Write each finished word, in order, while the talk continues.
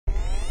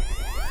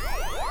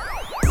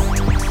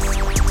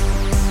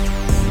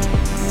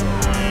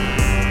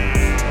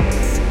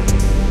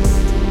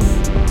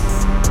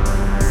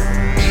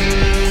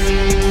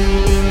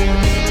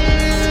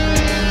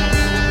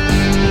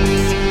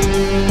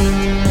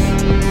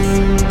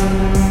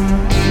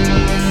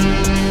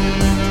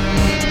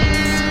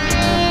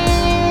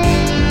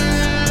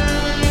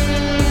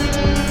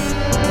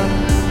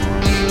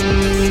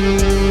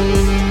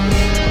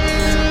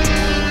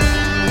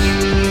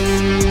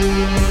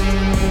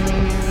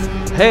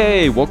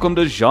Hey, welcome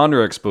to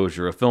Genre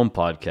Exposure, a film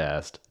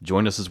podcast.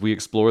 Join us as we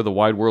explore the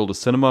wide world of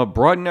cinema,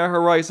 broaden our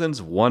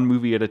horizons one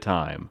movie at a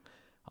time.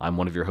 I'm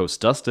one of your hosts,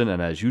 Dustin,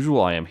 and as usual,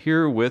 I am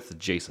here with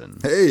Jason.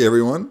 Hey,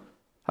 everyone.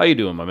 How you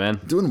doing, my man?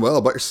 Doing well.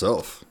 About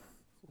yourself?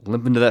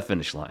 Limping to that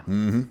finish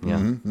line.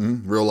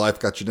 Real life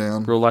got you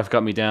down? Real life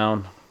got me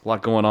down. A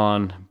lot going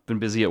on. Been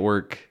busy at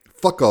work.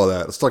 Fuck all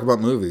that. Let's talk about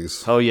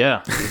movies. Oh,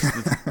 yeah.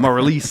 It's my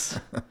release.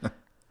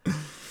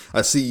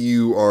 I see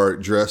you are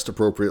dressed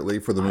appropriately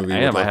for the movie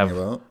we're talking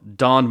about.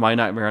 Donned my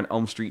Nightmare on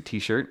Elm Street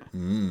t-shirt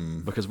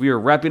because we are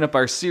wrapping up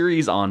our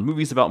series on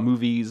movies about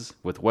movies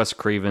with Wes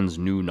Craven's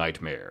New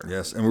Nightmare.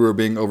 Yes, and we were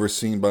being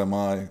overseen by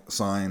my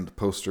signed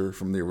poster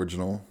from the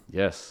original.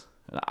 Yes.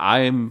 And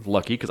I'm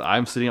lucky because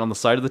I'm sitting on the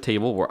side of the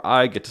table where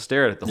I get to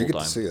stare at it the whole time. You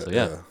get to see it, so,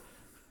 yeah.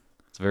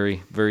 It's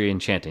very, very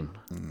enchanting.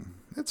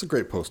 It's a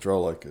great poster. I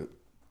like it.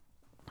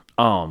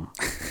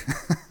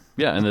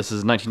 Yeah, and this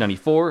is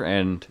 1994,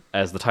 and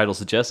as the title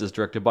suggests, is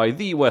directed by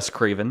the Wes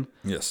Craven.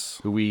 Yes.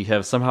 Who we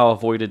have somehow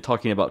avoided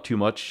talking about too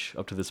much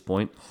up to this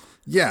point.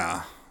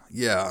 Yeah.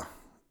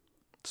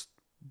 It's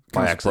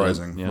by accident.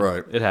 Surprising. Yeah,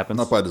 Right. It happens.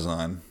 Not by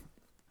design.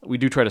 We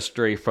do try to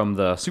stray from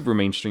the super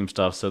mainstream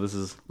stuff, so this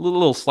is a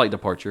little slight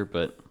departure,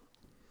 but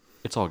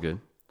it's all good.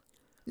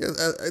 Yeah,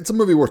 it's a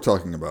movie worth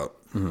talking about.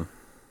 Mm-hmm.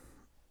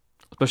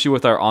 Especially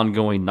with our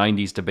ongoing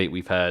 90s debate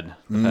we've had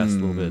the past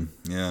little bit.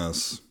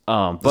 Yes.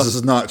 But This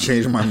has not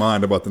changed my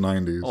mind about the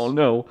 90s. Oh,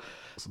 no.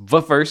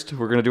 But first,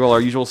 we're going to do all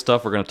our usual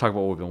stuff. We're going to talk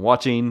about what we've been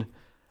watching.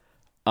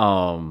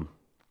 I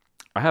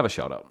have a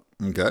shout-out.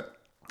 Okay.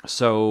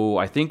 So,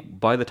 I think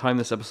by the time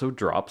this episode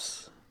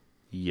drops,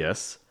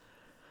 yes,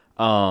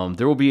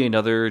 there will be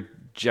another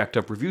Jacked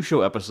Up Review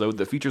Show episode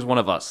that features one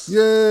of us.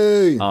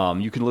 Yay!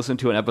 You can listen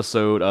to an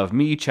episode of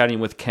me chatting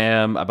with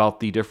Cam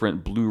about the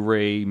different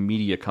Blu-ray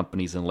media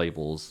companies and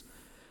labels.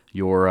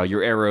 Your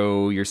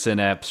Arrow, your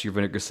Synapse, your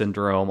Vinegar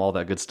Syndrome, all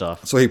that good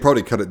stuff. So he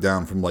probably cut it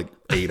down from like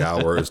 8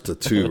 hours to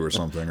 2 or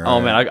something, right?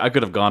 Oh man, I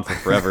could have gone for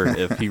forever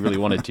if he really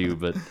wanted to,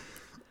 but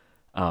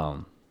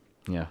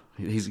yeah,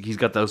 he's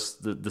got those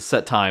the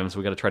set times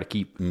we got to try to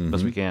keep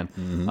as we can.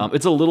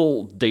 It's a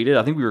little dated.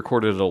 I think we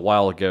recorded it a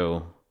while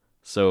ago,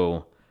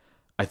 so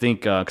I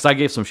think because I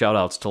gave some shout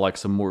outs to like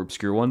some more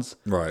obscure ones,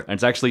 Right. And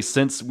it's actually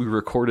since we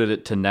recorded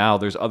it to now,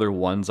 there's other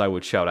ones I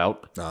would shout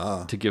out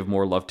to give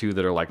more love to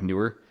that are like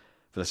newer.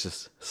 But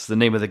it's the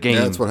name of the game,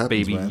 Yeah, that's what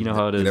happens, baby. man. You know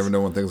how it is. You never know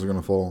when things are going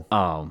to fall.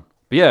 But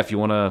yeah, if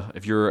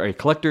you're a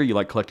collector, you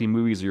like collecting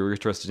movies, or you're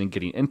interested in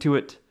getting into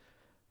it,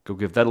 go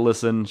give that a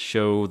listen.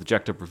 Show the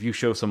Jacked Up Review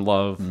Show some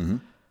love.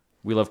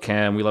 We love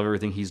Cam. We love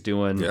everything he's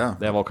doing. Yeah.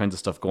 They have all kinds of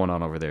stuff going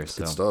on over there.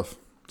 So Good stuff.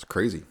 It's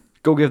crazy.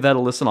 go give that a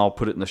listen. I'll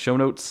put it in the show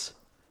notes.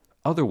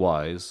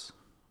 Otherwise,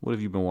 what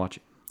have you been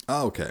watching?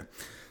 Oh, okay.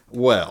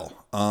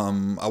 Well,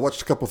 I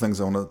watched a couple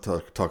things I want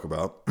to talk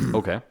about.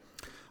 Okay.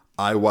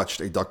 I watched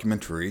a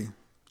documentary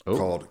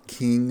called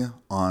King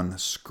on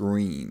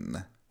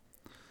Screen.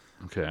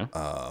 Okay.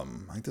 I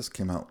think this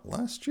came out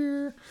last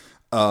year.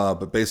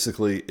 But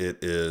basically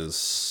it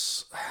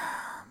is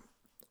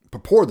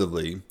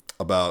purportedly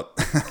about...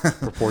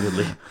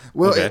 Purportedly.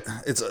 Well, okay.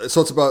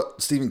 it's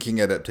about Stephen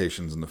King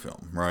adaptations in the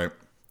film, right?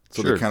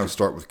 So Sure. they kind of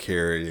start with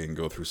Carrie and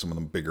go through some of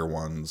the bigger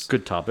ones.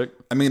 Good topic.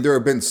 I mean, there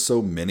have been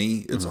so many.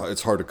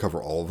 It's hard to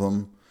cover all of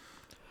them.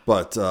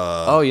 But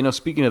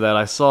speaking of that,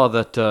 I saw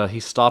that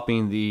he's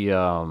stopping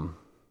the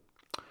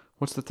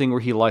what's the thing where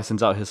he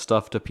licensed out his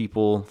stuff to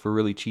people for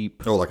really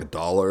cheap? like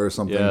 $1 or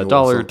something. Yeah, to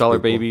dollar sell to people.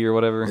 baby or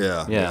whatever.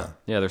 Yeah.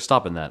 They're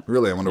stopping that.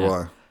 Really, I wonder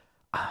why.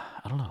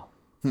 I don't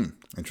know.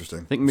 Interesting.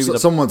 I think maybe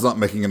someone's not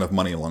making enough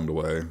money along the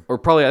way. Or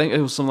probably I think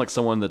it was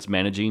someone that's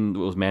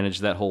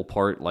managed that whole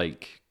part,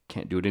 like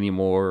can't do it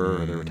anymore,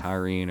 or they're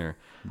retiring, or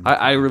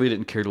I really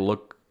didn't care to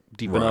look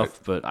deep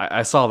enough, but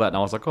I saw that and I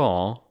was like,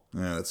 oh,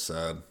 Yeah, that's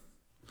sad.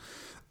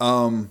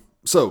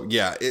 So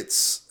yeah,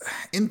 it's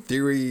in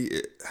theory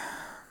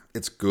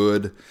it's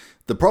good.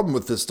 The problem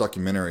with this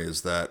documentary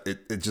is that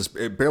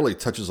it barely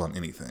touches on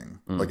anything.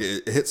 Like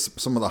it hits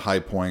some of the high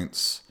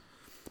points.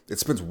 It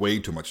spends way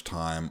too much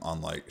time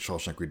on like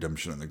Shawshank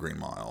Redemption and The Green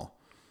Mile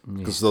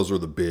because those are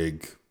the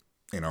big,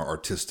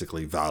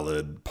 artistically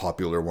valid,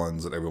 popular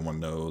ones that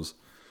everyone knows.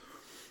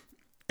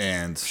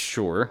 And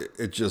sure,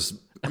 it just,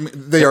 I mean,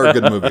 they are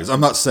good movies. I'm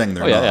not saying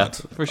they're not.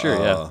 Yeah, for sure,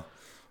 yeah.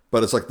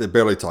 But it's like they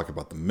barely talk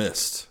about The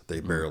Mist. They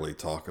barely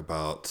talk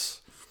about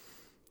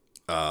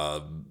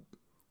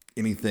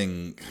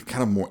anything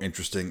kind of more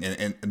interesting,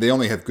 and they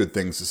only have good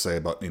things to say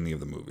about any of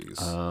the movies.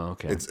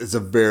 Okay. It's a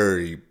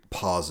very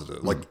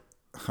positive, like.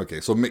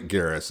 Okay, so Mick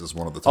Garris is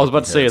one of the. I was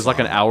about to say it's like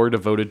an hour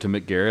devoted to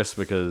Mick Garris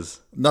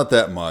because not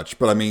that much,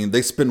 but I mean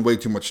they spend way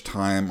too much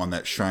time on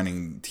that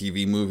Shining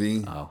TV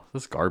movie. Oh,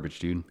 that's garbage,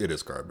 dude. It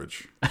is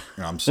garbage.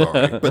 I'm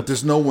sorry, but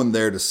there's no one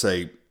there to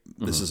say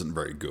this isn't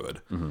very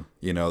good. And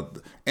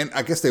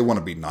I guess they want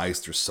to be nice.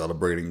 They're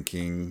celebrating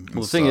King.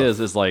 Well, the thing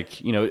is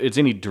like it's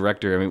any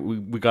director. I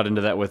mean, we got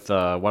into that with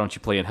Why Don't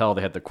You Play in Hell?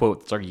 They had the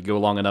quote: "It's like you go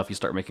long enough, you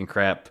start making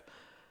crap."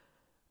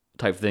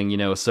 Type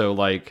thing, So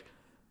like.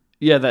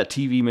 Yeah, that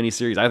TV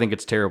miniseries, I think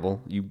it's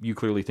terrible. You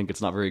clearly think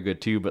it's not very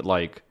good too, but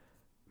like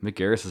Mick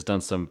Garris has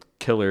done some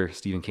killer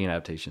Stephen King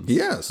adaptations. He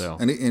has, So.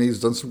 and he's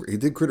done some. He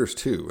did Critters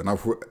 2, and I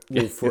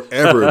will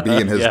forever be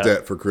in his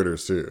debt for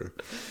Critters 2.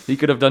 He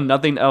could have done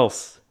nothing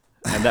else,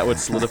 and that would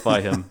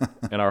solidify him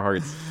in our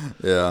hearts.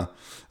 Yeah.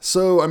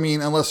 So I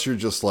mean, unless you're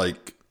just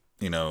like,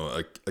 you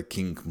know, a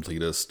King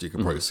completist, you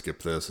can probably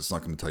skip this. It's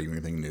not going to tell you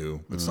anything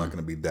new. It's not going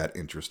to be that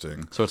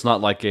interesting. So it's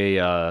not like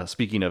a,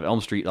 speaking of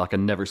Elm Street, like a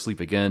Never Sleep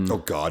Again. Oh,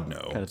 God,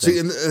 no. Kind of See,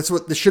 and that's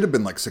what, this should have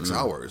been like 6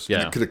 hours. Yeah.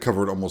 And it could have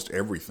covered almost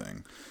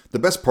everything. The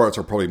best parts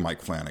are probably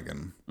Mike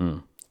Flanagan.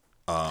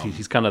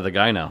 He's kind of the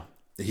guy now.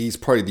 He's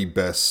probably the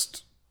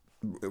best,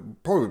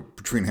 probably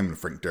between him and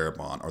Frank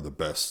Darabont are the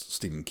best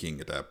Stephen King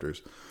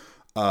adapters.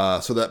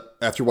 So that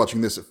after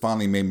watching this, it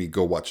finally made me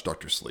go watch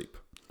Dr. Sleep.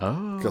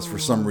 Oh. Because for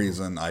some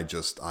reason, I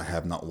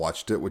have not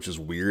watched it, which is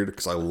weird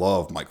because I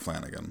love Mike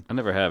Flanagan. I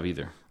never have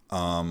either.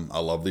 I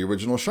love the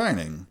original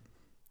Shining.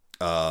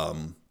 But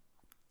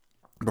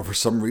for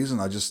some reason,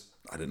 I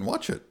didn't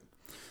watch it.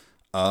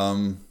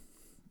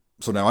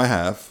 So now I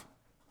have,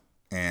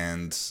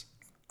 and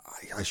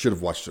I should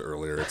have watched it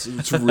earlier.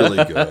 It's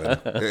really good.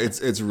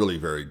 It's really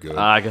very good.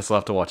 I guess I'll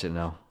have to watch it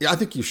now. Yeah, I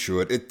think you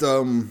should. It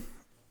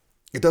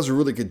does a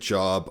really good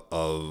job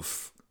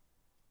of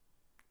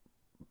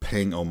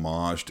paying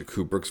homage to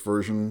Kubrick's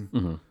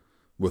version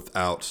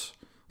without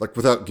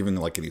giving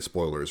like any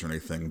spoilers or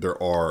anything.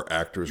 There are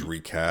actors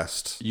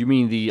recast. You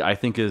mean I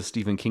think as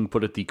Stephen King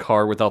put it, the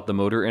car without the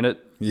motor in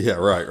it? Yeah,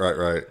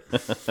 right.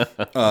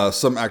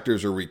 Some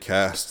actors are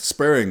recast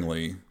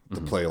sparingly to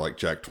play like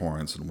Jack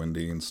Torrance and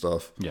Wendy and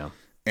stuff. Yeah.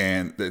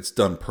 And it's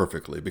done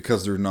perfectly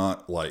because they're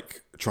not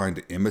like trying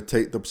to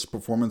imitate those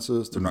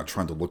performances. They're not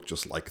trying to look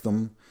just like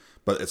them,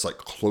 but it's like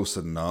close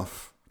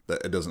enough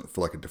that it doesn't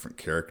feel like a different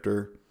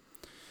character.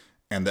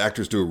 And the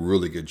actors do a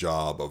really good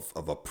job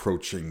of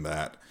approaching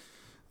that.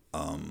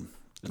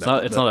 It's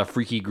not a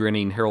freaky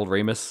grinning Harold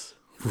Ramis.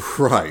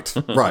 Right.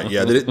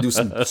 Yeah, they didn't do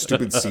some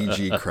stupid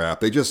CG crap.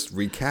 They just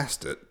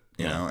recast it,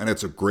 you know. And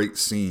it's a great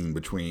scene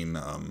between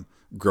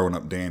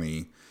grown-up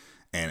Danny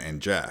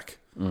and Jack.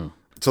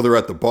 So they're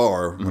at the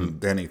bar when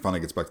Danny finally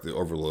gets back to the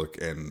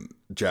Overlook, and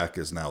Jack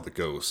is now the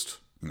ghost,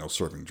 you know,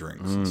 serving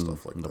drinks and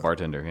stuff like that. The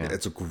bartender, yeah.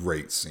 It's a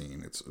great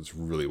scene. It's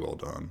really well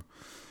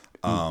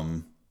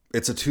done.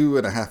 It's a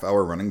 2.5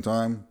 hour running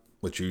time,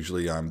 which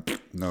usually I'm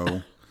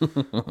no.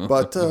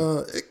 But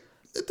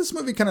this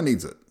movie kind of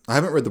needs it. I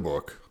haven't read the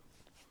book.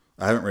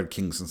 I haven't read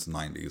King since the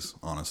 90s,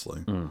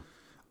 honestly.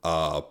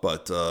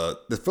 But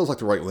it feels like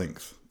the right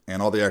length.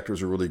 And all the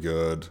actors are really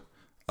good.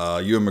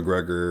 Ewan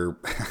McGregor,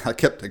 I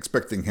kept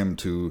expecting him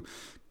to,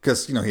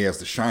 because, you know, he has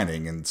The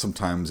Shining, and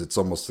sometimes it's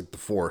almost like the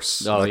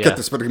Force. Oh, I kept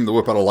expecting him to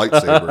whip out a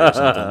lightsaber or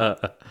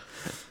something.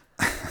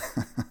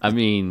 I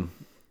mean,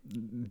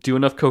 do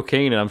enough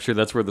cocaine, and I'm sure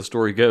that's where the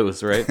story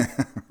goes, right?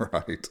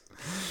 Right.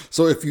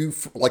 So if you,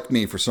 like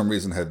me, for some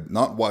reason had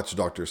not watched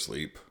Dr.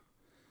 Sleep,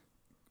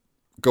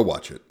 go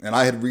watch it. And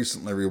I had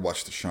recently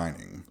rewatched The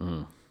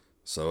Shining.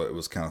 So it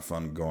was kind of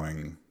fun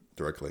going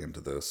directly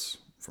into this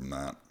from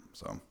that.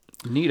 So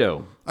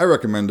Neato. I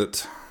recommend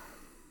it.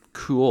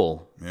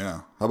 Cool.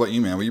 Yeah. How about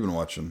you, man? What you been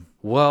watching?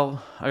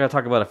 Well, I got to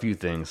talk about a few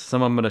things.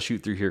 Some I'm going to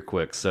shoot through here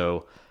quick.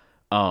 So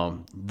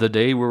the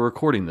day we're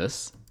recording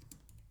this,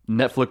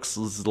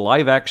 Netflix's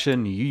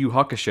live-action Yu Yu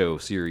Hakusho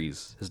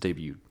series has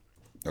debuted.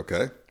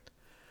 Okay.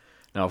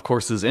 Now, of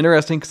course, this is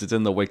interesting because it's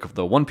in the wake of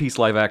the One Piece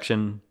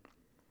live-action.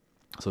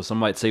 So some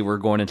might say we're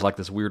going into like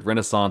this weird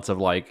renaissance of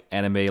like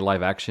anime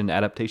live-action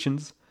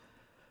adaptations.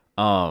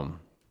 I'm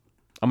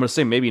going to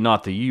say maybe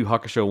not the Yu Yu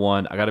Hakusho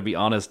one. I got to be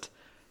honest,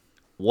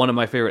 one of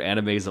my favorite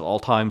animes of all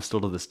time,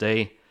 still to this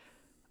day.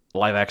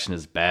 Live-action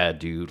is bad,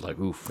 dude. Like,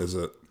 oof. Is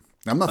it?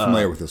 I'm not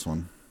familiar with this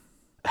one.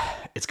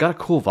 It's got a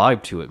cool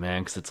vibe to it,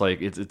 man, because it's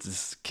like it's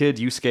this kid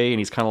Yusuke, and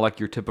he's kind of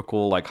like your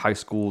typical like high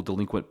school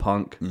delinquent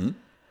punk,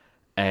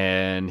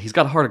 and he's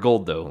got a heart of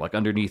gold though, like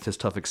underneath his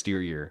tough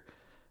exterior,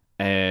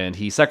 and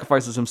he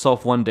sacrifices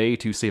himself one day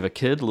to save a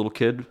little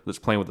kid that's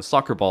playing with a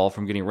soccer ball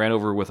from getting ran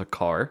over with a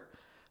car,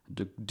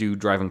 dude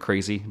driving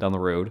crazy down the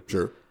road,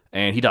 Sure.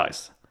 and he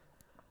dies.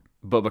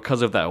 But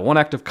because of that one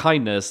act of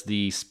kindness,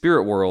 the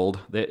spirit world,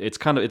 it's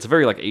a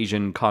very like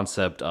Asian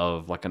concept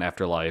of like an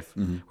afterlife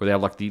where they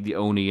have like the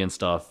Oni and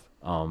stuff.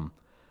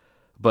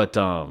 But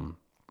kind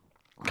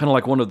of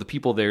like one of the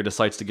people there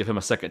decides to give him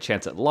a second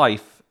chance at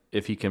life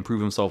if he can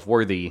prove himself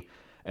worthy.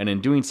 And in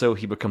doing so,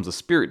 he becomes a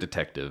spirit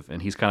detective.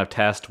 And he's kind of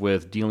tasked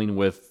with dealing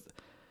with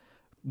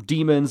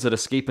demons that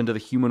escape into the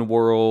human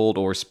world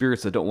or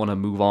spirits that don't want to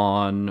move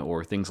on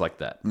or things like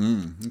that.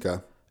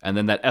 Okay. And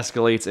then that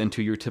escalates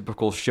into your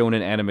typical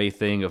shonen anime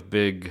thing of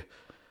big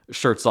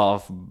shirts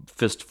off,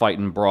 fist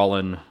fighting,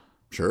 brawling.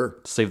 Sure.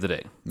 Save the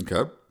day.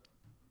 Okay.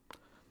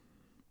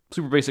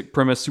 Super basic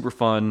premise, super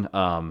fun.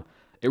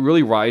 It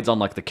really rides on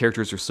like the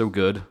characters are so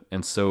good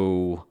and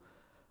so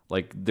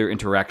like their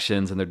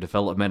interactions and their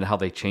development and how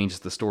they change as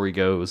the story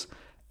goes.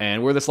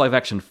 And where this live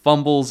action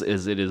fumbles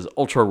is it is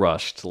ultra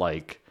rushed.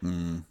 Like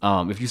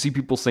if you see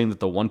people saying that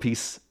the One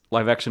Piece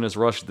live action is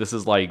rushed, this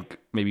is like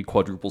maybe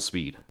quadruple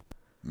speed.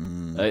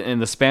 In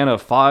the span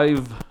of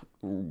 5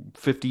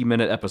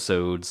 50-minute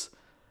episodes,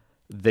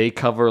 they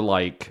cover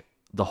like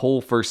the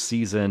whole first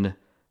season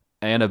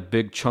and a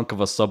big chunk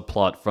of a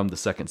subplot from the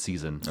second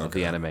season of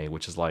the anime,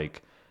 which is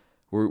like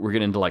we're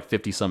getting into like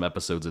 50 some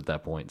episodes at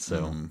that point.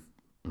 So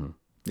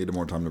Needed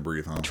more time to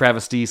breathe, huh?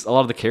 travesties. A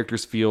lot of the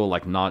characters feel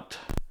like not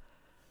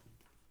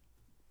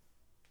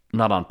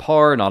on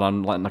par,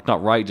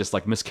 not right, just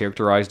like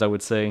mischaracterized, I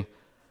would say.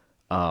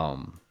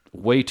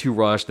 Way too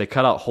rushed. They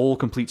cut out whole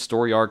complete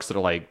story arcs that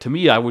are like, to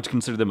me, I would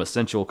consider them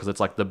essential because it's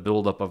like the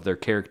buildup of their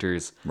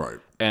characters. Right.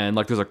 And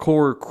like there's a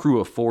core crew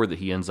of 4 that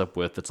he ends up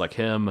with. It's like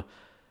him.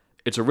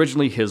 It's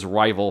originally his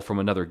rival from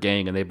another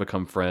gang and they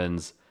become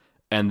friends.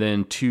 And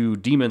then 2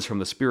 demons from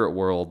the spirit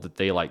world that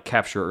they like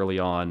capture early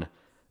on.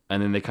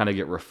 And then they kind of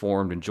get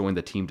reformed and join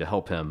the team to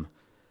help him.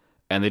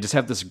 And they just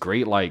have this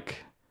great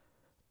like,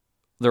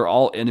 they're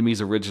all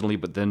enemies originally,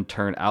 but then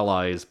turn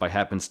allies by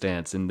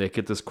happenstance. And they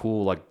get this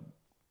cool like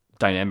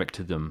dynamic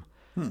to them.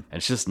 And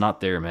it's just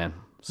not there, man.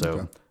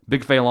 So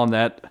big fail on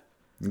that.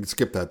 You can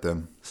skip that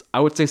then. I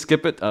would say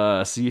skip it.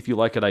 See if you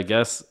like it, I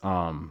guess.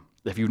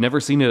 If you've never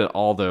seen it at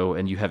all, though,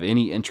 and you have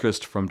any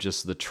interest from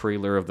just the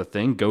trailer of the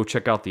thing, go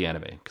check out the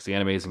anime, because the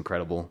anime is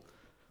incredible.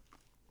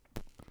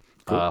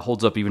 Cool.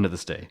 Holds up even to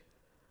this day.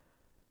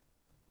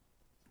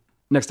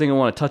 Next thing I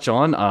want to touch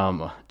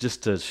on,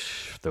 just to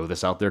throw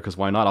this out there, because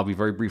why not? I'll be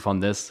very brief on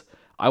this.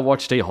 I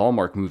watched a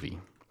Hallmark movie.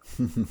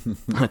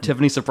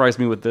 Tiffany surprised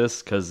me with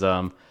this, because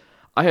I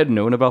had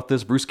known about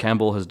this. Bruce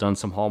Campbell has done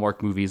some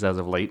Hallmark movies as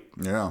of late.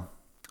 Yeah.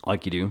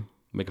 Like you do.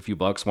 Make a few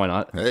bucks, why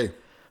not? Hey.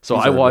 So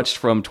I watched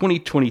from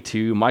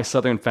 2022, My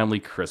Southern Family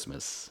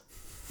Christmas.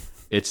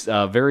 It's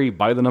a very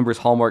by-the-numbers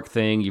Hallmark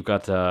thing. You've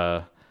got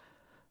a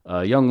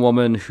young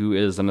woman who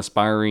is an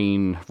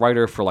aspiring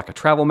writer for like a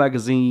travel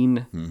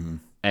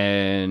magazine,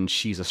 and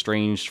she's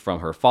estranged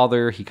from her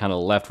father. He kind of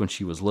left when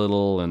she was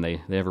little, and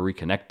they never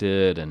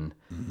reconnected, and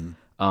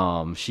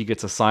she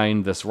gets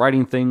assigned this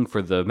writing thing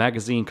for the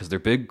magazine because their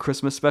big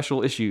Christmas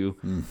special issue,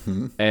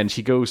 and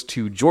she goes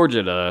to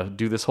Georgia to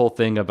do this whole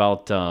thing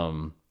about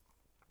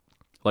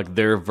like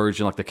their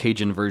version, like the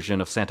Cajun version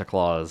of Santa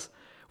Claus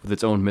with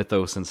its own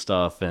mythos and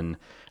stuff. And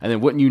then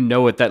wouldn't you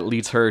know it, that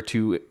leads her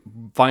to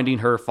finding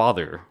her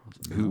father,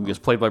 who is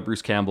played by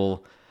Bruce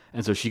Campbell.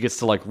 And so she gets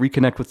to like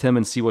reconnect with him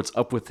and see what's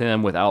up with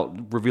him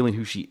without revealing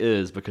who she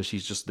is, because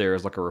she's just there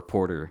as like a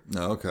reporter.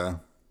 Oh, okay.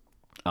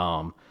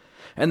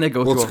 And they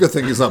go through. Well, it's a good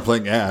thing he's not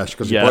playing Ash,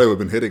 because he probably would have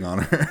been hitting on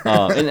her.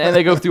 and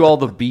they go through all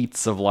the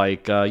beats of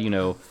like,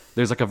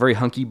 there's like a very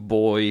hunky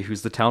boy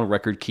who's the town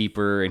record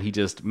keeper, and he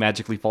just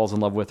magically falls in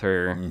love with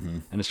her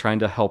and is trying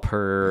to help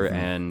her.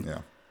 And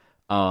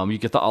you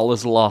get the all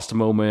is lost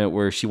moment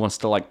where she wants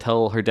to like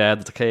tell her dad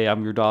that's like, hey,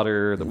 I'm your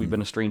daughter that we've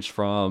been estranged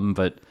from,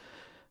 but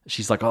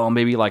she's like, oh,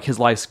 maybe like his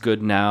life's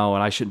good now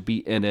and I shouldn't be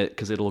in it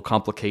because it'll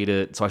complicate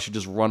it, so I should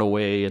just run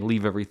away and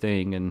leave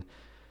everything. And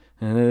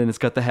then it's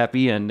got the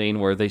happy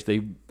ending where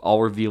they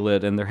all reveal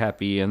it and they're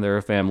happy and they're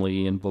a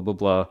family and blah, blah,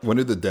 blah. When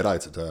did the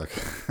Deadites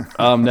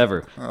attack?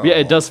 Never. Oh. Yeah,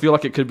 it does feel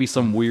like it could be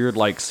some weird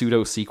like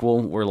pseudo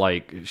sequel where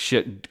like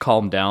shit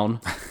calmed down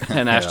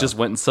and Ash just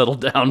went and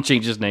settled down,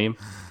 changed his name.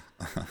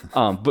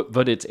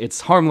 But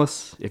it's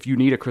harmless. If you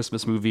need a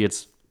Christmas movie,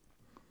 it's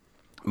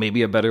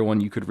maybe a better one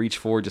you could reach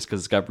for just because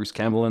it's got Bruce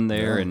Campbell in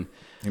there. And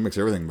he makes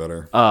everything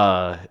better.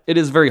 It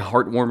is very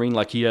heartwarming.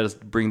 Like he does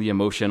bring the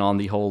emotion on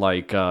the whole,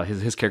 like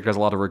his character has a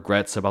lot of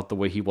regrets about the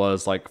way he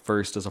was like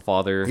first as a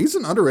father. He's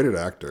an underrated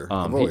actor.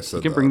 I've always said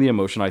he can bring the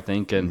emotion, I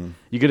think, and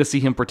you get to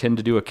see him pretend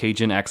to do a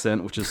Cajun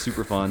accent, which is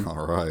super fun.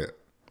 All right.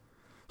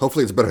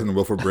 Hopefully it's better than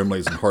Wilford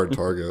Brimley's in Hard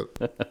Target.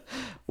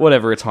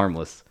 Whatever, it's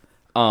harmless.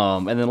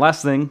 And then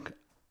last thing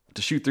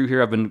to shoot through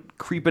here, I've been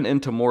creeping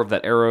into more of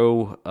that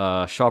Arrow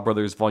Shaw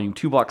Brothers Volume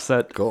 2 box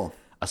set. Cool.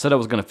 I said I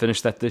was going to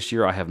finish that this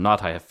year. I have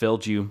not. I have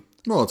failed you.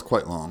 Well, it's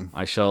quite long.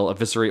 I shall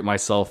eviscerate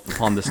myself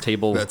upon this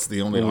table. That's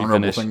the only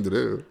honorable thing to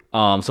do. So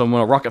I'm going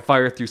to rocket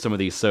fire through some of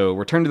these. So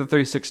Return to the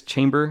 36th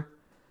Chamber,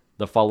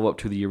 the follow-up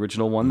to the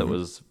original one that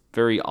was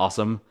very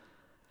awesome.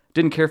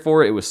 Didn't care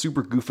for it. It was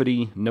super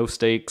goofy, no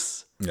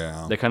stakes.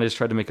 Yeah. They kind of just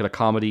tried to make it a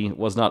comedy.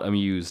 Was not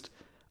amused.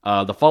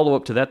 The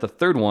follow-up to that, the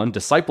third one,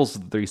 Disciples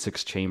of the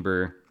 36th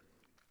Chamber.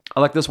 I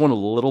like this one a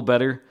little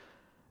better.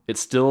 It's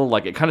still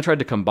like it kind of tried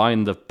to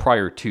combine the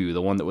prior two,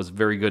 the one that was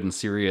very good and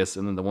serious,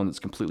 and then the one that's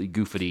completely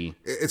goofy.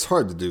 It's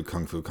hard to do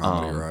kung fu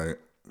comedy, right?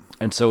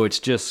 And so it's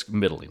just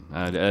middling.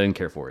 I didn't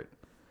care for it.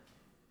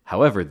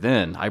 However,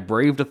 then I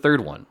braved a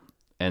third one.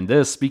 And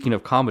this, speaking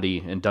of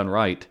comedy and done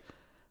right,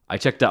 I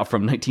checked out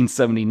from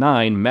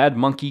 1979, Mad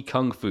Monkey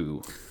Kung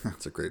Fu.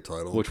 That's a great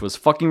title. Which was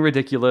fucking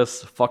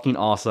ridiculous, fucking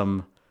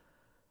awesome.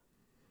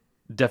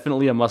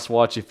 Definitely a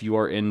must-watch if you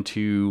are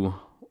into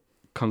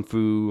kung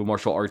fu,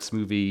 martial arts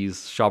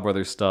movies, Shaw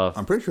Brothers stuff.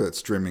 I'm pretty sure that's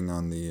streaming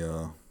on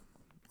the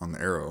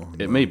Arrow.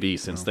 It may be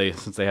since they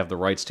have the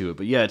rights to it.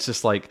 But yeah, it's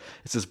just like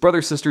it's this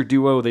brother-sister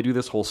duo. They do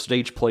this whole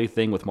stage play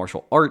thing with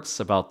martial arts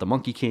about the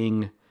Monkey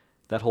King,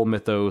 that whole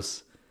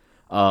mythos.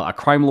 A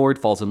crime lord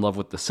falls in love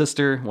with the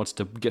sister, wants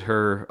to get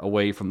her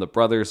away from the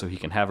brother so he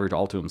can have her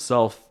all to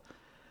himself.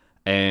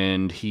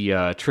 And he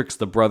tricks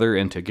the brother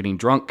into getting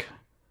drunk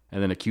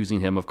and then accusing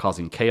him of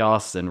causing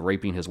chaos and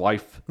raping his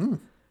wife.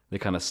 They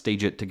kind of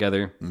stage it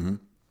together.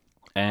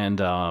 And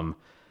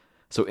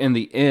so in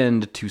the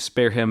end, to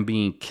spare him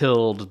being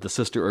killed, the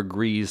sister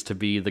agrees to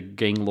be the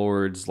gang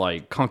lord's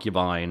like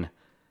concubine.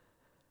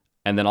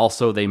 And then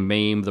also they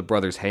maim the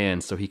brother's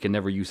hands so he can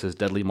never use his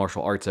deadly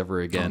martial arts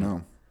ever again. Oh,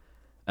 no.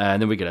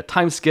 And then we get a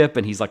time skip,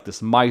 and he's like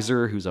this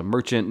miser who's a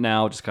merchant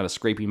now, just kind of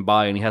scraping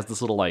by, and he has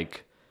this little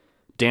like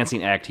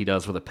dancing act he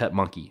does with a pet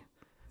monkey.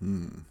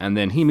 And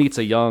then he meets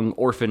a young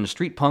orphan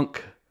street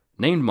punk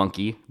named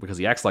Monkey, because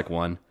he acts like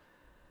one,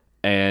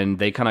 and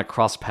they kind of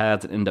cross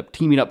paths and end up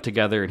teaming up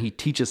together, and he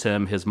teaches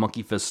him his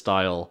monkey fist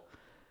style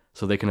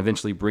so they can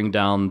eventually bring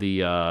down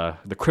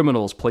the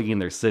criminals plaguing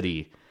their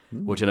city,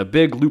 which in a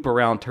big loop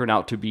around turn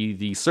out to be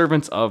the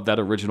servants of that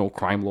original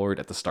crime lord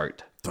at the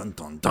start. Dun,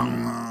 dun,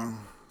 dun.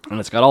 And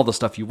it's got all the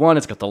stuff you want.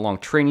 It's got the long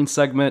training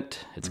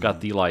segment. It's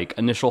got the like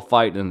initial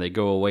fight, and then they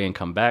go away and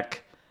come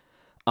back.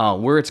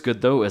 Where it's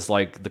good though is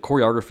like the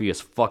choreography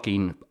is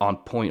fucking on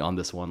point on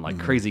this one, like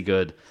crazy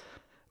good.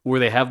 Where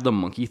they have the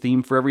monkey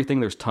theme for everything.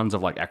 There's tons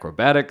of like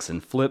acrobatics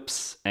and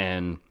flips,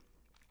 and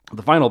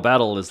the final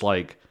battle is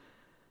like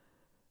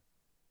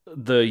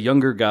the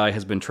younger guy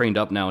has been trained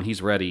up now and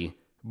he's ready,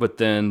 but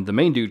then the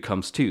main dude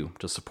comes too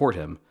to support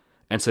him.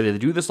 And so they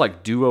do this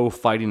like duo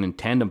fighting in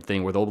tandem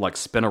thing where they'll like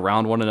spin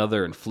around one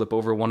another and flip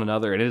over one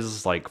another. And it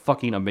is like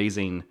fucking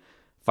amazing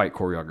fight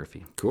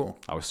choreography. Cool.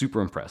 I was super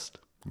impressed.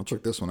 I'll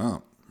check this one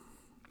out.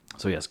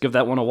 So yes, give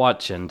that one a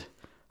watch, and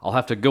I'll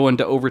have to go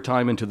into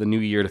overtime into the new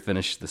year to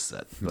finish this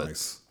set. But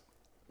Nice.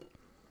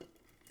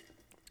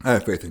 I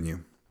have faith in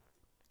you.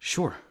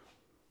 sure.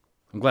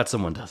 I'm glad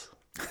someone does.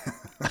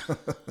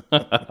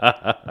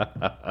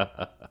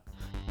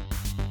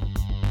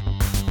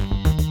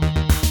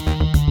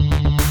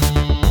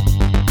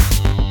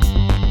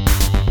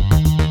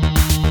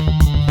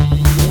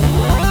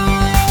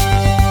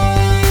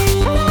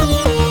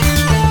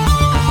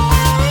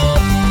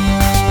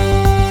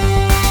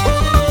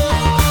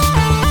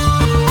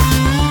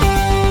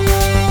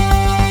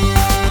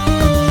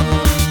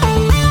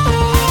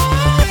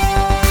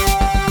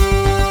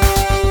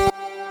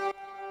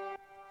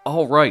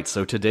 All right,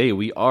 so today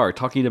we are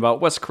talking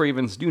about Wes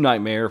Craven's New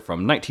Nightmare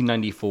from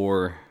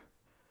 1994.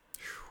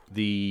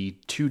 The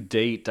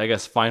to-date, I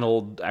guess,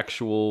 final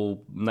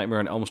actual Nightmare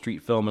on Elm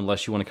Street film,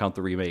 unless you want to count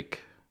the remake.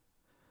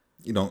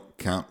 You don't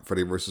count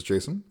Freddy vs.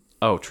 Jason?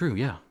 Oh, true,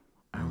 yeah.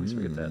 I always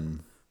forget that.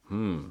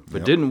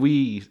 But didn't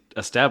we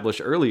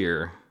establish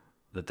earlier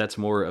that that's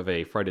more of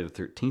a Friday the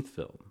 13th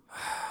film?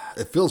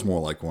 It feels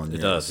more like one. It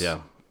does,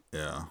 yeah.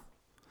 Yeah.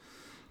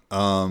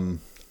 I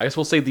guess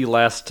we'll say the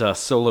last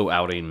solo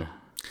outing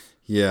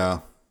Yeah.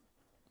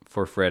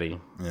 for Freddy.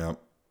 Yeah.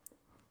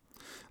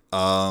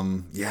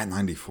 Yeah,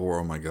 94.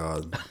 Oh my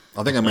God.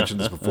 I think I mentioned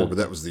this before, but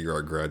that was the year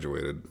I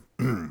graduated.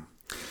 And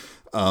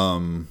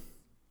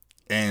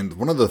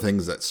one of the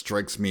things that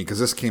strikes me, because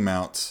this came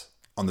out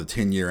on the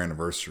 10-year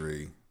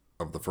anniversary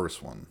of the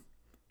first one.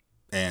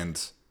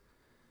 And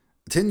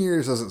 10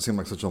 years doesn't seem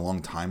like such a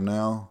long time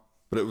now,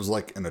 but it was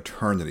like an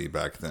eternity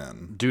back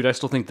then. Dude, I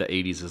still think the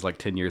 80s is like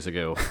 10 years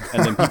ago.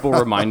 And then people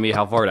remind me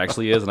how far it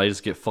actually is, and I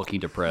just get fucking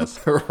depressed.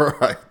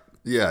 Right.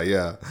 Yeah,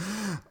 yeah.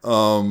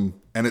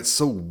 And it's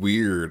so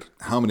weird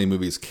how many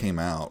movies came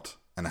out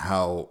and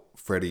how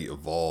Freddy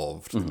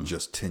evolved in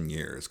just 10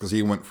 years. Because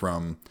he went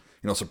from,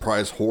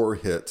 surprise horror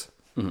hit,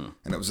 and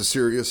it was a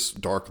serious,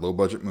 dark,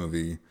 low-budget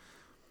movie,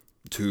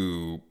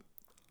 to,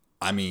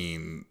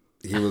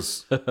 he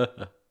was...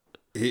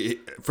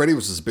 Freddy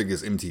was as big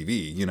as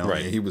MTV,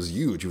 Right. He was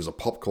huge. He was a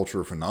pop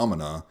culture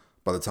phenomena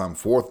by the time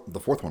the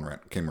fourth one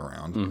came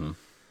around.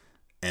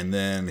 And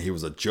then he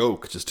was a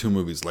joke just 2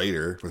 movies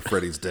later with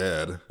Freddy's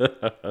Dead.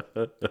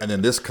 And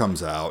then this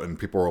comes out and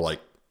people are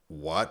like,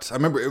 what? I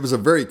remember it was a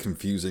very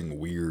confusing,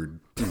 weird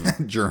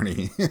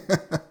journey.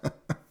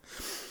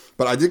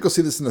 But I did go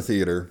see this in the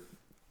theater.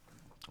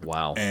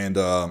 Wow. And,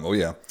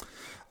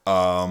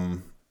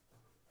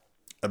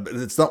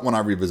 it's not one I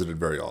revisited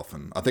very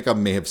often. I think I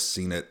may have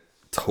seen it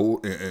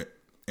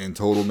in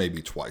total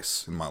maybe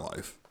twice in my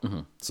life.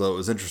 So it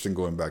was interesting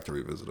going back to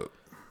revisit it.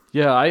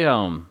 Yeah, I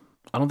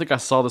don't think I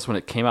saw this when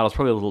it came out. I was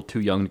probably a little too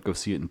young to go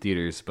see it in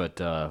theaters,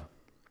 but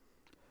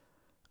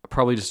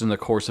probably just in the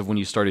course of when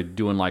you started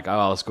doing like,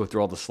 let's go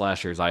through all the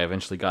slashers, I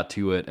eventually got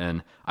to it.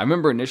 And I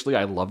remember initially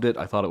I loved it.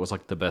 I thought it was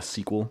like the best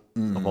sequel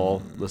of all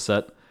the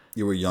set.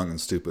 You were young and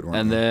stupid, weren't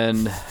And you?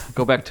 then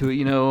go back to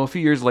it, a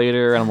few years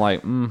later, and I'm like,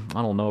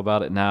 I don't know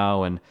about it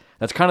now. And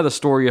that's kind of the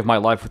story of my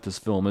life with this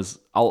film is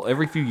I'll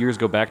every few years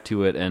go back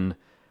to it, and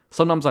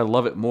sometimes I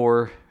love it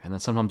more, and then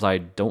sometimes I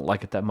don't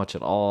like it that much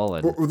at all.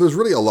 And Well, there's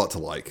really a lot to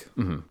like.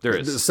 there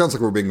It is. sounds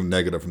like we're being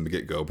negative from the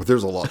get-go, but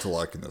there's a lot to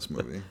like in this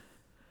movie.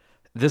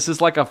 This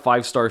is like a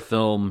 5-star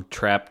film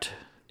trapped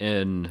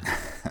in...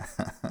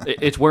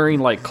 It's wearing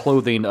like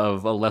clothing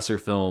of a lesser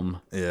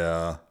film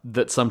Yeah.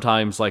 that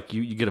sometimes like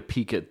you get a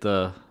peek at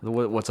the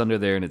what's under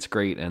there and it's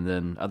great, and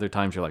then other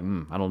times you're like,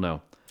 I don't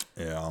know.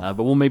 Yeah.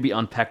 But we'll maybe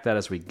unpack that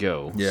as we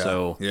go. Yeah.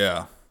 So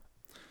Yeah.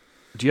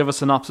 do you have a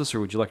synopsis,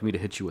 or would you like me to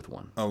hit you with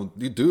one? Oh,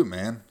 you do it,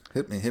 man.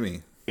 Hit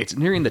me. It's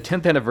nearing the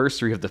 10th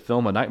anniversary of the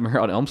film A Nightmare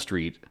on Elm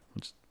Street,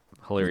 which is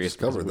hilarious. We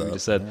discovered We that.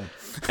 just said. Yeah.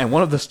 And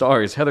one of the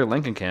stars, Heather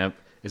Langenkamp,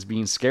 is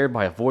being scared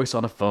by a voice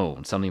on a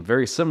phone, sounding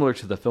very similar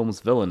to the film's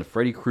villain,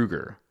 Freddy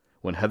Krueger.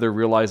 When Heather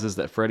realizes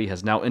that Freddy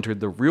has now entered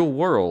the real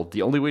world,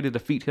 the only way to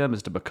defeat him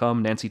is to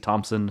become Nancy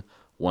Thompson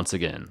once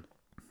again.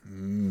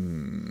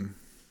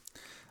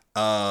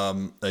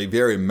 A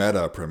very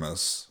meta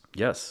premise.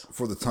 Yes.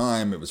 For the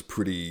time, it was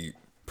pretty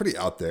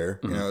out there.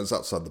 You know, it was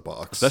outside the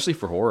box. Especially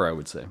for horror, I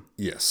would say.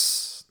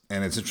 Yes.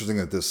 And it's interesting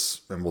that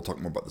this, and we'll talk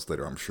more about this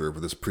later, I'm sure,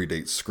 but this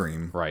predates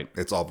Scream. Right.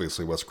 It's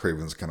obviously Wes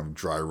Craven's kind of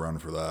dry run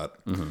for that.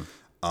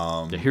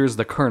 Yeah, here's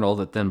the kernel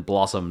that then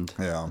blossomed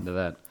into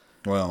that.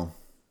 Well,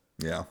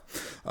 yeah.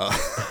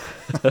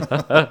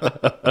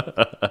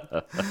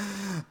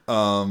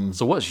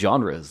 So what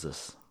genre is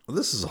this?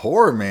 This is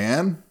horror,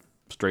 man.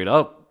 Straight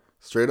up.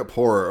 Straight up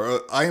horror.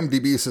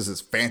 IMDb says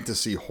it's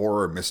fantasy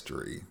horror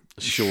mystery.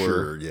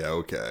 Sure. Yeah,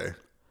 okay.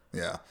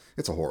 Yeah.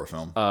 It's a horror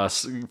film.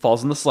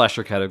 Falls in the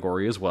slasher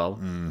category as well.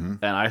 Mm-hmm.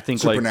 And I think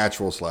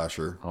supernatural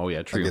slasher. Oh,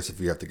 yeah, true. I guess if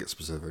you have to get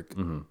specific,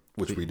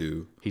 which we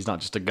do. He's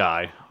not just a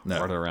guy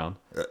running around.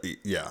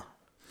 Yeah.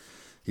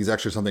 He's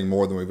actually something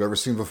more than we've ever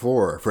seen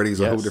before. Freddy's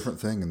a whole different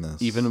thing in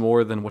this. Even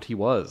more than what he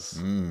was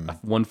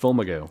one film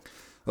ago.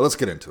 Well, let's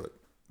get into it.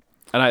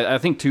 And I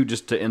think, too,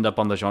 just to end up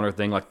on the genre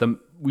thing, like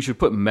we should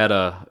put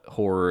meta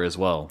horror as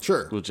well.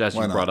 Sure. Which, as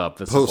you brought up,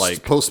 this is like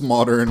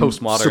postmodern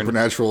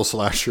supernatural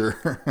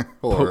slasher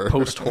horror.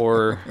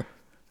 Post-horror.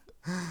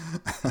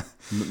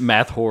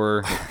 Math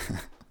horror.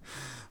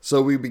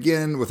 So we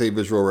begin with a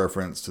visual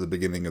reference to the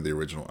beginning of the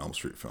original Elm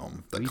Street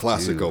film. That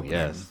classic opening.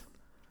 Yes.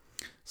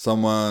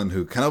 Someone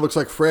who kind of looks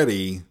like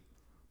Freddy.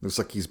 Looks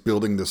like he's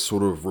building this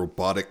sort of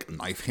robotic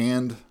knife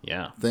hand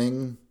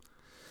thing.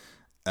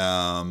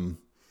 And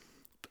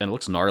it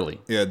looks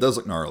gnarly. Yeah, it does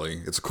look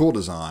gnarly. It's a cool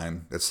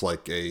design. It's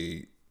like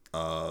a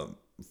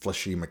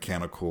fleshy,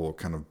 mechanical,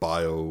 kind of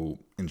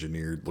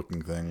bio-engineered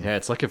looking thing. Yeah,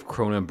 it's like if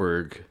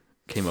Cronenberg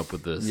came up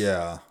with this.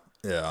 Yeah.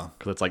 Because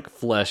it's like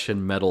flesh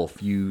and metal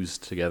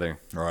fused together.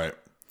 Right.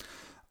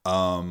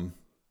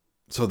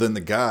 So then the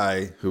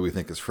guy, who we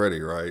think is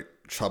Freddy, right,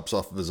 chops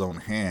off of his own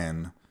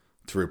hand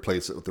to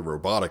replace it with the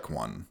robotic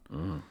one.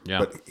 Yeah.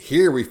 But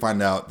here we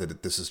find out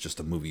that this is just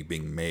a movie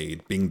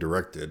being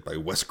directed by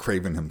Wes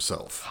Craven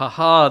himself.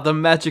 Haha, the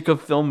magic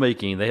of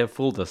filmmaking. They have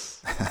fooled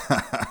us.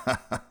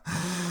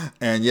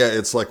 And yeah,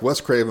 it's like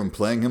Wes Craven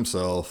playing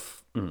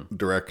himself,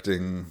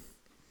 directing.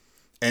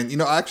 And, you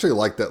know, I actually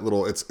like that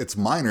little, it's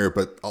minor,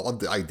 but I love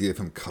the idea of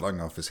him cutting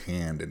off his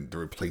hand and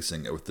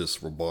replacing it with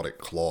this robotic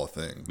claw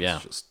thing. Yeah.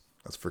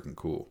 That's freaking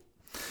cool.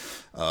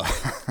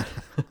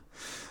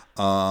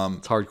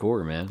 It's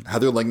hardcore, man.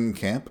 Heather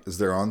Langenkamp is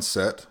there on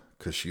set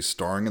because she's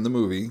starring in the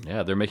movie.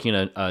 Yeah, they're making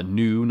a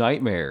new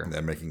Nightmare.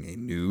 They're making a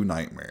new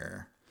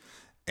Nightmare.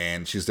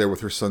 And she's there with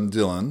her son,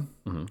 Dylan.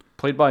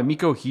 Played by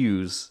Miko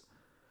Hughes.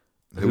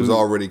 Who was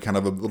already kind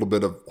of a little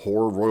bit of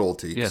horror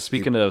royalty. Yeah,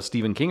 speaking of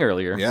Stephen King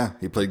earlier. Yeah,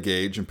 he played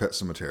Gage in Pet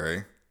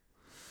Sematary.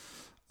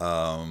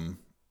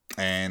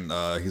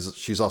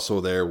 She's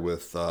also there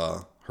with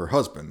her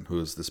husband,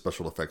 who is the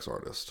special effects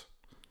artist.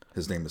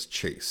 His name is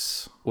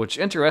Chase. Which,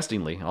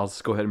 interestingly, I'll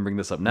just go ahead and bring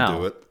this up now.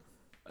 Do it.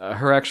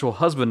 Her actual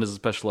husband is a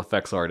special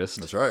effects artist.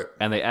 That's right.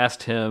 And they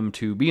asked him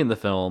to be in the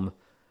film,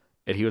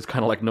 and he was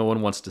kind of like, no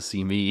one wants to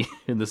see me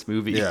in this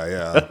movie.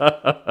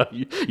 Yeah.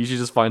 You should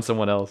just find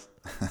someone else.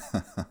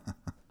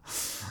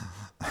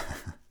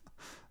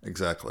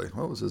 Exactly.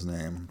 What was his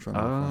name? I'm trying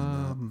to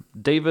find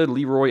David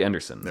Leroy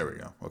Anderson. There we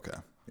go. Okay.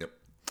 Yep.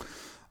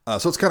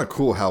 So it's kind of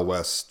cool how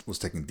Wes was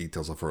taking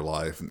details of her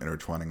life and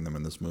intertwining them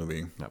in this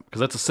movie. Yeah,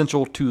 because that's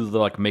essential to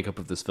the makeup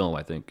of this film,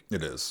 I think.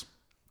 It is.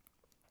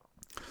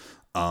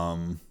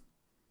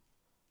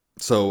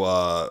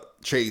 So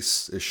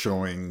Chase is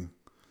showing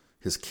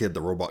his kid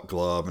the robot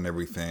glove and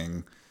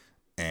everything,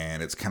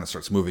 and it kind of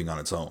starts moving on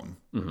its own.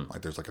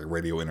 Like there's like a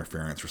radio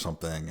interference or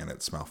something, and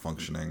it's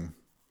malfunctioning.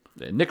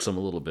 It nicks him a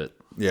little bit.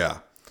 Yeah.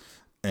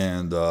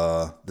 And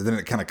then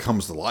it kind of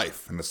comes to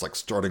life, and it's like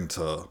starting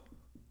to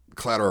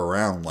clatter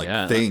around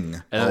like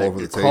thing all over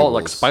the table.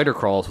 Like spider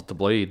crawls with the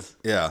blades.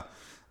 Yeah.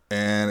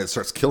 And it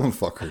starts killing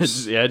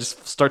fuckers. It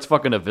just starts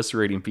fucking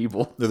eviscerating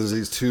people. There's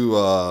these two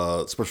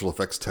special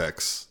effects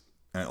techs,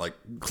 and it like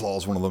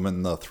claws one of them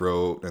in the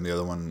throat, and the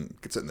other one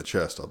gets it in the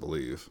chest, I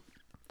believe.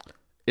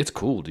 It's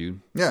cool, dude.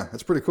 Yeah,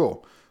 it's pretty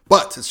cool.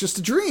 But it's just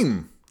a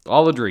dream.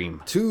 All a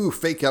dream. 2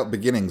 fake out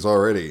beginnings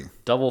already.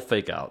 Double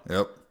fake out.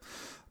 Yep.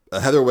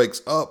 Heather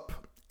wakes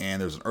up, and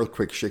there's an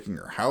earthquake shaking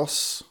her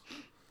house.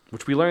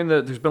 Which we learned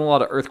that there's been a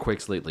lot of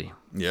earthquakes lately.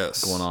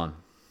 Yes. Going on.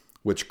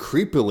 Which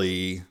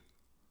creepily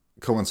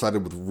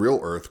coincided with real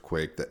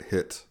earthquake that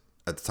hit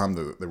at the time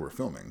that they were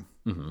filming.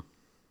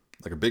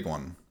 Like a big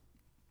one.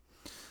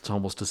 It's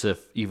almost as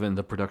if even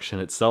the production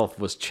itself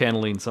was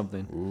channeling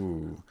something.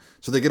 Ooh.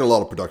 So they get a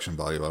lot of production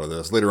value out of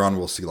this. Later on,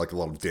 we'll see like a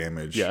lot of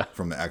damage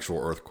from the actual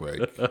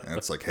earthquake. And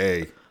it's like,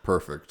 hey,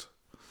 perfect.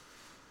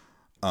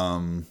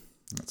 Let's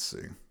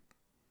see.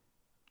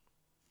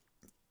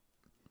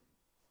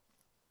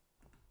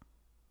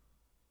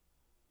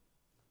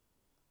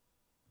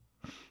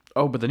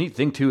 Oh, but the neat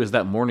thing too is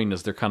that morning,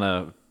 as they're kind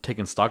of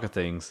taking stock of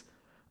things,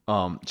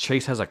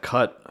 Chase has a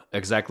cut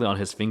exactly on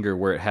his finger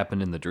where it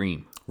happened in the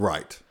dream,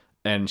 Right.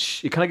 and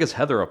it kind of gives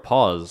Heather a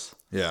pause,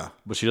 Yeah.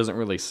 but she doesn't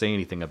really say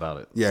anything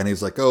about it. Yeah, and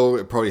he's like, "Oh,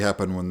 it probably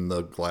happened when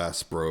the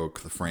glass broke,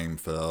 the frame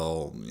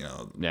fell,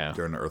 Yeah.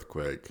 during the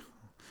earthquake."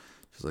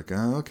 She's like,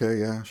 "Oh, okay,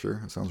 yeah,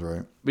 sure, that sounds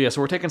right." But yeah,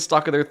 so we're taking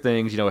stock of their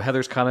things.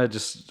 Heather's kind of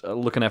just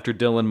looking after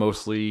Dylan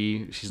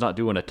mostly. She's not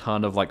doing a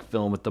ton of like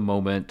film at the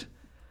moment.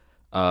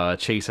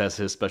 Chase has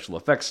his special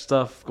effects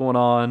stuff going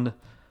on.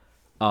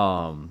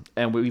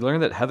 And we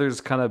learned that Heather's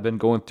kind of been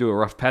going through a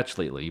rough patch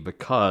lately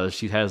because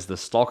she has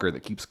this stalker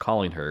that keeps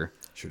calling her.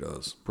 She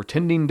does.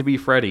 Pretending to be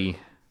Freddy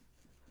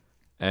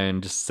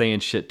and just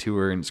saying shit to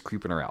her and just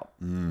creeping her out.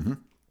 Mm-hmm.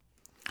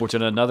 Which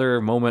in another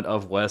moment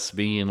of Wes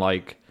being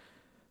like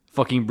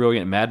fucking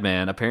brilliant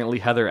madman, apparently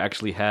Heather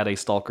actually had a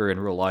stalker in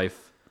real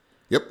life.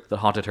 Yep. That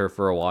haunted her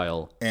for a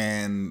while.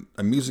 And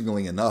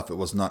amusingly enough, it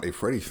was not a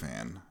Freddy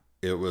fan.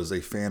 It was a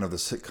fan of the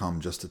sitcom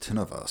Just the 10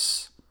 of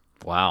Us.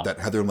 Wow. That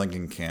Heather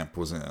Langenkamp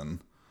was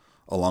in,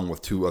 along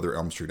with 2 other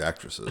Elm Street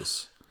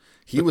actresses.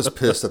 He was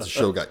pissed that the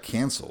show got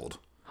canceled.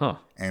 Huh.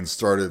 And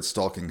started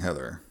stalking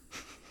Heather.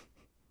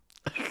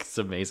 It's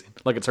amazing.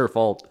 Like it's her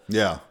fault.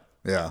 Yeah,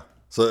 yeah.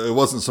 So it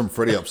wasn't some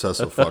Freddy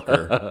obsessive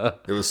fucker.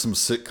 It was some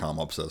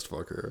sitcom obsessed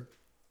fucker.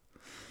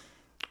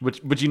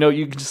 But you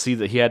can just see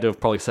that he had to have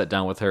probably sat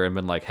down with her and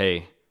been like,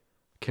 hey,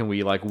 can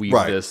we like weave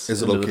this?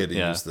 Is it okay to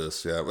use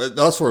this? Yeah. That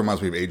also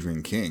reminds me of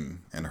Adrienne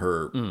King and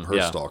her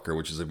stalker,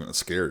 which is even a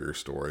scarier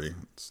story.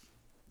 It's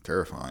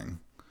terrifying.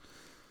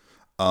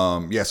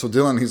 So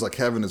Dylan, he's like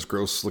having his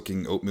gross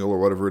looking oatmeal or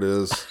whatever it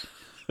is.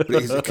 But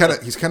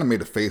he's kind of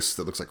made a face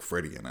that looks like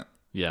Freddy in it.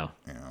 Yeah.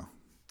 Yeah.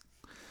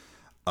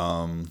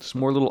 Just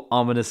more little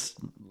ominous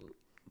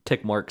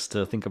tick marks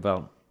to think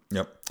about.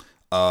 Yep.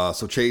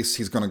 So Chase,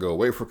 he's going to go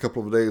away for a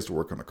couple of days to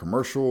work on a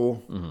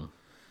commercial. Mm-hmm.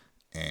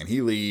 And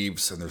he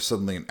leaves, and there's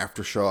suddenly an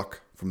aftershock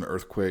from the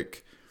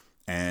earthquake.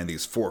 And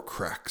these 4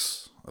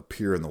 cracks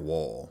appear in the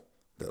wall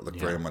that look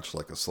very much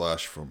like a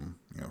slash from,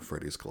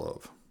 Freddy's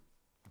glove.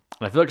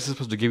 And I feel like it's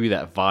supposed to give you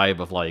that vibe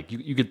of like,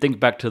 you could think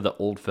back to the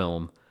old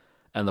film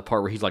and the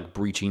part where he's like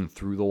breaching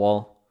through the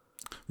wall.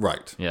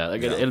 Right. Yeah,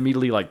 like it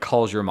immediately like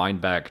calls your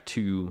mind back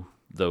to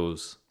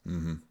those.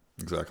 Mm-hmm.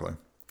 Exactly.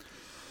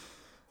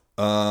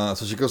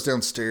 So she goes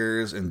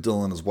downstairs, and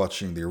Dylan is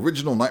watching the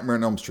original Nightmare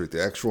on Elm Street,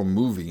 the actual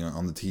movie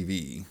on the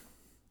TV.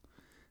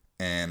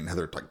 And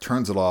Heather like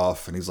turns it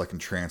off, and he's like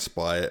entranced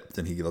by it.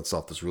 Then he lets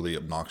off this really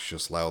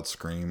obnoxious, loud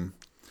scream.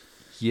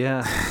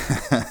 Yeah,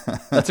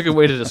 that's a good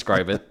way to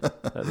describe it.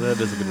 That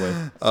is a good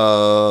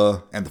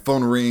way. And the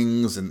phone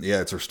rings, and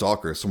it's her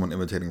stalker, someone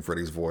imitating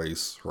Freddy's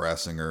voice,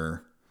 harassing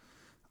her.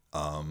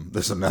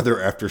 There's another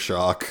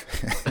aftershock,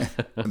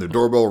 and the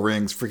doorbell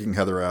rings, freaking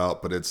Heather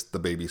out, but it's the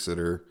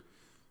babysitter,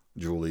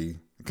 Julie,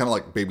 kind of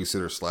like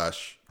babysitter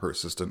 / her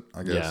assistant,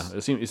 I guess.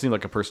 Yeah, it seemed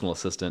like a personal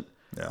assistant.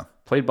 Yeah,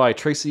 played by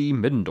Tracy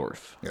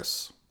Middendorf.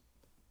 Yes.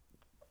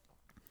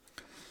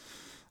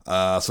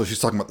 So she's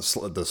talking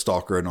about the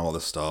stalker and all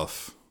this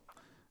stuff,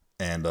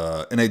 and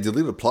in a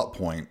deleted plot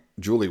point,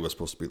 Julie was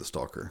supposed to be the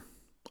stalker.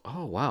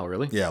 Oh wow,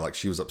 really? Yeah, like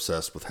she was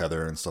obsessed with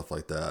Heather and stuff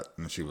like that,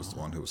 and she was the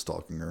one who was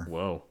stalking her.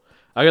 Whoa.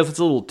 I guess it's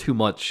a little too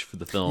much for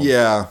the film.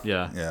 Yeah.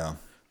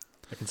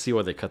 I can see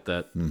why they cut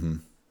that. Mm-hmm.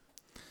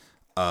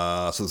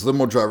 So this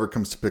limo driver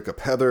comes to pick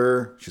up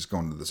Heather. She's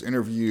going to this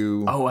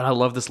interview. Oh, and I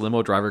love this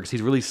limo driver because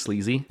he's really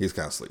sleazy. He's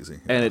kind of sleazy.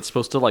 Yeah. And it's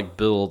supposed to like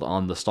build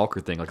on the stalker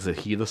thing. Like, is it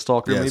he the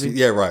stalker maybe?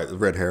 Yeah, right. The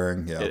red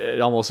herring, yeah.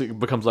 It almost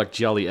becomes like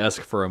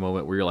Jelly-esque for a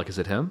moment where you're like, is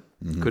it him?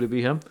 Mm-hmm. Could it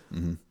be him?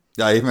 Mm-hmm.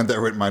 Yeah, I even had that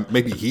written in mind.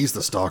 Maybe he's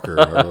the stalker.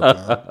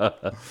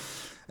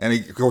 And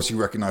of course, he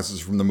recognizes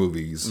from the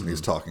movies, and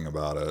he's talking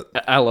about it.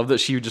 I love that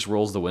she just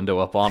rolls the window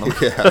up on him.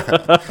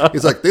 Yeah.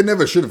 He's like, they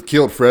never should have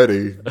killed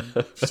Freddy.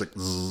 She's like,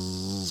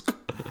 zzz.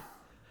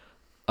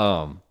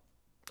 I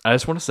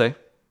just want to say,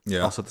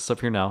 yeah, I'll set this up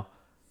here now.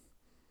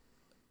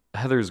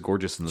 Heather is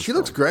gorgeous in this. She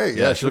looks great.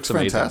 Yeah, she looks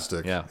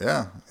fantastic. Yeah.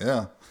 Yeah.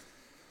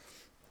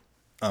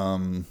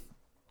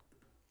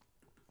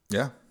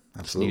 Yeah,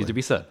 absolutely. Needed to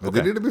be said. It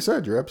needed to be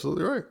said. You're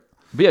absolutely right.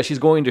 But yeah, she's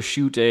going to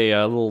shoot a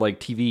little like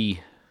TV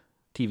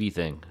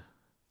thing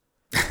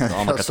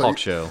on like a talk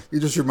show. You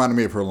just reminded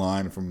me of her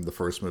line from the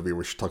first movie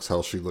where she talks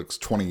how she looks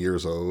 20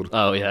 years old.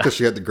 Oh yeah, because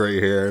she had the gray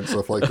hair and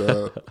stuff like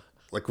that.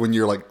 Like when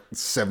you're like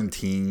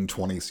 17,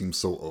 20 seems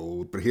so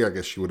old. But here, I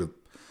guess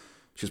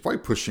she's probably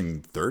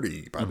pushing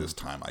 30 by this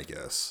time, I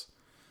guess.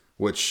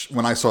 Which,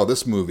 when I saw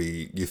this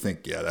movie, you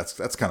think, yeah,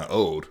 that's kind of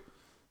old.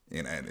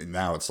 And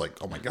now it's like,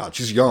 oh my God,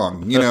 she's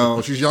young.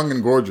 She's young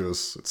and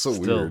gorgeous. It's so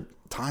weird.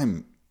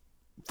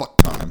 Fuck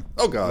time.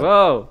 Oh God.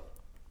 Whoa.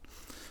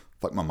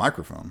 Fuck my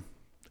microphone.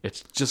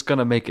 It's just going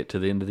to make it to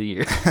the end of the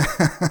year.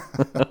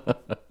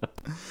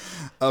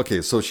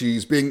 Okay, so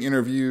she's being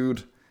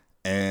interviewed.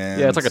 And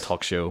yeah, it's like a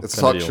talk show. It's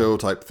a talk show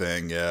type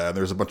thing, yeah. And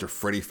there's a bunch of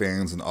Freddy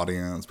fans in the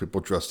audience, people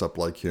dressed up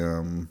like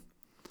him.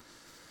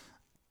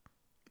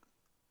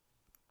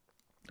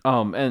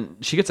 And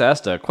she gets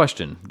asked a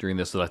question during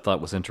this that I thought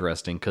was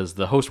interesting because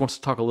the host wants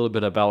to talk a little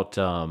bit about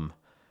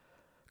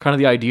kind of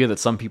the idea that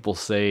some people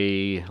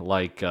say,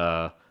 like,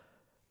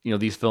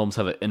 these films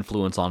have an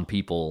influence on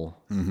people,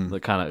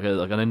 that kind of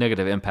like a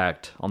negative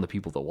impact on the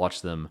people that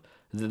watch them.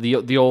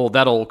 The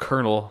old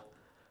kernel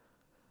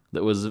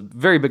that was a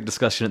very big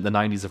discussion in the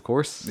 90s, of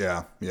course.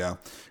 Yeah. It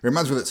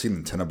reminds me of that scene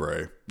in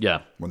Tenebrae.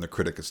 Yeah. When the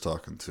critic is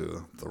talking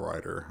to the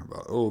writer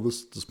about,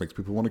 this makes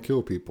people want to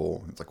kill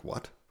people. It's like,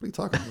 what? What are you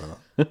talking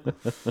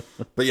about?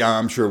 But yeah,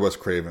 I'm sure Wes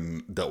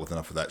Craven dealt with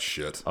enough of that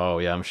shit. Oh,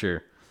 yeah, I'm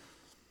sure.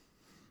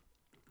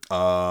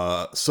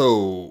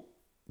 So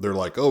they're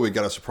like, we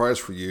got a surprise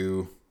for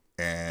you.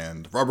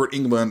 And Robert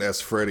Englund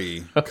as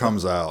Freddy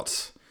comes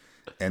out.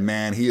 And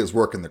man, he is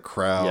working the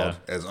crowd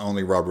as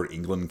only Robert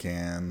Englund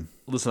can.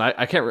 Listen,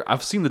 I can't.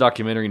 I've seen the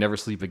documentary Never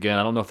Sleep Again.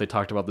 I don't know if they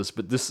talked about this,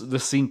 but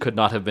this scene could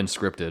not have been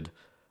scripted.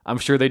 I'm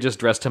sure they just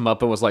dressed him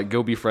up and was like,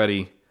 "Go be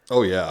Freddy."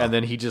 Oh yeah, and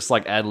then he just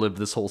like ad-libbed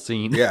this whole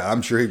scene. Yeah,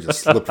 I'm sure he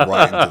just slipped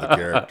right into the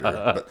character.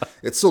 But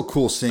it's so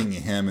cool seeing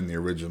him in the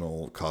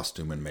original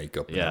costume and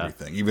makeup and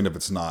everything, even if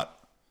it's not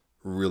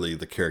really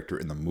the character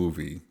in the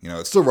movie.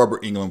 It's still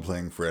Robert Englund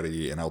playing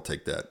Freddy, and I'll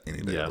take that any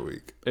day of the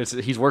week.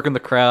 He's working the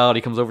crowd.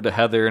 He comes over to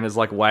Heather and is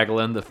like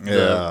waggling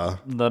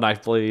the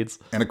knife blades.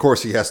 And of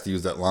course, he has to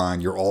use that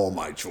line, "You're all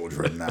my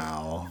children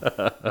now."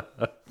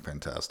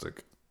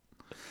 Fantastic.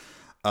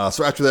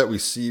 So after that, we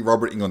see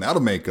Robert Englund out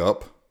of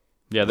makeup.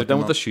 Yeah, they're done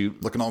with the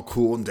shoot. Looking all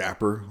cool and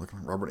dapper, looking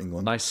like Robert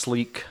Englund. Nice,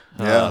 sleek,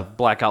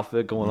 black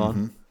outfit going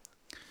on.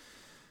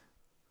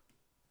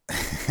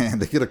 And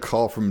they get a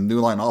call from New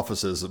Line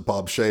offices that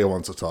Bob Shea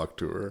wants to talk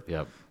to her.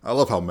 Yep. I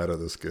love how meta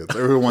this gets.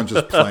 Everyone's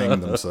just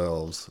playing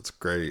themselves. It's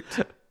great.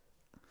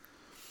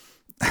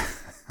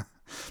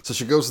 So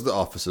she goes to the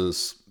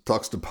offices,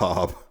 talks to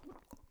Bob,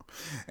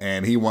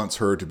 and he wants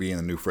her to be in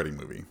the new Freddy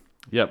movie.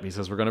 Yep. He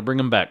says, we're going to bring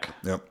him back.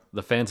 Yep.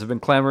 The fans have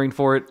been clamoring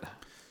for it.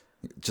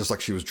 Just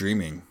like she was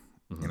dreaming.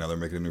 They're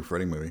making a new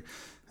Freddy movie.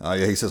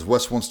 He says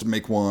Wes wants to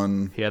make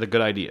one. He had a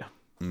good idea.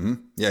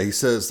 Yeah, he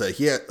says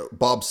that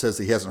Bob says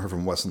that he hasn't heard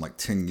from Wes in like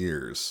 10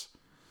 years,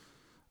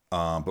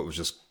 but was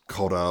just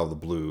called out of the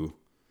blue.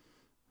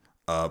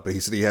 But he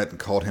said he hadn't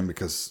called him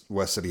because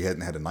Wes said he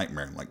hadn't had a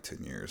nightmare in like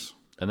 10 years.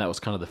 And that was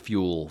kind of the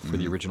fuel for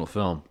the original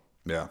film.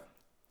 Yeah.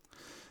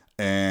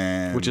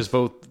 And which is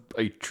both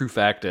a true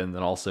fact and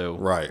then also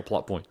a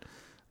plot point.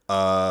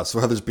 So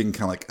Heather's being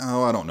kind of like,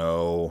 I don't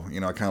know. I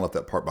kind of left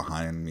that part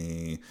behind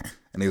me.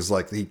 And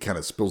he kind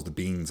of spills the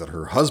beans that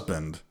her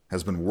husband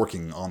has been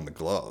working on the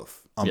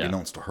glove,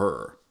 unbeknownst to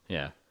her.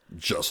 Yeah.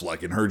 Just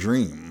like in her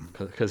dream.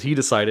 Because he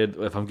decided,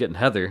 if I'm getting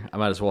Heather, I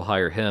might as well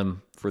hire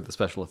him for the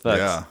special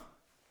effects.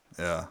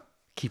 Yeah.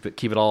 Keep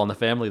it all in the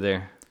family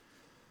there.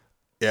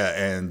 Yeah,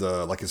 and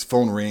like his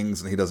phone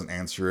rings and he doesn't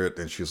answer it.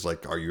 And she's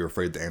like, are you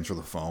afraid to answer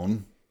the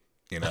phone?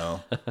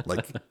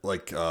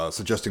 like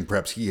suggesting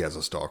perhaps he has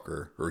a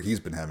stalker or he's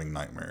been having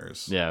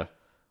nightmares. Yeah.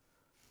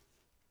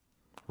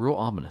 Real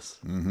ominous.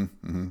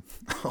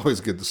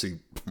 Always good to see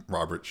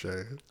Robert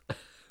Shea.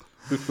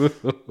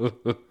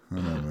 Oh,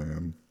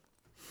 man.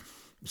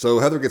 So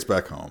Heather gets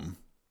back home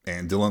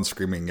and Dylan's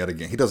screaming yet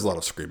again. He does a lot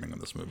of screaming in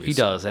this movie. He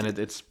does, and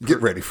it's...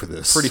 Get ready for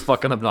this. Pretty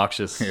fucking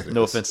obnoxious.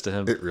 No offense to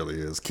him. It really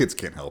is. Kids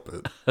can't help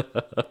it.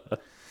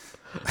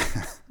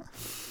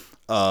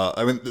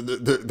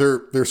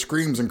 Their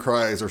screams and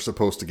cries are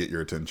supposed to get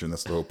your attention.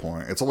 That's the whole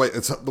point. It's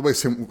the way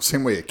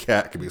same way a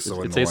cat can be so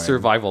annoying. It's a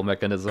survival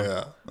mechanism.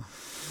 Yeah.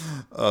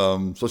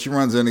 So she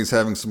runs in. He's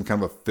having some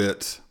kind of a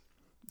fit,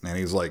 and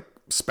he's like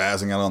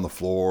spazzing out on the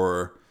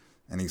floor,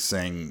 and he's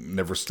saying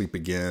 "Never sleep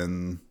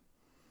again."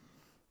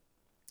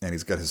 And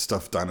he's got his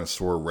stuffed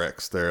dinosaur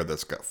Rex there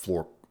that's got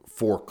four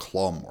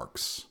claw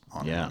marks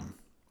on him.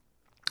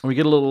 We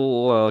get a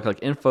little like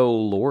info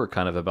lore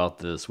kind of about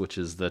this, which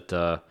is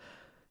that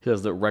he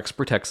says that Rex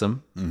protects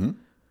him,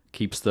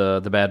 keeps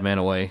the bad man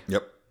away.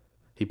 Yep.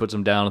 He puts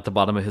him down at the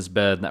bottom of his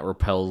bed, and that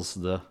repels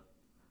the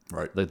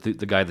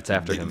guy that's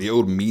after him. The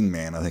old mean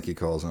man, I think he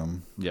calls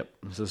him. Yep.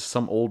 This is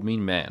some old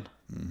mean man.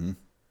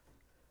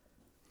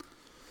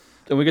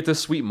 And we get this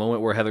sweet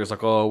moment where Heather's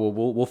like, "Oh,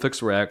 well, we'll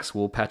fix Rex.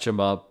 We'll patch him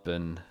up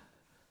and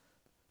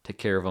take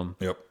care of him."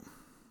 Yep.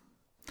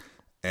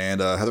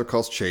 And Heather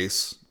calls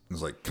Chase. And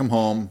is like, "Come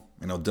home.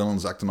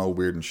 Dylan's acting all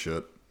weird and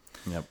shit."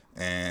 Yep.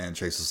 And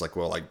Chase is like,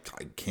 "Well, I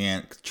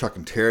can't. Chuck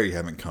and Terry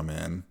haven't come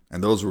in,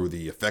 and those were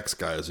the effects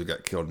guys who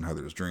got killed in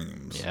Heather's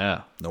dreams.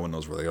 Yeah. No one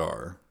knows where they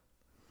are."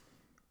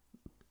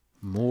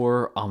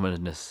 More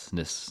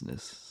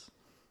ominousness.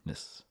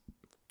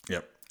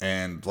 Yep.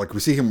 And like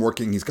we see him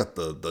working, he's got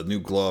the new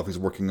glove he's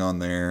working on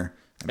there.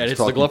 And it's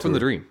the glove from the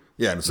dream.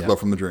 Yeah, and it's the glove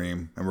from the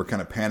dream. And we're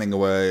kind of panning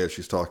away as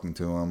she's talking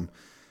to him.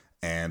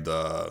 And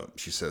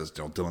she says,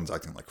 Dylan's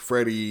acting like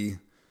Freddy.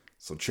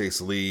 So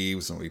Chase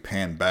leaves and we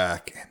pan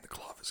back and the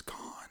glove is gone.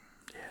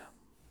 Yeah.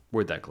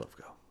 Where'd that glove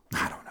go?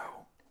 I don't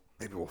know.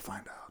 Maybe we'll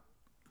find out.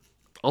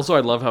 Also,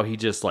 I love how he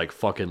just like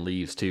fucking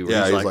leaves too.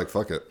 Yeah, he's like,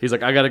 fuck it. He's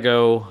like, I gotta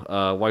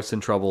go. Wife's in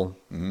trouble.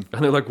 And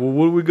they're like, well,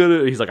 what are we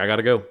gonna? He's like, I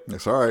gotta go. Yeah,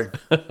 sorry.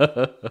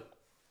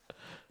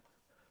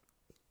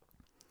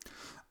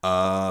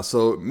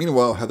 So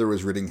meanwhile, Heather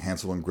is reading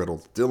Hansel and Gretel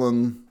to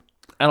Dylan.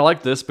 And I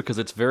like this because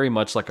it's very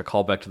much like a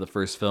callback to the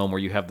first film where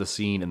you have the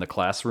scene in the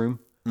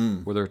classroom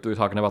where they're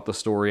talking about the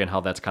story and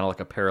how that's kind of like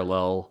a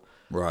parallel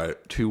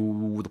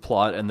to the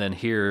plot. And then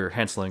here,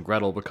 Hansel and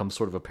Gretel becomes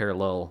sort of a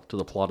parallel to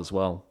the plot as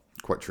well.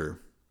 Quite true.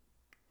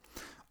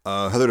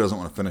 Heather doesn't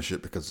want to finish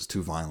it because it's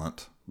too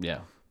violent.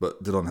 Yeah.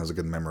 But Dylan has a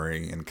good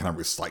memory and kind of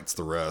recites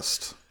the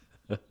rest.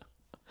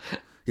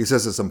 He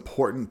says it's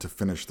important to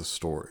finish the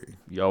story.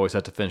 You always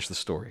have to finish the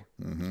story.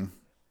 Mm-hmm.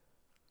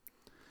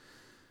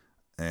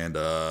 And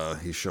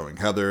he's showing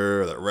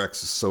Heather that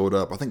Rex is sewed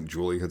up. I think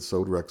Julie had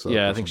sewed Rex up.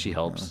 Yeah, I think she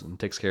helps and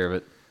takes care of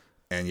it.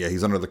 And yeah,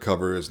 he's under the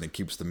covers and he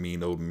keeps the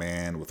mean old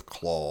man with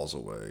claws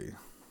away.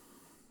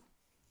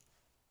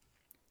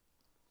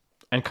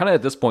 And kind of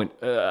at this point,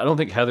 I don't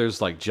think Heather's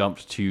like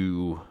jumped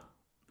to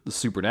the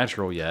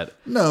supernatural yet.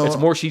 No. It's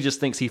more she just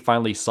thinks he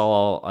finally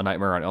saw A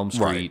Nightmare on Elm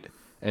Street. Right.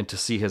 And to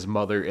see his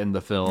mother in the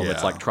film,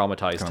 it's like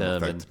traumatized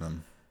him.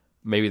 And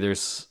maybe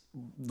there's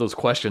those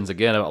questions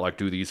again about like,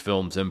 do these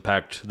films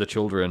impact the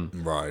children?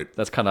 Right.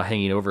 That's kind of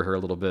hanging over her a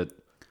little bit.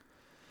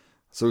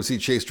 So we see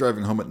Chase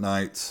driving home at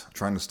night,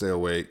 trying to stay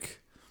awake.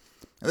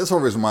 And this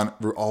always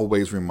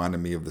reminded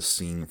me of the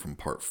scene from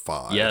part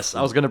 5. Yes,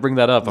 I was going to bring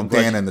that up. I'm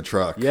Dan in the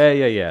truck.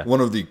 Yeah.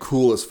 One of the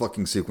coolest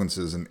fucking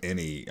sequences in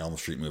any Elm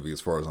Street movie, as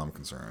far as I'm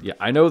concerned. Yeah,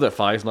 I know that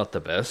 5's not the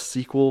best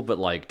sequel, but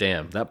like,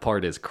 damn, that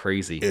part is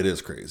crazy. It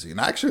is crazy.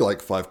 And I actually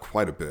like 5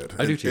 quite a bit.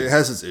 I do too. It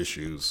has its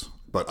issues,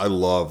 but I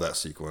love that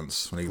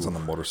sequence when he's on the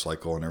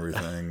motorcycle and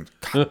everything.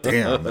 God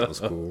damn, that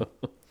was cool.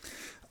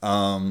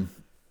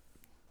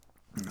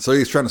 So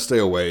he's trying to stay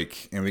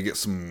awake, and we get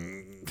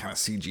some kind of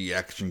CG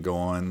action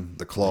going.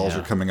 The claws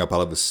are coming up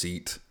out of his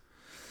seat.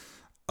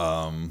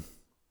 And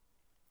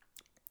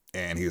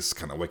he's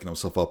kind of waking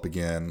himself up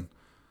again.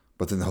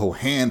 But then the whole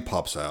hand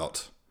pops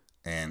out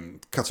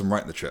and cuts him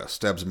right in the chest,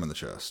 stabs him in the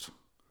chest.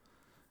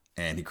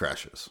 And he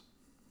crashes.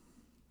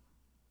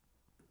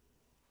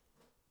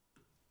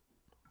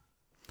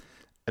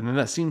 And then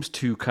that seems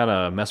to kind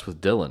of mess with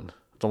Dylan.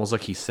 It's almost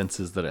like he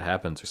senses that it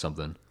happens or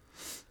something.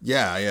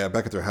 Yeah.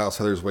 Back at their house,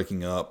 Heather's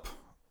waking up.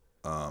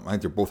 I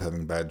think they're both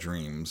having bad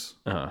dreams.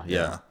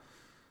 Yeah.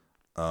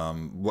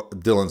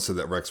 Dylan said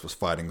that Rex was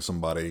fighting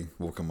somebody,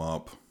 woke him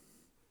up.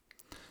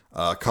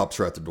 Cops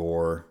are at the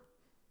door.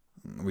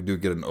 We do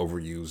get an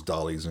overused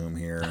dolly zoom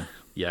here.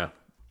 Yeah,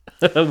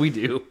 we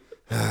do.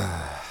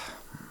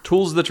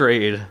 Tools of the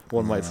trade,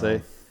 one might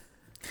say.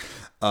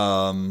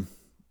 So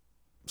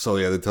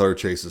yeah, they tell her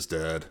Chase is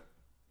dead,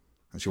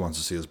 and she wants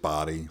to see his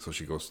body, so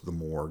she goes to the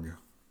morgue.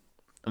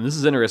 And this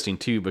is interesting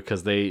too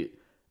because they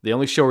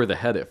only show her the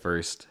head at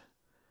first,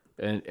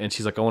 and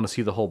she's like, I want to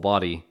see the whole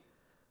body.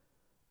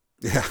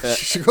 Yeah,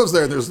 she goes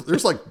there, and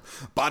there's like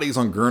bodies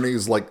on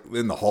gurneys like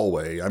in the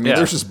hallway. I mean,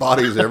 there's just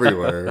bodies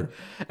everywhere.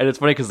 And it's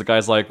funny because the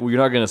guy's like, well, you're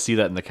not going to see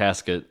that in the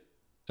casket.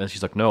 And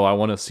she's like, no, I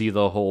want to see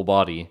the whole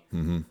body.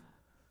 Mm-hmm.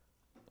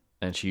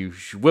 And she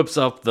whips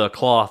up the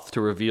cloth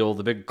to reveal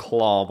the big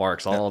claw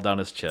marks all down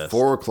his chest.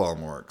 4 claw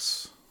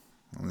marks.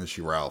 And then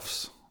she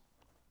Ralphs.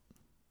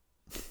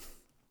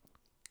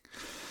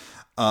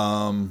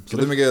 So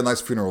then we get a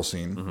nice funeral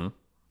scene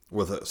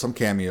with some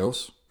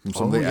cameos from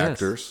some of the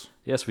actors.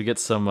 Yes, we get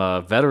some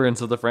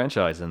veterans of the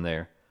franchise in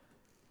there.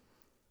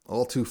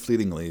 All too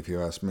fleetingly, if you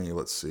ask me.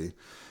 Let's see.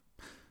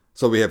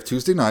 So we have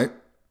Tuesday Night,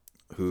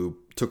 who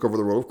took over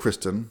the role of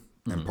Kristen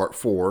in part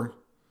 4,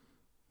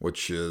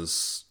 which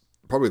is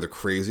probably the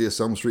craziest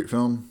Elm Street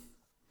film.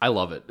 I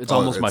love it. It's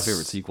almost my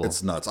favorite sequel.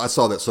 It's nuts. I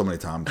saw that so many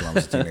times when I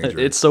was a teenager.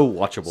 It's so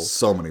watchable.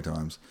 So many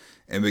times.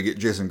 And we get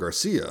Jason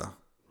Garcia,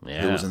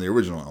 who was in the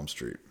original Elm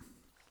Street.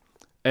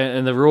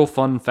 And the real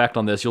fun fact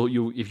on this,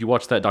 you if you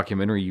watch that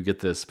documentary, you get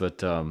this,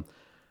 but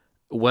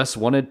Wes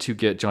wanted to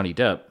get Johnny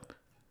Depp.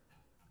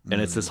 And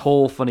it's this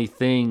whole funny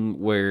thing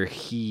where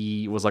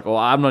he was like, oh,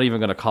 I'm not even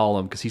going to call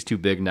him because he's too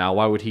big now.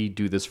 Why would he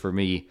do this for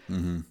me?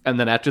 Mm-hmm. And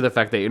then after the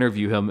fact, they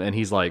interview him and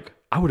he's like,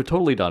 I would have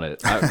totally done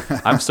it.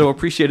 I'm so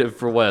appreciative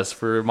for Wes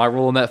for my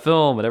role in that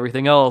film and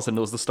everything else. And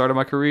it was the start of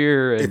my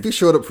career. And... If he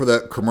showed up for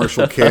that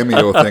commercial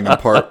cameo thing in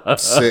part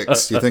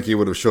 6, you think he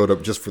would have showed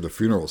up just for the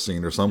funeral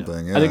scene or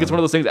something. Yeah. I think it's one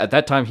of those things. At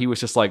that time, he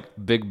was just like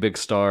big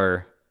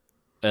star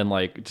and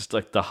like just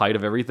like the height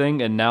of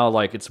everything. And now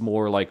like it's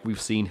more like we've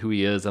seen who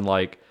he is and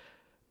like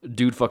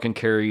dude fucking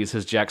carries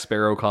his Jack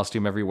Sparrow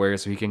costume everywhere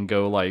so he can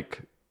go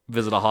like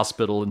visit a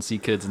hospital and see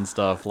kids and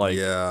stuff. Like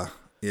yeah,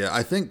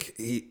 I think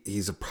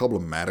he's a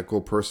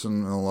problematical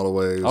person in a lot of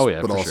ways. Oh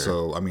yeah, but for also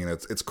sure. I mean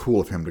it's cool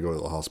of him to go to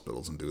the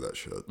hospitals and do that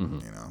shit.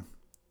 You know.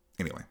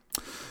 Anyway,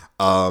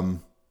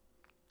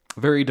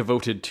 very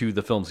devoted to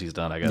the films he's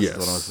done. I guess yes, is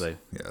what I want to say.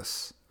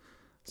 Yes.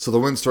 So the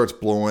wind starts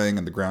blowing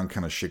and the ground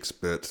kind of shakes a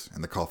bit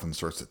and the coffin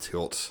starts to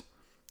tilt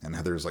and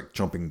Heather's like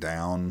jumping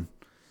down.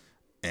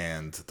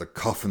 And the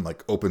coffin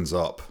like opens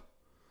up.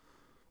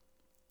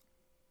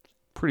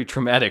 Pretty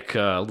traumatic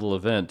little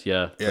event,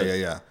 yeah.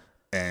 Yeah.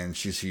 And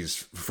she sees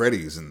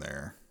Freddy's in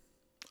there.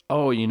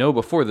 Oh,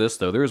 before this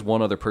though, there's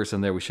one other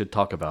person there we should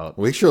talk about.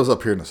 Well, he shows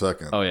up here in a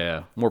second. Oh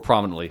yeah, more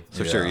prominently.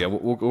 So sure, yeah,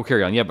 we'll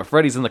carry on. Yeah, but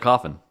Freddy's in the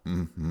coffin.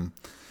 Mm-hmm.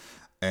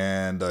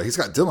 And he's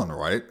got Dylan,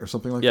 right? Or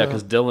something like Yeah, that?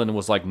 because Dylan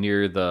was like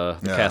near the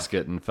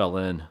casket and fell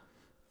in.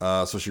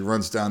 So she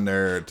runs down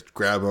there to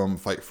grab him,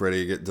 fight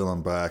Freddy, get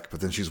Dylan back. But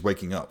then she's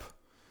waking up.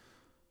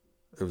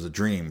 It was a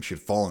dream. She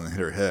had fallen and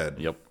hit her head.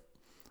 Yep.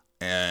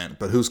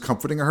 But who's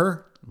comforting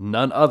her?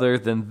 None other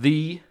than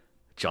the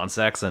John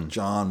Saxon.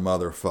 John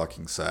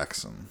motherfucking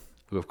Saxon.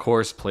 Who, of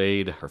course,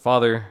 played her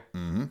father.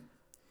 Mm-hmm.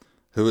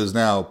 Who is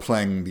now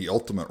playing the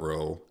ultimate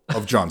role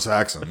of John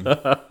Saxon.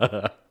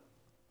 But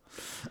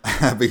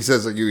he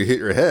says that you hit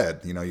your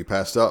head. You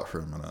passed out for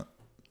a minute.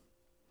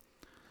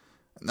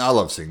 Now, I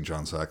love seeing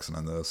John Saxon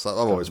in this. I've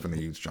always been a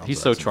huge John Saxon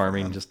He's so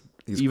charming. fan.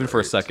 He's even great. For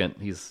a second,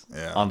 he's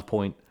on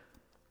point.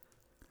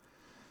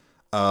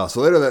 So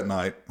later that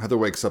night, Heather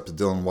wakes up to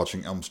Dylan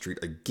watching Elm Street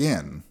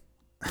again.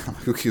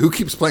 Who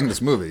keeps playing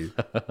this movie?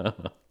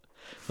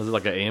 Was it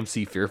like an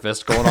AMC Fear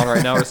Fest going on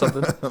right now or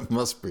something?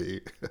 Must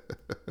be.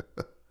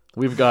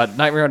 We've got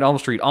Nightmare on Elm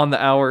Street on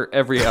the hour,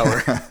 every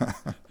hour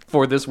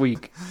for this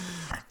week.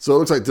 So it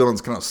looks like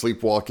Dylan's kind of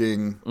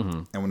sleepwalking.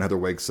 Mm-hmm. And when Heather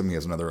wakes him, he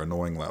has another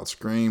annoying loud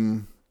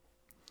scream.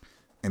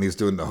 And he's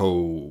doing the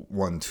whole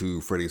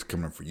 1-2 Freddy's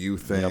coming for you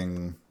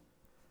thing.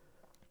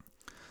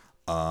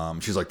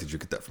 Yep. She's like, did you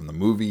get that from the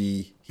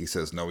movie? He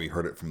says, no, he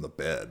heard it from the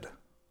bed.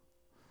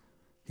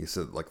 He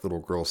said, like, little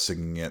girl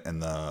singing it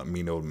and the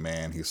mean old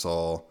man he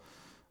saw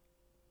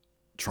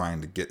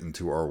trying to get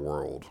into our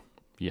world.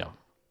 Yeah.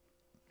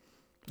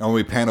 And when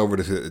we pan over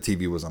to the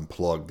TV was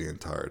unplugged the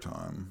entire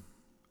time.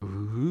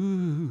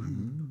 Ooh.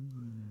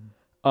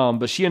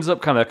 But she ends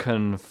up kind of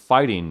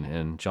confiding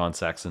in John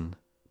Saxon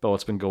about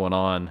what's been going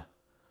on.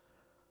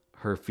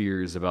 Her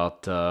fears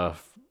about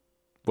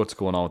what's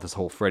going on with this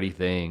whole Freddy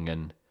thing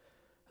and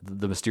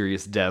the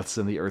mysterious deaths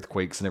and the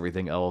earthquakes and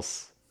everything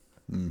else.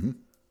 Mm-hmm.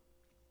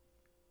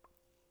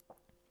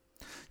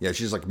 Yeah,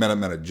 she's like met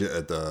him at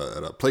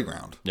a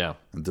playground. Yeah.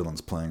 And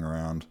Dylan's playing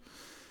around.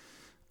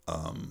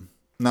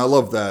 Now I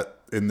love that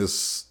in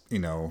this,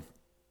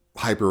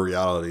 hyper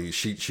reality,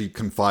 she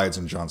confides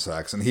in John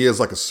Saxon. He is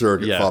like a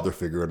surrogate father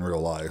figure in real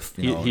life.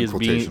 He is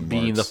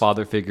being the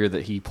father figure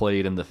that he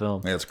played in the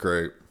film. Yeah, it's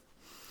great.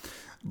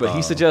 But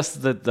he suggests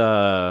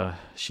that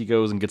she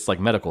goes and gets like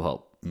medical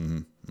help.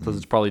 Mm-hmm. Because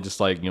it's probably just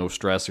like,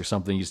 stress or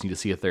something. You just need to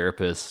see a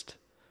therapist.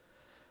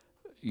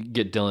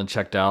 Get Dylan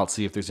checked out,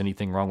 see if there's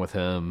anything wrong with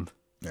him.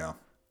 Yeah.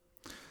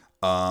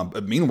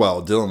 But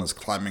meanwhile, Dylan is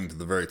climbing to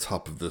the very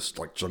top of this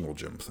like jungle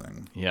gym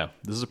thing. Yeah.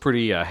 This is a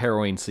pretty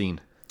harrowing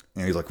scene.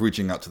 And he's like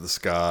reaching out to the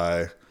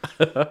sky.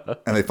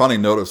 And they finally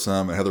notice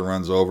him. And Heather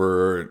runs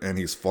over and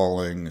he's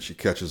falling. And she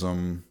catches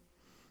him.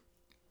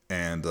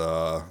 And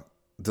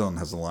Dylan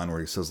has a line where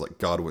he says like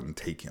God wouldn't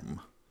take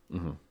him.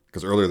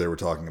 Because earlier they were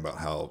talking about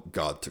how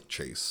God took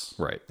Chase.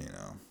 Right.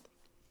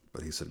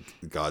 But he said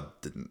God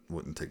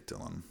wouldn't take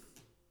Dylan.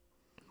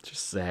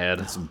 Just sad.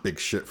 That's some big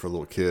shit for a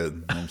little kid. You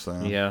know what I'm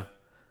saying? Yeah.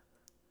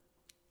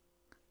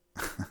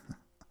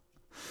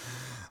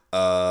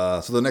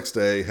 So the next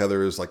day,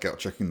 Heather is like out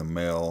checking the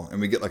mail, and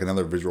we get like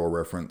another visual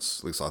reference,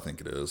 at least I think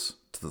it is,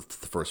 to the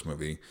first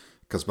movie,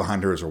 because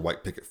behind her is a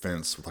white picket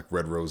fence with like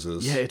red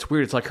roses. Yeah, it's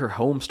weird. It's like her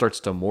home starts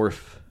to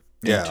morph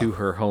into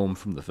her home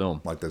from the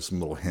film. Like there's some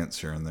little hints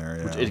here and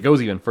there. Yeah. It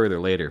goes even further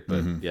later,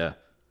 but yeah.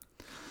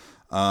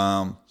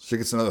 She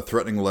gets another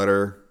threatening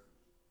letter.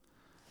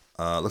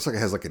 Looks like it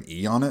has like an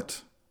E on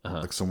it.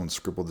 Like someone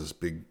scribbled this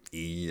big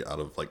E out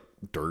of like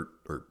dirt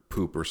or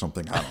poop or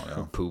something. I don't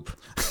know. Poop.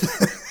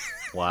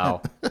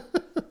 Wow.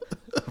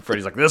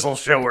 Freddy's like, this'll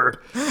show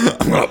her.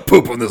 I'm going to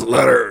poop on this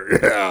letter.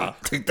 Yeah.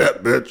 Take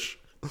that, bitch.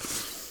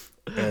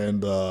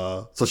 And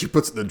so she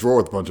puts it in the drawer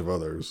with a bunch of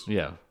others.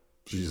 Yeah.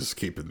 She's just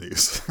keeping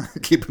these.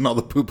 Keeping all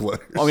the poop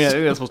letters. I mean, I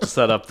think that's supposed to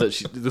set up that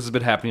this has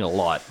been happening a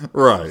lot.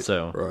 Right.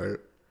 So. Right.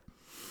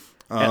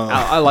 And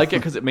I like it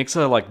because it makes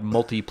a like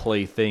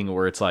multi-play thing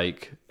where it's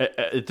like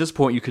at this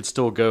point you could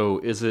still go,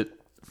 is it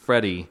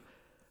Freddy,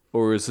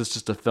 or is this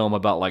just a film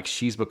about like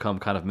she's become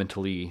kind of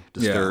mentally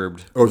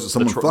disturbed, or is it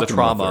someone the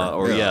trauma,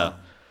 or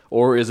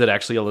or is it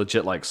actually a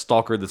legit like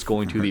stalker that's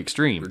going to the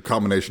extreme? A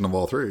combination of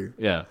all three.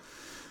 Yeah.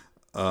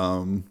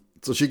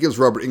 So she gives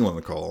Robert Englund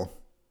a call,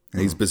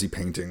 and he's busy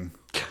painting.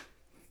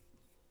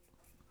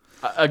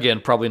 Again,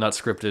 probably not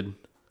scripted.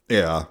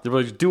 Yeah. They're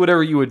like, do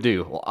whatever you would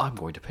do. Well, I'm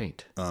going to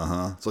paint.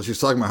 So she's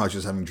talking about how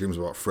she's having dreams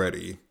about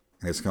Freddy.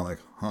 And it's kind of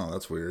like,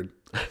 that's weird.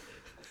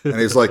 And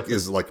he's like,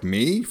 is it like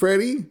me,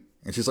 Freddy?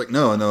 And she's like,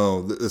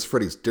 no, this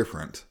Freddy's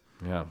different.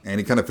 Yeah.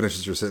 And he kind of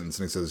finishes her sentence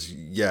and he says,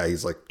 yeah,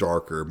 he's like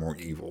darker, more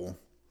evil.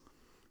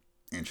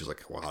 And she's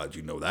like, well, how did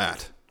you know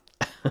that?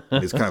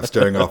 And he's kind of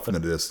staring off in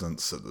the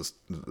distance at this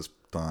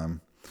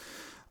time.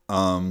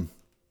 And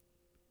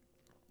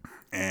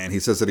he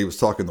says that he was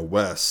talking to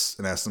Wes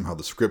and asked him how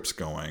the script's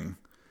going.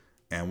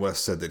 And Wes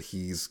said that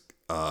he's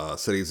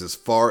as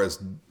far as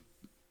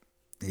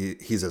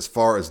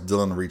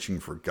Dylan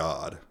reaching for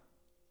God.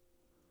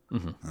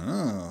 Oh,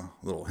 a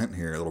little hint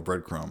here, a little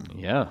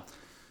breadcrumb. Yeah.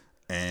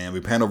 And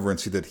we pan over and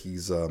see that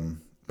he's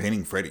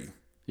painting Freddy.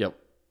 Yep.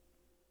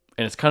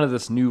 And it's kind of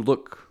this new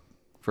look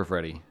for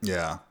Freddy.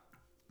 Yeah.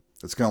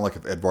 It's kind of like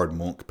if Edvard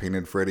Munch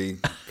painted Freddy,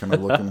 kind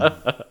of looking.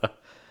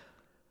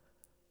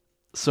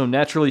 So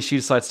naturally, she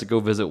decides to go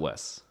visit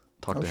Wes.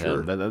 Talk to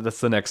sure. him. That's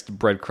the next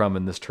breadcrumb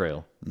in this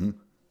trail. Mm-hmm.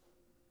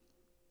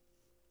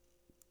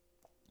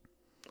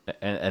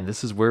 And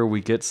this is where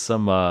we get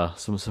some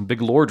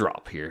big lore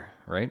drop here,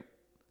 right?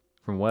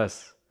 From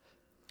Wes.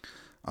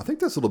 I think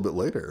that's a little bit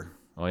later.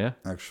 Oh yeah,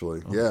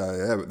 actually,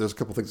 yeah. But there's a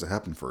couple things that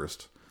happen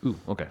first. Ooh,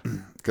 okay.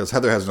 Because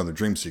Heather has another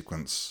dream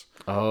sequence.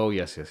 Oh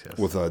yes.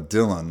 With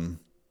Dylan.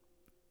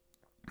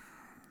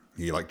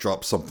 He like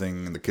drops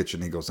something in the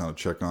kitchen. He goes down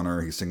to check on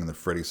her. He's singing the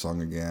Freddy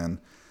song again,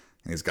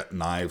 and he's got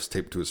knives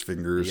taped to his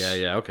fingers.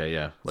 Yeah. Okay,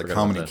 yeah. Like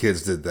how many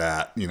kids did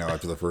that?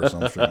 After the first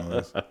Elm Street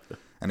movies.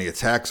 And he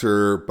attacks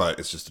her, but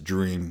it's just a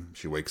dream.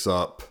 She wakes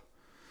up.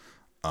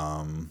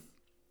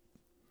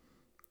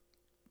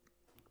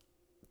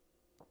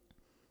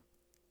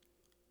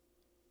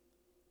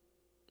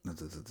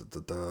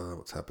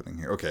 What's happening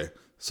here? Okay,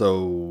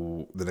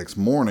 so the next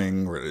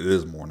morning, or it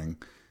is morning,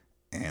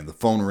 and the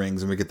phone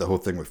rings, and we get the whole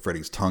thing with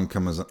Freddy's tongue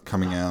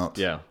coming out.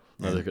 Yeah,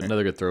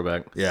 another good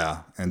throwback.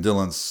 Yeah, and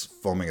Dylan's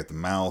foaming at the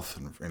mouth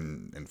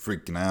and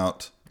freaking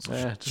out.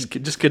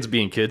 Just kids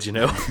being kids,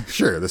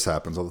 Sure, this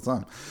happens all the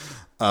time.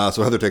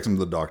 So Heather takes him to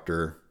the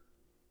doctor,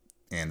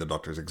 and the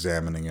doctor's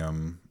examining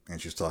him,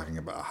 and she's talking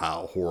about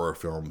how horror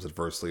films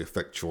adversely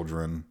affect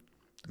children.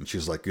 And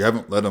she's like, "You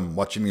haven't let him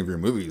watch any of your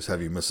movies,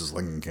 have you, Mrs.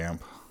 Langenkamp?"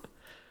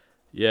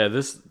 Yeah, I'm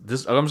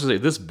just gonna say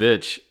this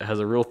bitch has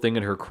a real thing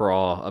in her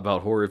craw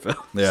about horror films.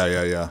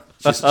 Yeah.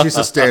 She's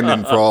a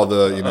stand-in for all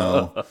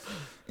the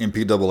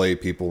MPAA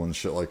people and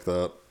shit like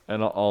that,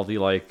 and all the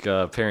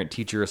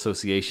parent-teacher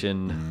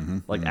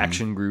association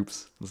action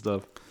groups and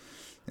stuff.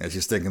 Yeah,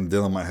 she's thinking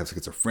Dylan might have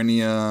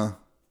schizophrenia,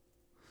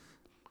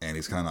 and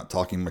he's kind of not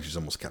talking much. He's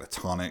almost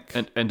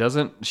catatonic. And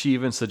doesn't she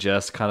even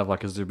suggest kind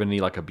of has there been any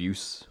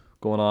abuse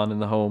going on in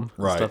the home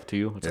and stuff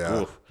too? It's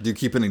Do you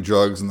keep any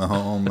drugs in the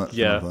home? That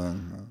yeah. Kind of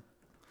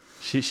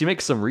thing? She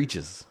makes some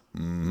reaches.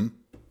 Mm-hmm.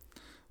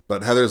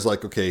 But Heather's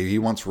like, okay, he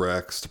wants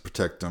Rex to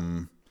protect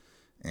him,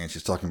 and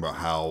she's talking about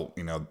how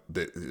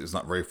it's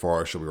not very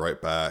far. She'll be right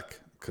back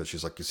because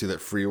she's like, you see that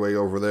freeway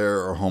over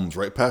there? Our home's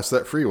right past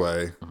that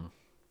freeway. Mm-hmm.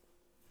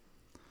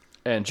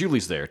 And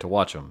Julie's there to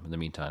watch him in the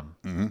meantime.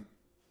 Mm-hmm.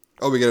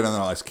 Oh, we get another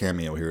nice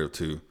cameo here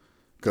too,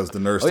 because the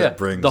nurse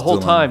brings the whole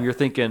Dylan... time you're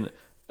thinking,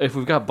 if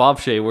we've got Bob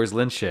Shay, where's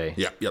Lynn Shay?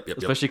 Yep.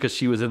 Especially because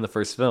she was in the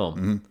first film.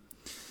 Mm-hmm.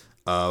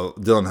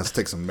 Dylan has to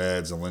take some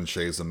meds, and Lynn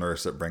Shay's the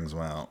nurse that brings him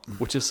out.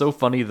 Which is so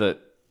funny that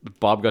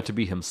Bob got to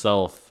be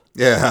himself.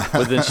 Yeah.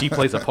 But then she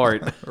plays a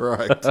part.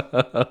 Right.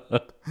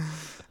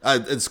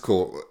 It's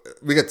cool.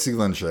 We get to see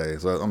Lynn Shay,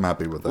 so I'm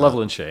happy with that. Love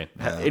Lynn Shay.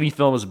 Yeah. Any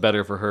film is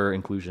better for her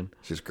inclusion.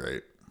 She's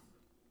great.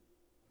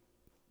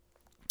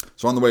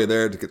 So on the way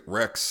there to get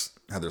Rex,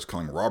 Heather's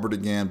calling Robert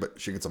again, but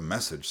she gets a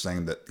message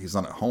saying that he's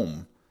not at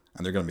home,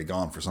 and they're going to be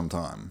gone for some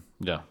time.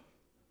 Yeah.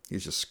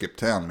 He's just skipped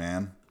town,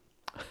 man.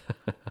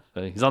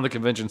 He's on the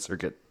convention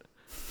circuit.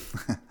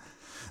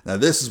 Now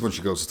this is when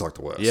she goes to talk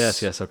to Wes.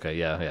 Yes, okay,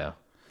 yeah.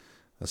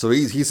 So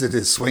he's at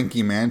his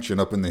swanky mansion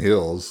up in the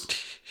hills.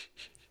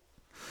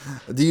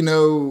 Do you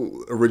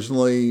know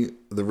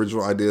the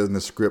original idea in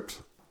the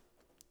script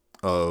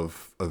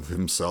of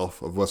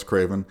himself, of Wes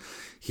Craven?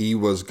 He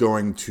was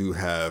going to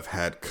have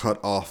had cut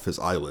off his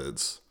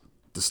eyelids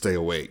to stay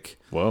awake.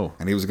 Whoa.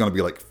 And he was going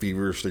to be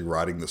feverishly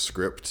writing the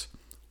script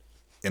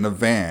in a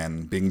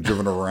van being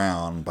driven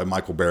around by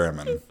Michael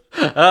Berryman.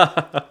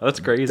 That's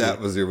crazy. That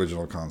was the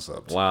original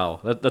concept. Wow.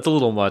 That's a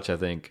little much, I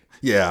think.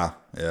 Yeah.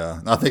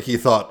 I think he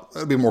thought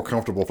it'd be more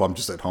comfortable if I'm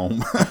just at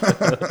home.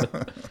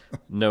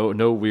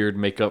 No weird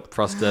makeup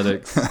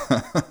prosthetics.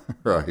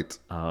 Right.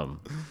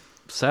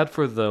 Sad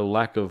for the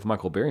lack of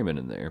Michael Berryman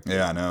in there.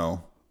 Yeah, I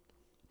know.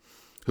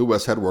 Who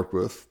Wes had worked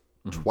with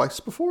twice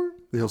before,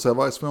 the Hills Have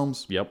Eyes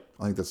films. Yep.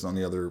 I think that's the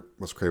only other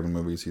Wes Craven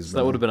movies he's So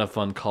that would have been a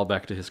fun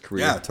callback to his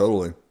career. Yeah,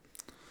 totally.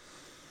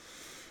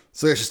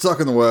 So yeah, she's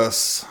talking to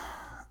Wes,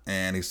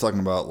 and he's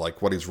talking about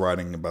what he's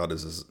writing about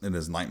in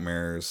his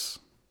nightmares.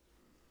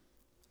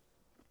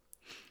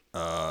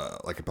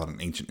 About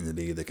an ancient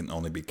entity that can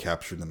only be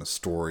captured in a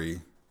story.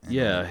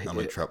 And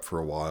only trapped for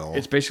a while.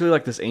 It's basically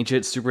this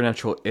ancient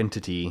supernatural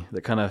entity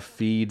that kind of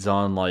feeds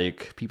on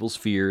people's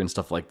fear and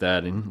stuff like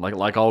that, and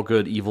like all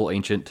good evil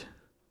ancient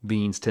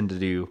beings tend to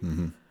do.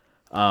 Mm-hmm.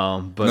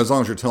 But and as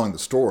long as you're telling the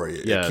story,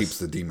 it keeps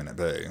the demon at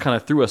bay. Kind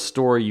of through a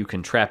story, you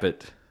can trap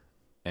it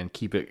and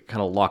keep it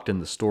kind of locked in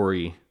the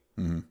story,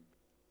 and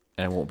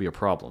it won't be a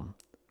problem.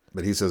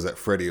 But he says that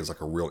Freddy is a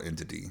real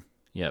entity.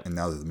 Yep. And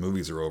now that the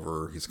movies are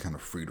over, he's kind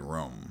of free to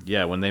roam.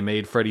 Yeah, when they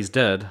made Freddy's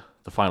Dead,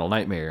 the final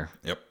nightmare.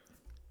 Yep.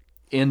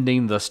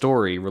 Ending the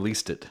story,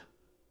 released it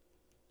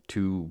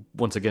to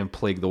once again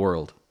plague the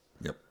world.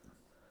 Yep.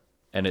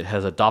 And it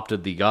has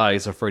adopted the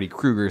guise of Freddy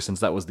Krueger since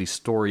that was the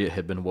story it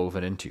had been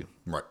woven into.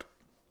 Right.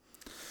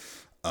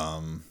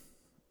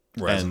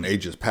 Whereas in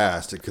ages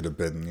past, it could have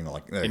been,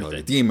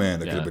 a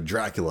demon, it could have been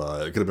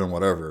Dracula, it could have been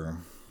whatever.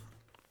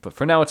 But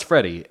for now, it's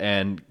Freddy,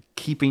 and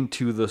keeping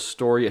to the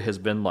story it has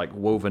been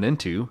woven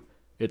into,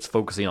 it's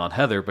focusing on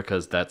Heather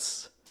because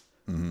that's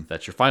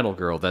your final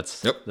girl.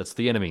 That's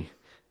the enemy.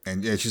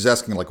 And she's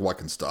asking, like, what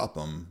can stop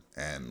him?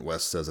 And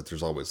Wes says that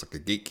there's always, like, a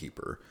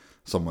gatekeeper,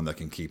 someone that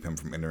can keep him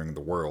from entering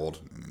the world.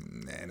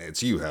 And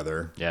it's you,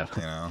 Heather. Yeah.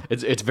 You know?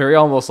 It's very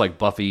almost like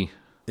Buffy,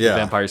 the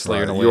Vampire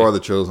Slayer in a way. You are the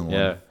chosen one.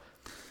 Yeah.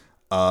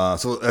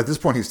 So at this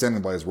point, he's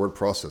standing by his word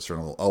processor,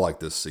 and I like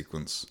this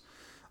sequence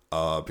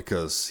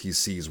because he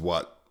sees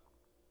what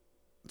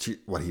he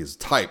has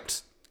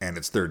typed, and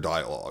it's their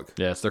dialogue.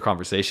 Yeah, it's their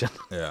conversation.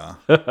 Yeah,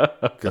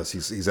 because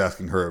he's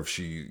asking her if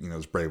she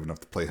is brave enough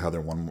to play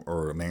Heather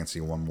or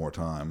Nancy one more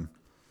time,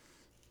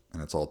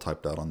 and it's all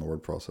typed out on the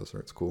word processor.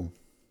 It's cool.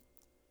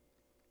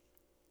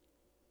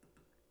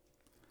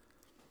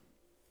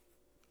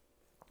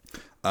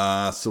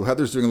 So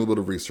Heather's doing a little bit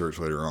of research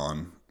later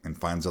on and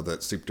finds out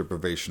that sleep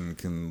deprivation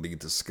can lead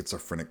to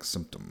schizophrenic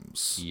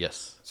symptoms.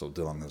 Yes. So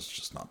Dylan has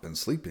just not been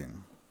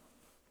sleeping.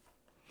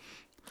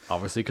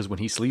 Obviously, because when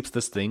he sleeps,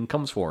 this thing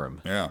comes for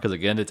him. Yeah. Because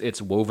again,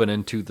 it's woven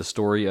into the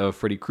story of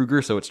Freddy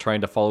Krueger, so it's trying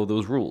to follow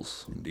those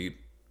rules. Indeed.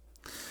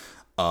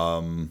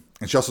 And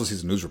she also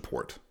sees a news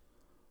report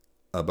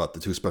about the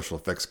 2 special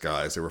effects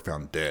guys that were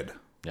found dead.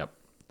 Yep.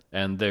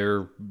 And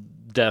their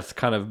death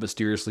kind of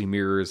mysteriously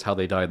mirrors how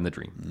they died in the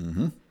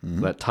dream.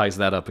 Mm-hmm. That ties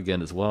that up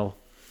again as well.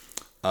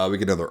 We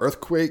get another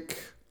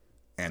earthquake,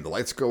 and the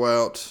lights go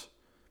out,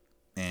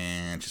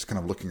 and she's kind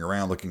of looking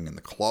around, looking in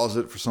the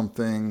closet for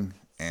something,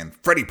 and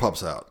Freddy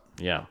pops out.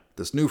 Yeah.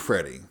 This new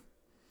Freddy.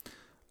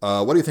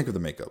 What do you think of the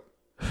makeup?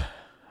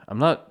 I'm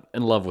not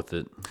in love with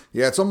it.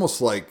 Yeah, it's almost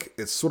like,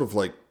 it's sort of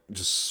like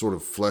just sort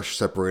of flesh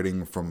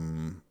separating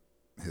from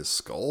his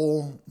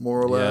skull,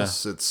 more or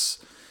less.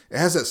 It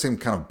has that same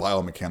kind of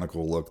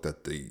biomechanical look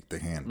that the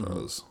hand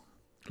does.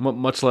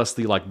 Much less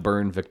the like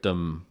burn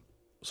victim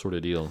sort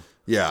of deal.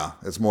 Yeah,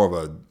 it's more of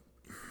a,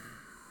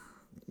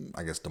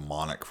 I guess,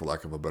 demonic, for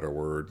lack of a better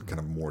word, kind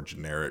of more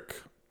generic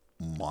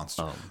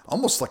monster.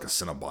 Almost like a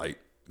Cenobite,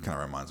 kind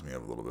of reminds me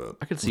of a little bit.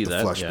 I could see with that,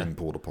 the flesh yeah. being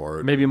pulled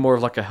apart. Maybe more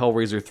of like a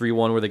Hellraiser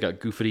 3-1 where they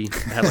got Goofity,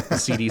 had like the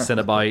CD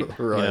Cenobite.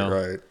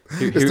 Right.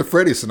 It's the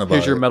Freddy Cenobite.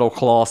 Here's your metal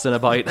claw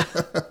Cenobite.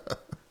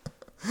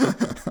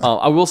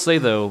 I will say,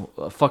 though,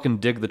 fucking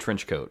dig the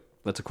trench coat.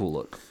 That's a cool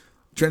look.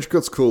 Trench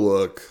coat's cool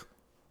look.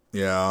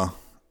 Yeah,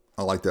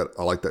 I like that.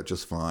 I like that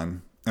just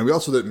fine. And we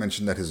also didn't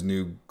mention that his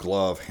new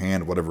glove,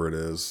 hand, whatever it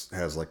is,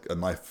 has like a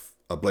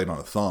blade on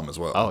a thumb as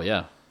well. Oh,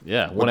 yeah.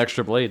 Yeah, one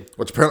extra blade.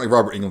 Which apparently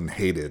Robert Englund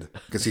hated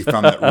because he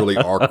found that really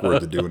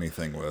awkward to do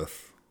anything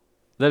with.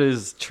 That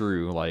is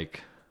true.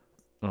 Like,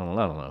 I don't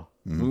know.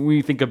 Mm-hmm. When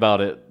you think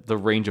about it, the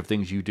range of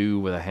things you do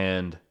with a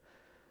hand,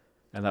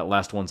 and that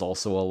last one's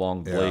also a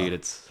long blade,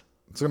 it's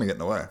going to get in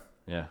the way.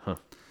 Yeah. Huh.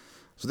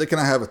 So they kind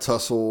of have a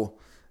tussle,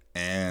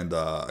 and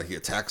he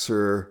attacks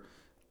her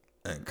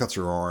and cuts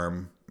her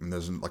arm, and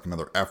there's like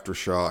another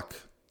aftershock,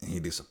 and he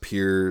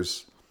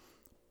disappears,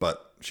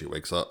 but she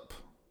wakes up,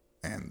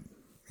 and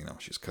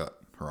she's cut.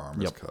 Her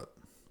arm is cut.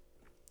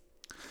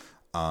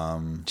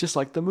 Just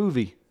like the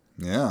movie.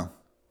 Yeah.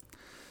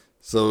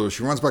 So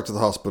she runs back to the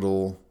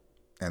hospital,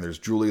 and there's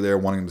Julie there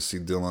wanting to see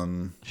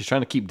Dylan. She's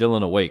trying to keep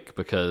Dylan awake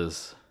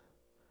because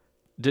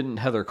didn't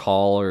Heather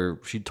call, or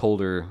she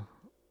told her,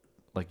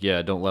 like,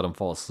 yeah, don't let him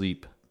fall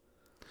asleep.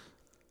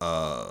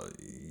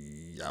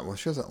 Yeah, well,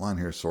 she has that line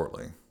here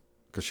shortly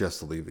because she has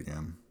to leave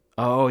again.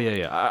 Oh,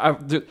 yeah.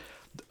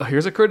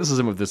 Here's a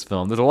criticism of this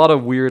film. There's a lot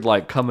of weird,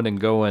 like, coming and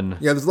going.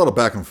 Yeah, there's a lot of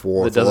back and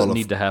forth. That doesn't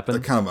need to happen.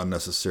 Kind of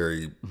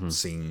unnecessary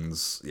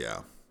scenes.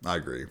 Yeah, I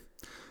agree.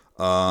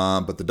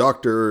 But the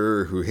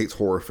doctor who hates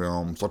horror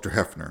films, Dr.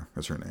 Hefner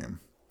is her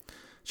name.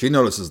 She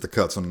notices the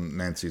cuts on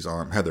Nancy's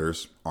arm,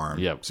 Heather's arm.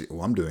 Yep. See,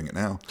 I'm doing it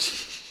now.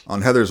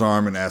 On Heather's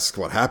arm, and asks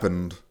what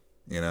happened,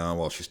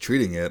 while she's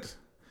treating it.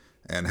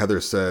 And Heather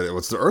said, it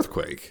was the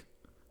earthquake.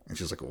 And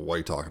she's like, well, what are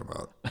you talking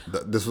about?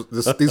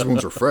 These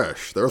wounds are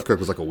fresh. The earthquake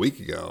was like a week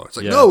ago. It's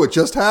like, no, it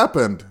just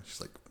happened. She's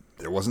like,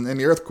 there wasn't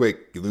any earthquake,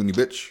 you loony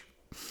bitch.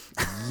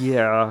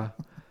 Yeah.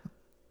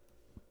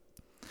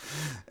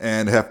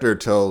 And Hefner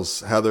tells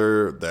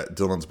Heather that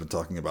Dylan's been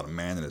talking about a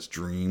man in his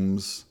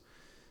dreams.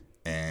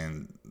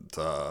 And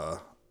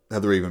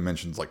Heather even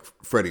mentions like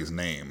Freddy's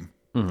name.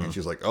 Mm-hmm. And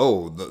she's like,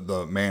 oh,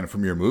 the man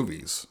from your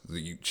movies.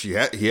 He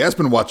has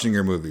been watching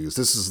your movies.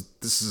 This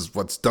is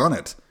what's done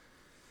it.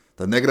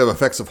 The negative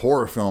effects of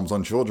horror films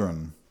on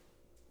children.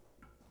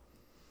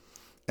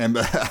 And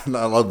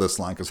I love this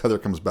line because Heather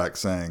comes back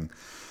saying,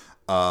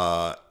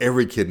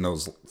 every kid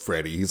knows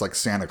Freddy. He's like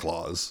Santa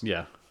Claus.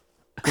 Yeah.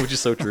 Which is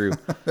so true.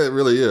 It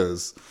really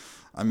is.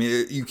 I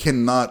mean, you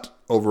cannot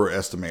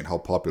overestimate how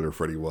popular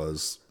Freddy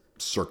was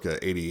circa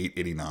 88,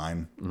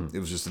 89. It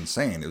was just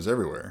insane. It was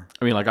everywhere.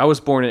 I mean, like, I was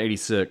born in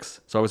 86,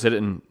 so I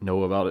didn't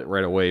know about it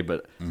right away,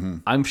 but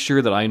I'm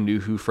sure that I knew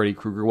who Freddy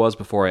Krueger was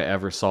before I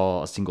ever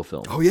saw a single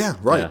film. Oh, yeah,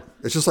 right. Yeah.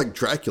 It's just like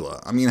Dracula.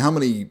 I mean, how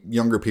many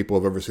younger people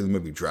have ever seen the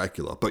movie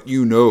Dracula? But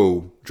you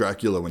know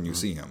Dracula when you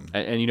see him.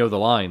 And you know the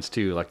lines,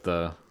 too, like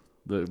the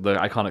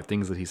iconic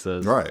things that he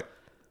says. Right.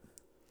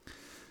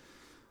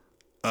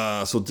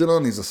 So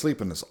Dylan, he's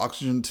asleep in this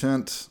oxygen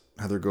tent.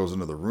 Heather goes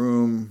into the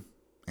room,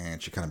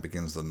 and she kind of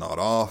begins to nod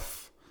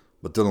off.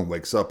 But Dylan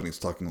wakes up, and he's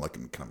talking like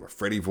in kind of a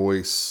Freddy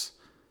voice,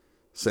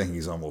 saying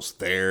he's almost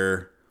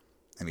there.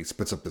 and he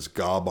spits up this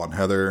gob on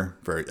Heather,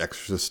 very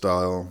Exorcist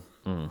style.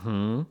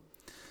 Mm-hmm.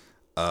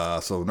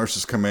 So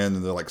nurses come in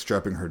and they're like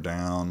strapping her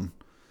down.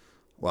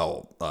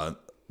 Well,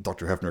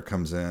 Dr. Hefner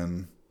comes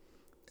in,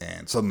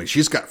 and suddenly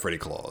she's got Freddy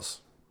claws.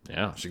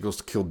 Yeah. She goes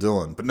to kill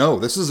Dylan. But no,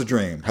 this is a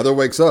dream. Heather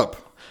wakes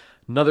up.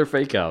 Another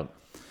fake out.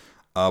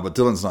 But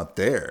Dylan's not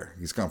there.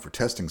 He's gone for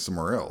testing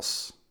somewhere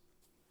else.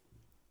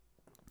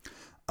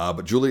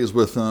 But Julie is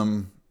with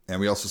him. And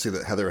we also see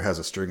that Heather has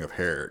a string of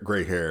hair,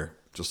 gray hair,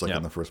 just like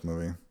in the first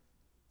movie.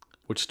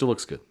 Which still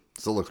looks good.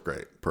 Still looks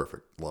great.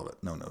 Perfect. Love it.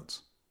 No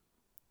notes.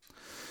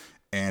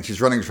 And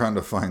she's running, trying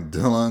to find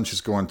Dylan.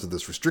 She's going to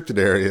this restricted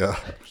area.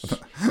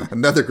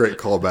 Another great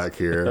callback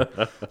here.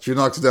 She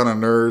knocks down a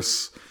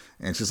nurse.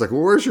 And she's like,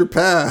 well, where's your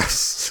pass?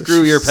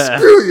 Screw your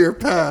pass. Screw your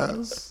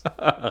pass.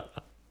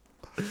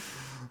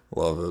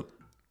 Love it.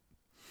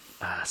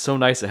 So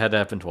nice it had to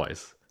happen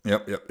twice.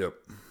 Yep.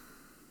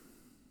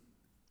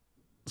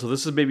 So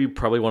this is maybe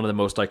probably one of the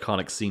most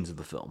iconic scenes of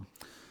the film.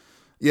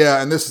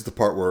 Yeah, and this is the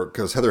part where,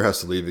 because Heather has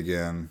to leave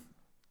again,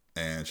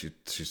 and she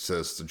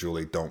says to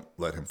Julie, don't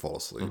let him fall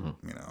asleep.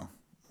 Mm-hmm. You know,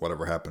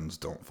 whatever happens,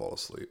 don't fall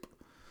asleep.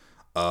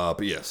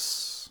 But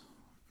yes,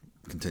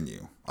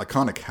 continue.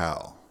 Iconic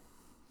how?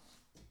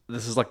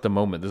 This is like the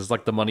moment. This is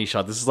like the money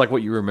shot. This is like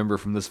what you remember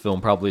from this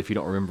film, probably if you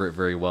don't remember it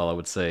very well, I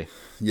would say.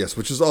 Yes,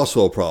 which is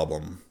also a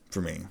problem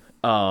for me.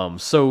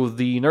 So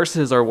the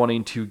nurses are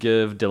wanting to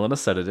give Dylan a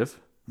sedative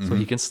so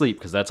he can sleep,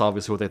 because that's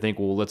obviously what they think.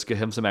 Well, let's get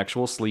him some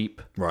actual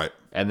sleep. Right.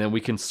 And then we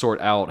can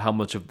sort out how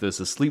much of this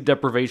is sleep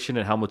deprivation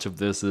and how much of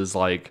this is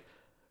like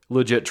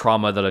legit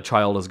trauma that a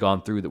child has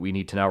gone through that we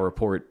need to now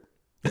report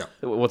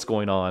what's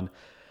going on.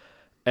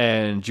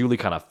 And Julie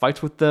kind of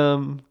fights with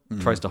them,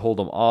 tries to hold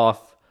them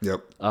off.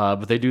 Yep.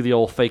 But they do the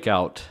old fake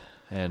out,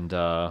 and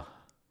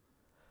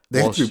they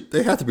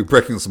have to be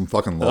breaking some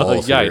fucking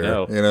laws. Yeah, here, I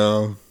know. You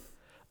know.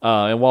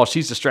 And while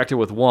she's distracted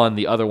with one,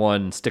 the other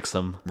one sticks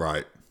him.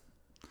 Right.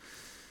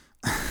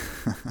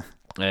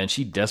 And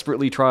she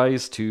desperately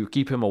tries to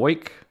keep him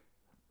awake,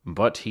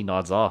 but he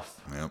nods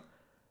off. Yep.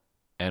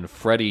 And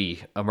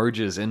Freddy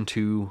emerges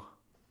into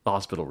the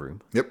hospital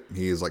room. Yep.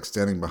 He is like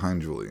standing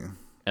behind Julie.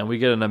 And we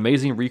get an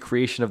amazing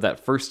recreation of that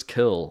first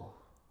kill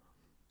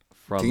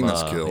from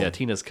Tina's kill. Yeah,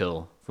 Tina's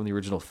kill from the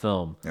original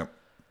film. Yep.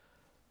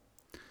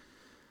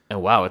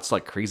 And wow, it's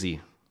like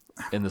crazy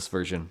in this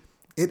version.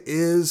 It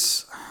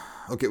is.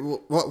 Okay,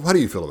 well, how do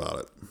you feel about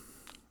it?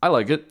 I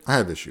like it. I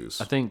have issues.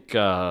 I think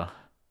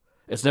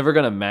it's never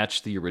going to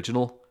match the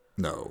original.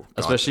 No.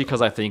 Especially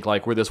because I think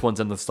like where this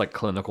one's in this like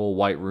clinical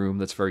white room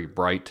that's very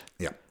bright.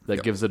 Yeah.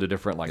 That gives it a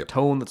different like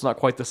tone that's not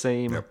quite the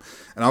same. Yep.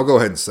 And I'll go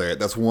ahead and say it.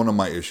 That's one of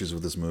my issues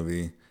with this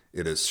movie.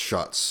 It is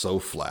shot so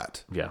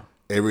flat. Yeah.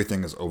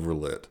 Everything is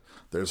overlit.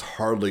 There's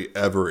hardly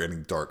ever any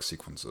dark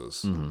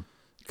sequences. Mm-hmm.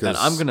 And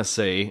I'm going to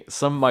say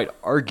some might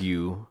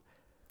argue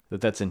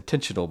that that's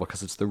intentional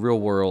because it's the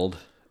real world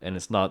and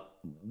it's not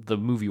the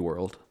movie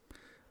world.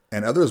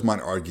 And others might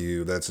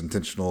argue that's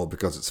intentional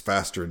because it's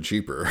faster and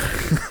cheaper.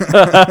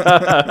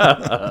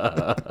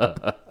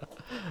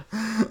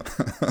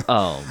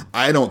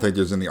 I don't think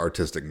there's any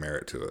artistic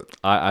merit to it.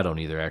 I don't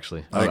either,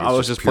 actually. I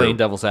was just playing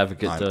devil's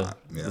advocate.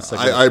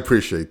 I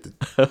appreciate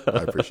that.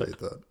 I appreciate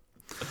that.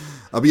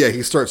 But yeah,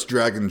 he starts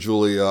dragging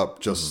Julie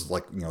up, just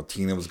like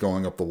Tina was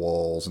going up the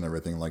walls and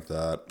everything like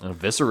that. And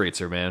eviscerates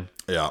her, man.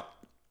 Yeah.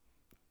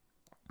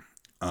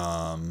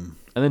 And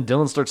then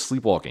Dylan starts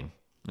sleepwalking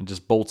and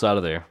just bolts out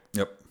of there.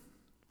 Yep.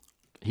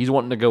 He's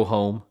wanting to go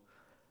home,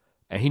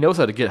 and he knows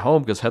how to get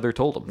home because Heather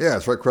told him. Yeah,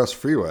 it's right across the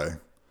freeway.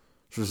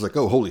 She's like,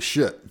 oh, holy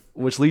shit.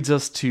 Which leads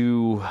us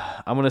to,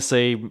 I'm going to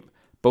say,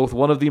 both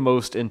one of the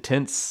most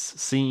intense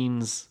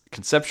scenes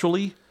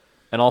conceptually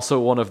and also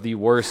one of the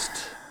worst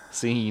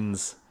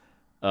scenes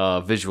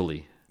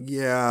visually.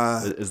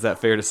 Yeah. Is that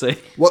fair to say?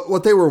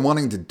 What they were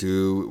wanting to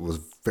do was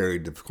very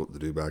difficult to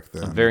do back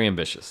then. Very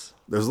ambitious.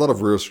 There's a lot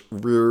of rear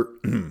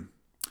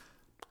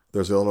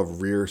there's a lot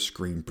of rear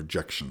screen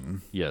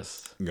projection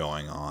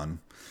going on.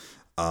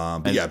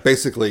 But yeah,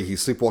 basically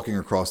he's sleepwalking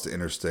across the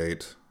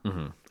interstate.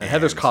 Mm-hmm. And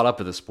Heather's caught up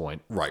at this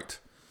point. Right.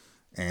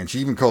 And she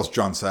even calls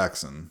John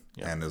Saxon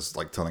and is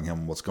like telling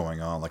him what's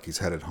going on. Like he's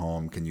headed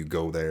home. Can you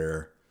go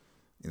there?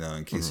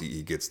 In case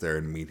he gets there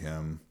and meet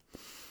him.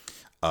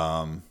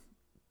 But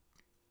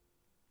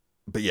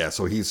yeah,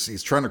 so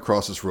he's trying to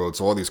cross this road.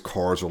 So all these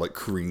cars are like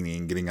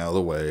careening, getting out of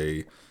the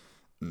way.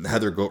 And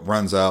Heather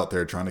runs out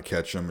there trying to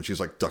catch him. And she's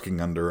like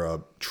ducking under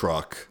a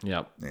truck.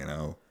 Yep.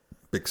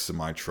 Big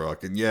semi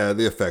truck. And yeah,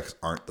 the effects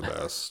aren't the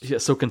best. Yeah.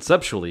 So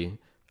conceptually,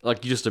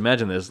 like you just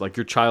imagine this, like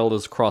your child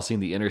is crossing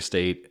the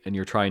interstate and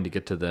you're trying to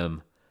get to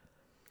them.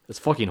 It's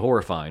fucking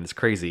horrifying. It's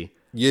crazy.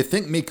 You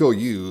think Miko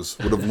Hughes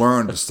would have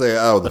learned to stay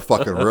out of the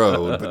fucking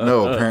road, but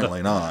no,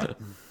 apparently not.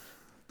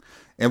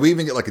 And we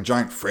even get like a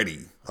giant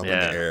Freddy up in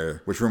the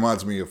air, which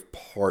reminds me of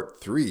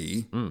part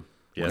 3 when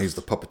he's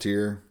the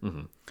puppeteer.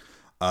 Mm-hmm.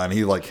 And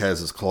he like has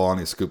his claw and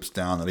he scoops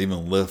down and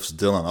even lifts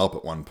Dylan up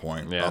at one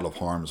point out of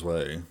harm's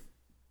way.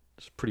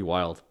 It's pretty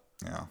wild.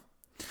 Yeah.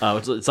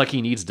 It's like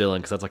he needs Dylan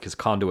because that's like his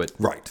conduit.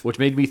 Right. Which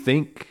made me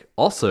think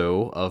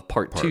also of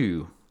part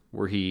 2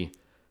 where he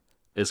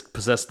is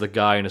possessed the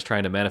guy and is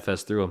trying to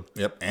manifest through him.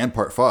 Yep, and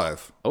part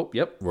 5. Oh,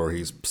 yep. Where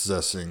he's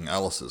possessing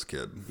Alice's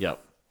kid. Yep.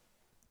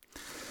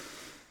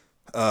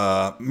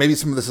 Maybe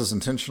some of this is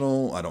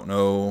intentional. I don't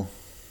know.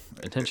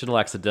 Intentional,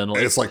 accidental.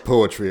 It's like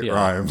poetry. It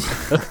rhymes.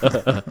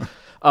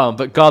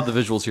 But God, the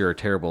visuals here are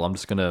terrible. I'm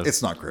just going to...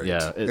 It's not great.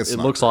 Yeah, it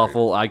not looks great.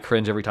 awful. I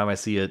cringe every time I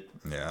see it.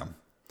 Yeah.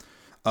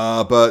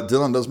 But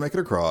Dylan does make it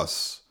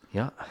across.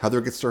 Yeah.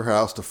 Heather gets to her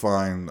house to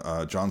find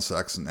John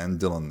Saxon and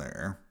Dylan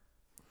there.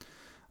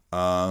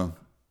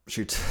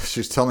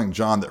 She's telling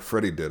John that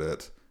Freddy did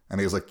it.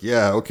 And he's like,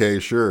 yeah, okay,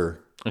 sure.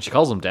 And she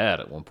calls him Dad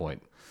at one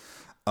point.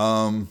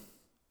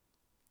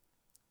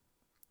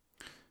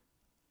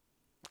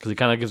 Because he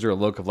kind of gives her a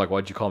look of like,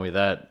 why'd you call me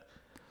that?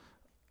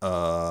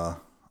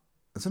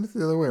 Isn't it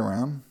the other way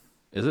around?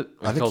 Is it?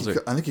 I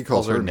think he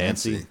calls her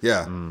Nancy.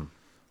 Yeah.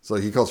 So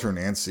he calls her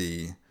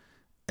Nancy.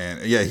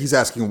 And yeah, he's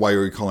asking, why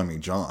are you calling me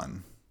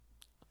John?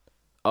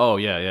 Oh,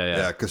 yeah.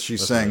 Yeah, because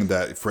she's saying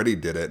that Freddy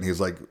did it. And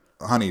he's like,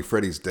 honey,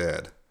 Freddy's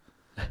dead.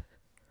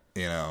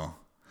 You know?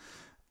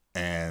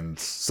 And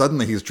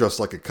suddenly he's dressed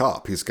like a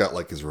cop. He's got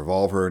like his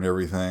revolver and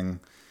everything.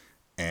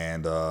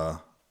 And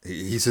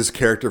he's his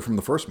character from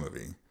the first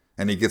movie.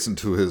 And he gets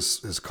into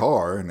his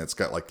car and it's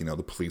got like, you know,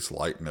 the police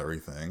light and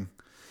everything.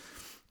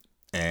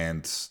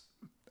 And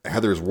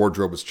Heather's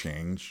wardrobe has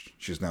changed.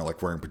 She's now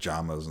like wearing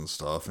pajamas and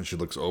stuff. And she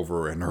looks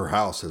over and her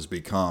house has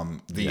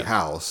become the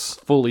house.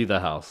 Fully the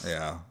house.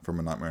 Yeah, from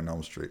A Nightmare on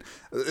Elm Street.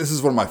 This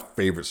is one of my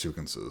favorite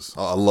sequences.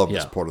 I love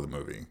this part of the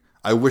movie.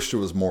 I wish there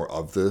was more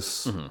of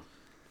this. Mm-hmm.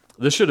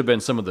 This should have been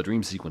some of the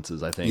dream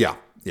sequences, I think. Yeah.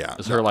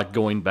 It's her like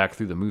going back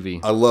through the movie.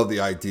 I love the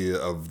idea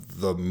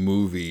of the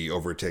movie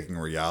overtaking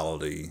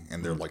reality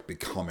and they're like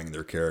becoming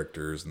their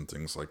characters and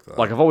things like that.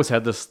 Like I've always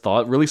had this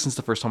thought, really since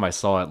the first time I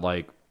saw it,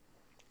 like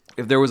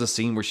if there was a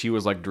scene where she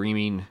was like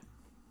dreaming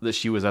that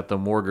she was at the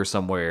morgue or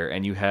somewhere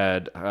and you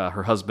had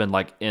her husband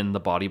like in the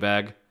body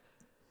bag,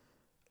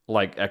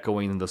 like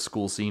echoing the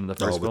school scene in the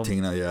first film. With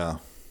Tina, yeah.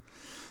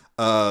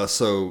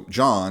 So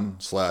John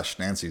 /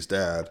 Nancy's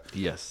dad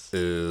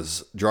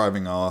is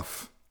driving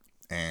off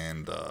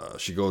and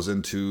she goes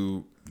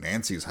into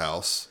Nancy's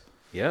house.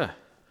 Yeah.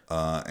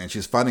 And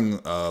she's finding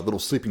little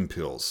sleeping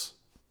pills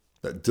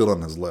that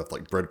Dylan has left,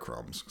 like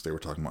breadcrumbs, because they were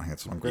talking about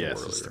Hansel and Gretel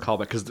earlier. It's a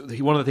callback,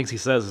 because one of the things he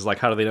says is like,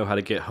 how do they know how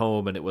to get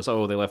home? And it was, they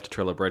left a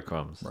trail of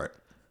breadcrumbs. Right.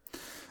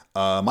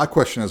 My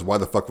question is, why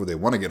the fuck would they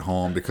want to get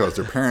home? Because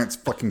their parents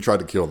fucking tried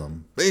to kill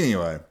them. But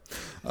anyway.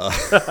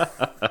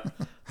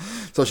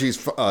 So she's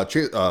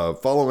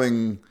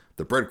following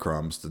the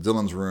breadcrumbs to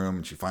Dylan's room,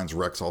 and she finds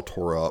Rex all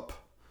tore up.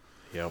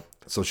 Yep.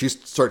 So she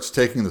starts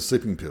taking the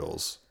sleeping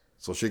pills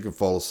so she can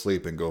fall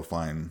asleep and go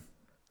find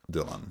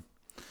Dylan.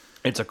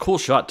 It's a cool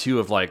shot, too,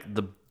 of like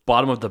the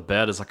bottom of the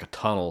bed is like a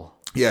tunnel.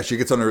 Yeah, she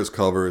gets under his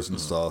covers and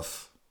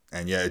stuff.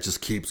 And yeah, it just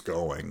keeps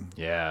going.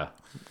 Yeah.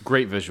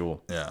 Great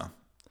visual. Yeah.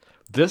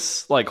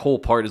 This like whole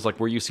part is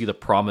like where you see the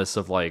promise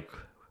of like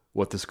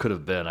what this could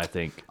have been, I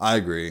think. I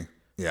agree.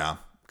 Yeah.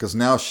 Because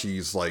now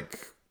she's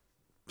like,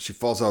 she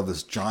falls out of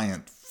this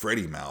giant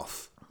Freddy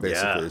mouth,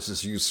 basically. Yeah. It's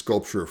this huge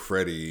sculpture of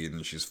Freddy,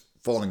 and she's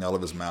falling out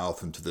of his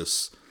mouth into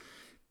this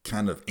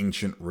kind of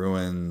ancient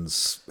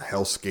ruins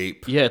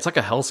hellscape. Yeah, it's like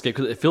a hellscape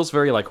because it feels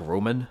very like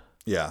Roman.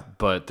 Yeah.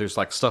 But there's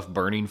like stuff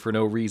burning for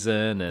no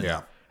reason. And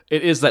yeah.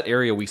 It is that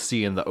area we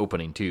see in the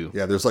opening too.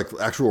 Yeah, there's like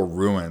actual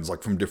ruins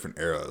like from different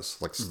eras,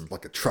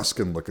 like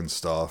Etruscan looking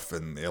stuff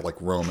and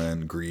like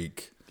Roman,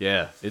 Greek.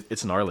 Yeah,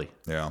 it's gnarly.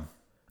 Yeah.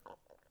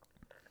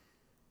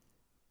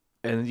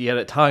 And yet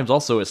at times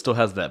also it still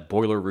has that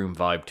boiler room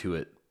vibe to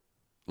it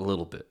a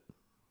little bit.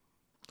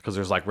 Because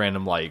there's like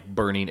random like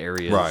burning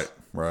areas.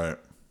 Right.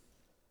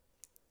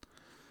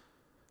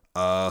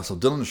 So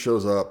Dylan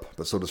shows up,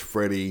 but so does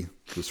Freddy,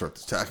 who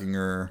starts attacking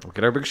her. We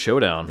get our big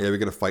showdown. Yeah, we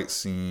get a fight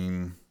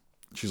scene.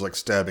 She's like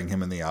stabbing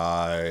him in the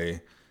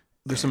eye.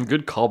 There's some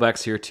good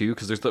callbacks here too,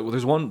 because there's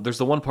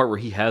the one part where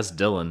he has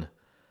Dylan,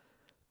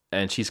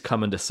 and she's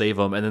coming to save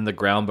him, and then the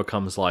ground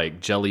becomes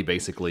like jelly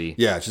basically.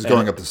 Yeah, she's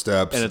going up the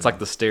steps, and it's like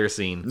the stair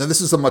scene. Now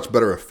this is a much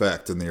better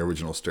effect than the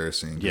original stair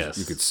scene. Yes,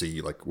 you could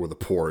see like where the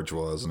porridge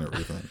was and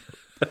everything.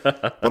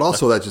 But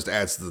also that just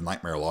adds to the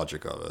nightmare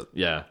logic of it.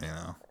 Yeah, you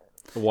know.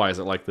 Why is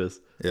it like this?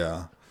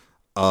 Yeah.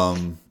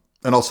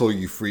 And also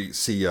you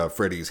see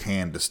Freddy's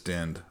hand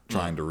distend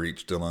trying to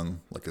reach Dylan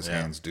like his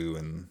hands do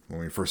when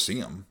we first see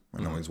him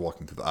when he's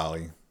walking through the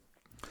alley.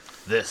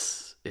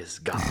 This is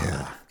God.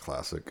 Yeah,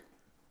 classic.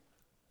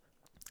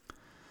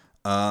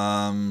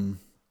 So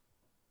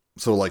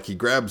like he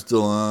grabs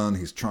Dylan,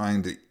 he's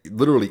trying to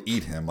literally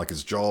eat him, like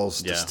his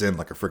jaws distend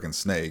like a freaking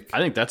snake. I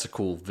think that's a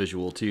cool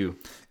visual too.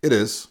 It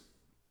is.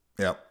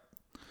 Yep.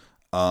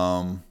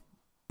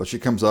 But she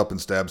comes up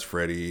and stabs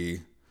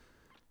Freddy,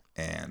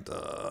 and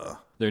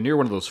they're near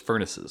one of those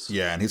furnaces.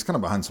 Yeah, and he's kind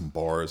of behind some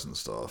bars and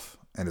stuff.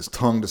 And his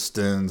tongue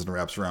distends and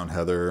wraps around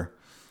Heather.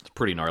 It's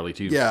pretty gnarly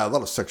too. Yeah, a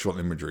lot of sexual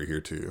imagery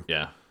here too.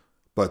 Yeah.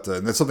 But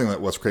that's something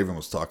that Wes Craven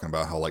was talking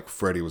about, how like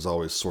Freddy was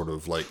always sort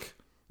of like,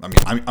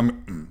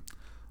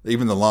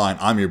 Even the line,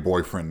 "I'm your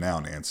boyfriend now,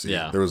 Nancy."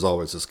 Yeah. There was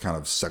always this kind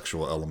of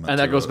sexual element. And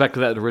that to goes it. back to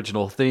that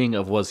original thing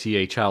of was he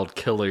a child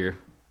killer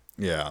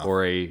Yeah.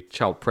 or a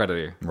child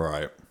predator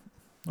Right.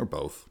 Or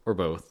both. or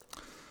both.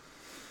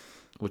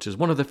 Which is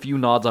one of the few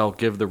nods I'll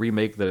give the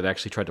remake that it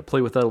actually tried to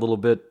play with that a little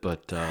bit,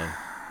 but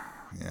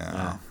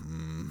Yeah.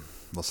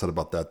 Less said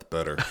about that, the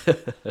better.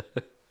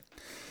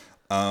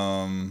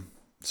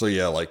 So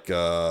yeah, like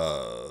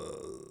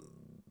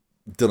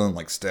Dylan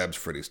like stabs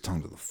Freddy's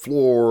tongue to the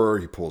floor.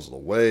 He pulls it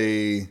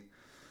away.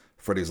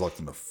 Freddy's locked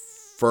in the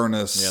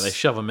furnace. yeah, they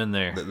shove him in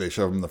there. They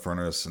shove him in the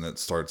furnace and it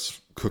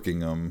starts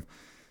cooking him.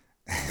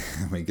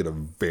 We get a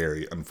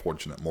very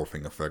unfortunate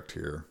morphing effect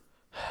here.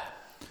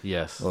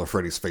 Yes.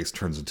 Freddy's face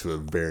turns into a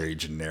very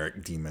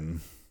generic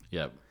demon.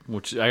 Yep.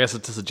 Which I guess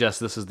it's to suggest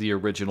this is the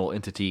original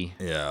entity.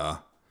 Yeah.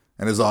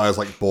 And his eyes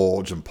like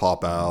bulge and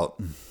pop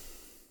out.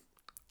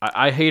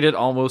 I hate it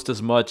almost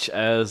as much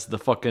as the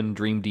fucking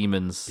Dream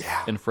Demons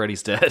in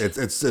Freddy's Dead.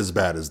 It's as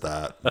bad as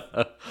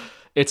that.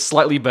 It's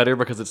slightly better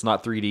because it's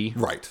not 3D.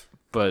 Right.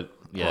 But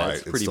yeah, Right.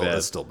 it's pretty bad.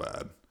 It's still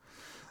bad.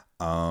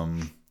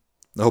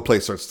 The whole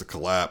place starts to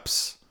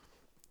collapse.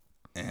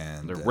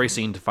 And They're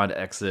racing to find an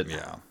exit.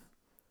 yeah.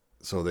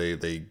 So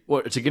they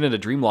Well, to get into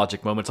dream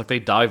logic moments, like they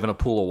dive in a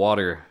pool of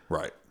water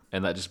right.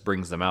 and that just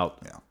brings them out.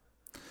 Yeah.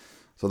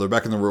 So they're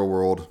back in the real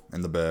world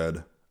in the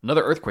bed.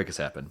 Another earthquake has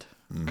happened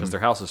because their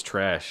house is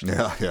trashed.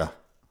 Yeah, yeah.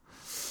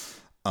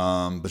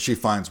 But she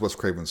finds Wes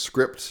Craven's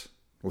script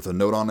with a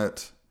note on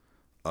it,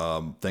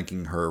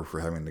 thanking her for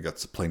having the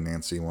guts to play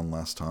Nancy one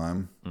last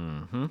time.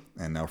 Mm-hmm.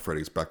 And now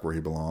Freddy's back where he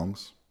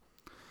belongs.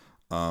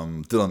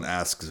 Dylan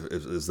asks,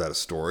 "Is that a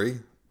story?"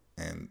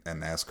 And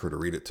asks her to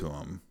read it to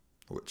him,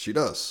 which she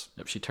does.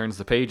 Yep, she turns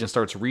the page and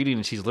starts reading,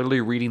 and she's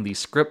literally reading the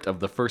script of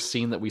the first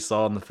scene that we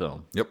saw in the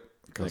film. Yep.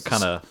 It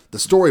kind of The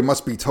story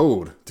must be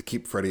told to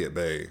keep Freddy at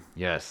bay.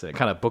 yes, it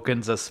kind of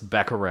bookends us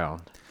back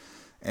around.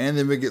 And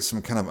then we get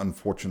some kind of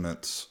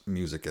unfortunate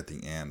music at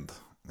the end.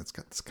 It's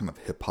got this kind of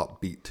hip hop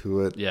beat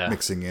to it, Yeah.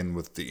 mixing in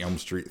with the Elm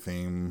Street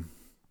theme.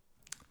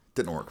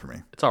 Didn't work for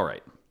me. It's all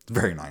right. It's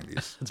very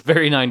 90s. It's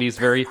very 90s,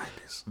 very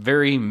 90s.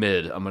 very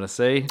mid. I'm gonna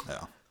say,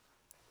 Yeah,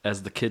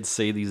 as the kids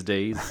say these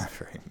days.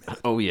 very mid.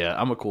 Oh yeah,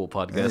 I'm a cool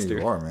Yeah, podcaster.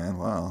 you are, man.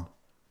 Wow.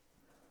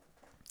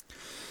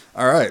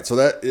 All right, so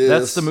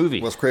that's the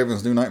movie. Wes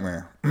Craven's New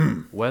Nightmare.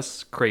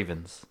 Wes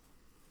Craven's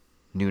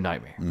New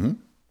Nightmare. Mm-hmm.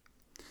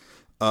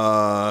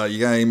 You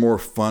got any more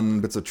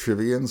fun bits of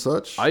trivia and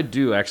such? I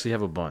do actually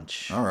have a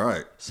bunch. All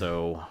right,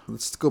 So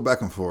let's go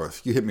back and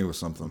forth. You hit me with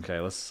something.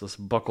 okay, let's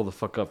buckle the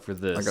fuck up for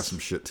this. I got some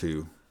shit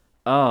too.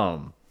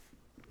 So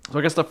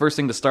I guess the first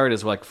thing to start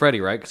is like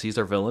Freddy, right? Because he's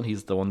our villain.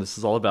 He's the one this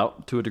is all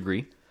about to a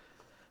degree.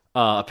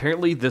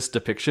 Apparently, this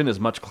depiction is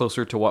much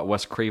closer to what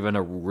Wes Craven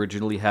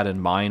originally had in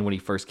mind when he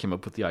first came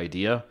up with the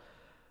idea.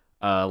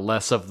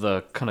 Less of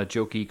the kind of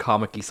jokey,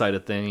 comic-y side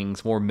of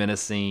things, more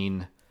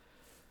menacing.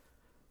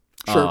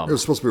 Sure, it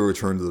was supposed to be a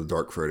return to the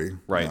Dark Freddy.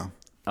 Right.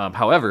 Yeah.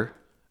 However,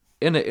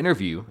 in an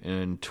interview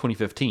in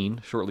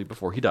 2015, shortly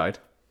before he died,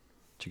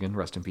 which again,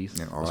 rest in peace.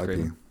 Yeah, Wes R.I.P..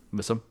 Craven.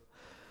 Miss him.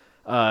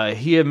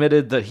 He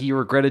admitted that he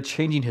regretted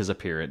changing his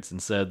appearance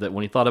and said that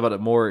when he thought about it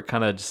more, it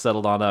kind of just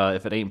settled on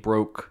if it ain't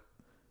broke,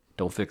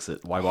 don't fix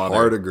it. Why bother?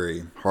 Hard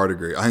agree.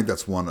 I think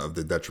that's one of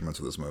the detriments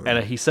of this movie.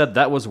 And he said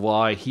that was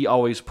why he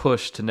always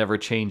pushed to never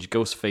change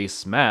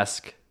Ghostface's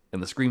mask in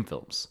the Scream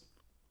films.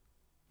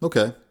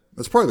 Okay,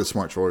 that's probably the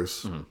smart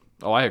choice. Mm-hmm.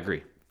 Oh, I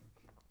agree.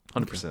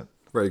 100%.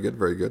 Very good,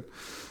 very good.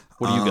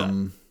 What do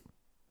you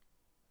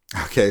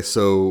got? Okay,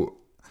 so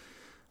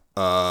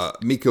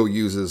Miko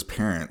Yu's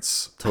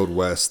parents told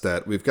Wes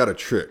that we've got a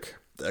trick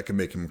that can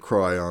make him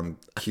cry on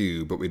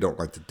cue, but we don't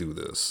like to do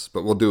this,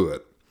 but we'll do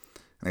it.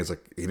 And he's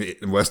like,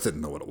 and Wes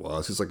didn't know what it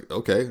was. He's like,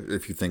 okay,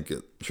 if you think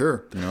it,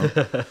 sure, you know.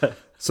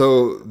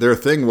 So their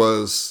thing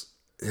was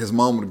his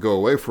mom would go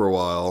away for a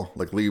while,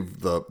 like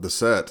leave the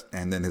set,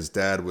 and then his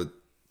dad would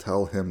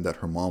tell him that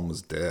her mom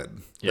was dead,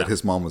 Yeah. that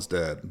his mom was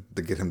dead,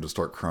 to get him to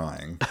start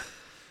crying.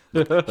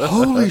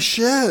 Holy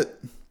shit!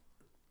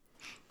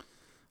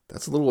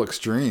 That's a little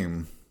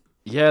extreme.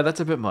 Yeah,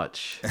 that's a bit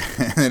much.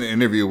 In an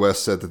interview, Wes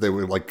said that they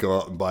would like go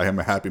out and buy him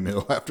a Happy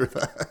Meal after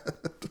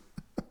that.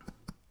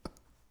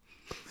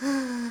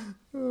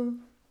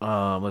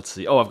 Let's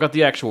see. Oh, I've got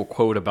the actual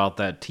quote about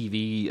that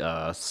TV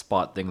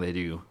spot thing they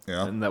do.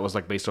 Yeah. And that was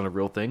like based on a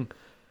real thing.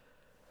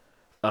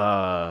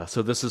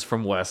 So this is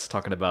from Wes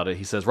talking about it.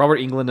 He says, Robert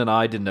Englund and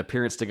I did an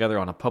appearance together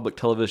on a public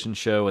television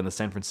show in the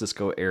San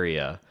Francisco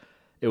area.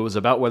 It was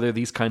about whether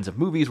these kinds of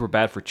movies were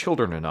bad for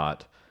children or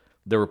not.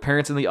 There were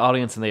parents in the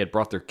audience and they had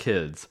brought their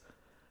kids.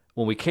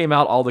 When we came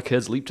out, all the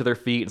kids leaped to their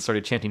feet and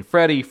started chanting,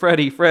 Freddy,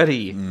 Freddy,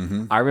 Freddy.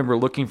 Mm-hmm. I remember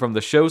looking from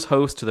the show's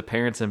host to the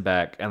parents and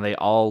back, and they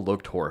all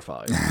looked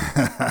horrified.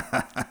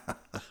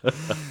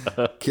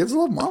 Kids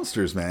love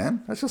monsters,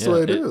 man. That's just the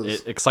way it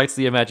is. It excites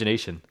the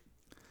imagination.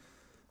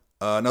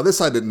 Now, this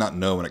I did not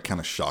know, and it kind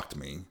of shocked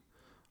me.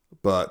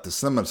 But the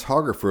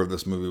cinematographer of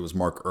this movie was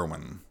Mark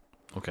Irwin.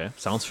 Okay,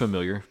 sounds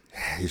familiar.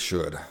 He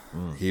should.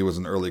 He was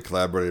an early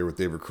collaborator with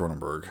David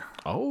Cronenberg.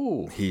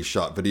 Oh. He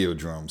shot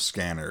Videodrome,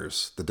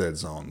 Scanners, The Dead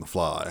Zone, The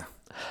Fly.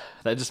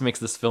 That just makes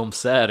this film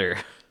sadder.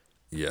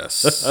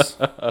 Yes.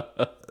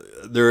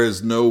 There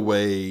is no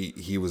way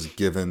he was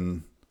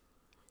given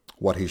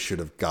what he should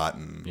have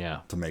gotten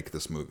to make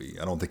this movie.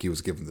 I don't think he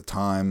was given the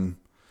time.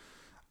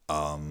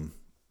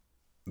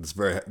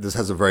 This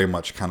has a very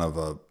much kind of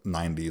a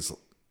 90s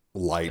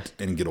light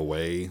and get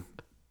away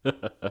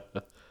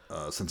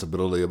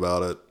sensibility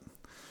about it.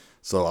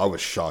 So I was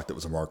shocked it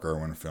was a Mark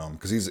Irwin film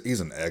because he's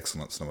an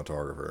excellent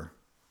cinematographer.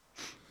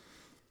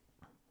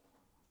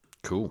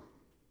 Cool.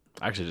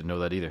 I actually didn't know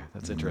that either.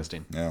 That's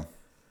interesting. Yeah.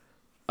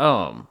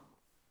 I'm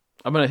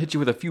gonna hit you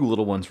with a few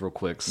little ones real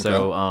quick.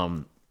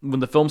 So, when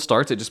the film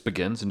starts, it just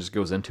begins and just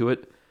goes into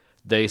it.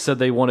 They said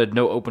they wanted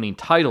no opening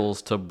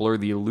titles to blur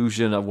the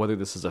illusion of whether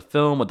this is a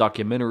film, a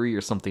documentary,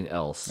 or something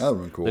else. That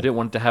would be cool. They didn't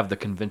want it to have the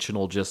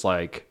conventional, just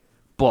like,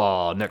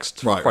 bah, next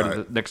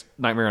Friday, next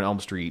Nightmare on Elm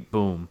Street,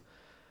 boom.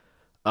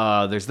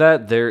 There's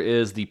that. There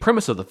is the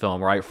premise of the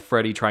film, right?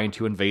 Freddy trying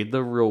to invade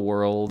the real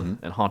world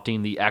and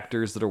haunting the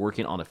actors that are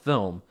working on a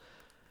film.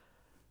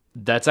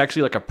 That's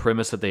actually like a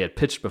premise that they had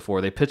pitched before.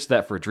 They pitched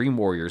that for Dream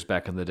Warriors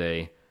back in the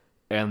day,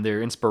 and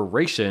their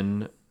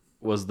inspiration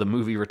was the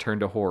movie Return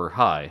to Horror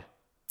High.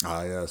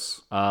 Ah,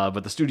 yes.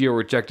 But the studio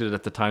rejected it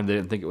at the time. They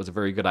didn't think it was a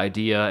very good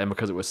idea, and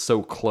because it was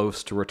so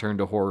close to Return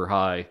to Horror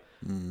High,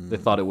 they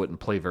thought it wouldn't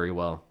play very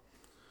well.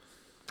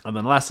 And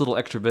then last little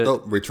extra bit.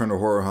 Oh, Return to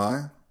Horror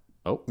High?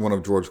 Oh. One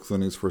of George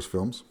Clooney's first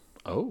films.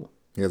 Oh.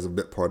 He has a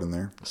bit part in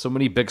there. So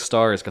many big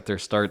stars got their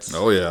starts in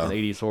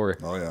 80s horror.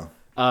 Oh, yeah.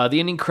 The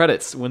ending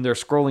credits, when they're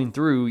scrolling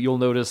through, you'll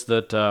notice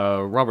that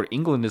Robert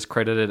Englund is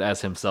credited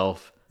as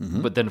himself,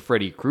 but then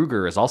Freddy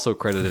Krueger is also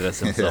credited as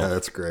himself. Yeah,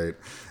 that's great.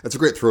 That's a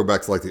great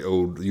throwback to like the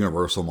old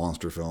Universal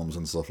monster films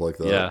and stuff like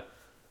that. Yeah.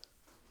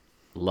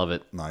 Love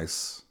it.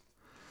 Nice.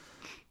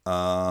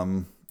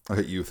 I'll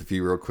hit you with a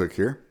few real quick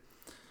here.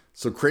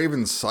 So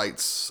Craven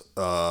cites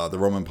the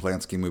Roman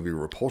Polanski movie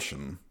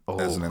Repulsion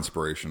as an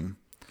inspiration.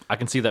 I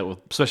can see that,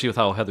 especially with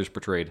how Heather's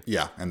portrayed.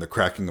 Yeah, and the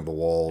cracking of the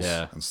walls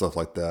and stuff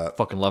like that.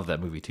 Fucking love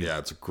that movie, too. Yeah,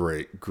 it's a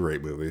great,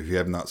 great movie. If you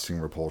have not seen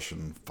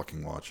Repulsion,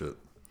 fucking watch it.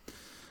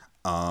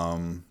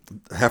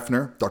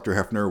 Hefner, Dr.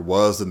 Hefner,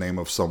 was the name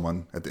of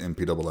someone at the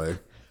MPAA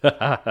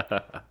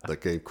that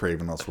gave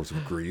Craven all sorts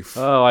of grief.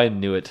 Oh, I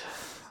knew it.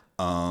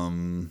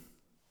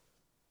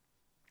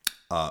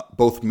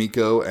 Both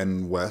Miko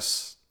and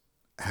Wes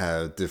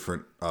had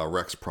different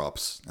Rex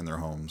props in their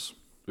homes.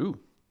 Ooh.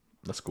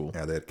 That's cool.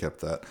 Yeah, they had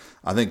kept that.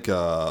 I think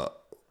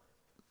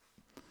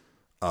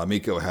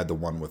Miko had the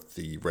one with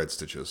the red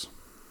stitches.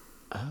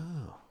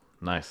 Oh,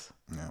 nice.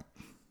 Yeah.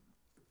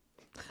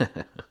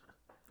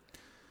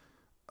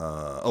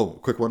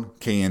 Quick one.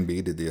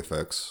 KNB did the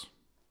effects.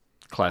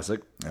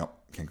 Classic. Yep.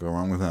 Can't go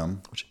wrong with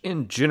them. Which,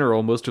 in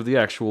general, most of the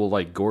actual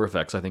like gore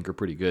effects, I think, are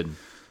pretty good.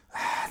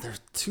 They're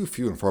too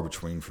few and far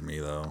between for me,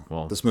 though.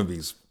 Well, this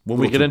movie's when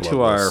we get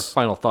into our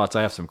final thoughts,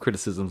 I have some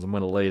criticisms I'm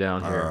going to lay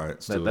down here. All right,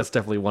 that's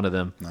definitely one of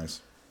them.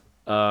 Nice.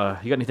 You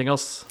got anything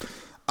else?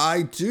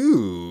 I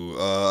do.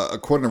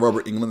 According to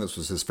Robert Englund, this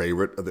was his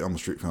favorite of the Elm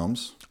Street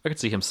films. I could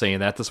see him saying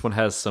that. This one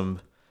has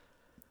some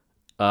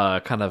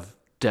kind of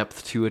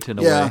depth to it in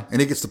a way. Yeah,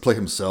 and he gets to play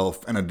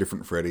himself and a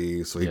different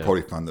Freddy, so he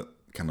probably found it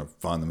kind of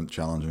fun and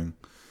challenging.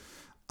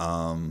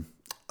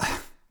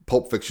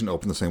 Pulp Fiction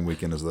opened the same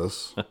weekend as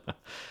this.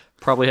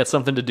 Probably had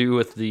something to do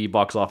with the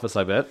box office,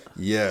 I bet.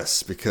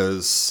 Yes,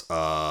 because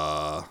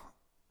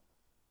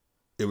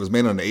it was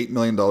made on an $8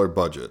 million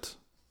budget,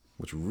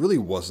 which really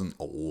wasn't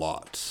a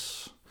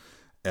lot.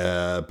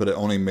 But it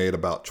only made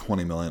about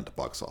 $20 million at the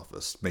box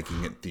office,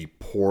 making it the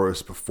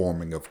poorest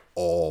performing of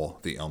all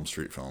the Elm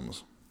Street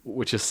films.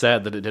 Which is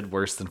sad that it did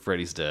worse than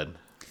Freddy's Dead.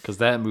 Because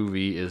that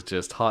movie is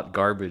just hot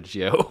garbage,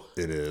 yo.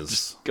 It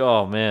is.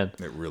 Oh, man.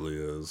 It really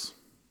is.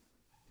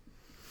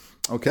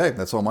 Okay,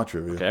 that's all my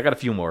trivia. Okay, I got a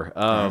few more.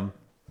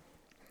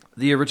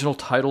 The original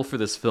title for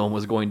this film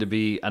was going to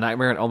be A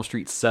Nightmare on Elm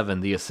Street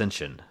 7, The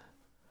Ascension.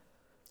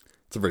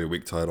 It's a very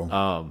weak title.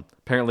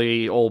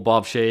 Apparently, old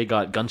Bob Shea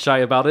got gun-shy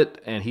about it,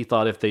 and he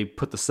thought if they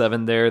put the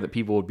 7 there, that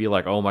people would be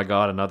like, oh my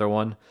god, another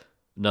one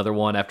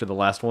after the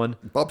last one.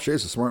 Bob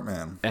Shea's a smart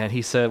man. And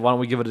he said, why don't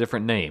we give it a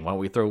different name? Why don't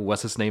we throw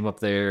Wes's name up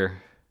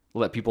there,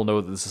 let people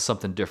know that this is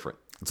something different?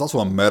 It's also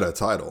a meta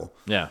title.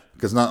 Yeah.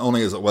 Because not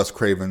only is it Wes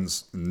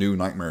Craven's new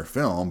Nightmare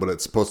film, but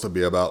it's supposed to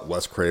be about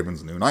Wes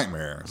Craven's new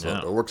Nightmare. So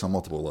it works on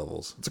multiple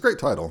levels. It's a great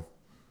title.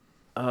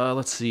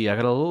 Let's see. I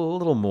got a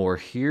little more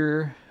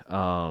here.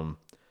 There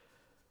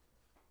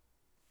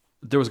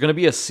was going to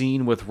be a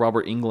scene with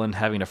Robert Englund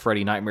having a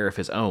Freddy nightmare of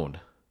his own.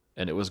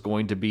 And it was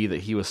going to be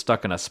that he was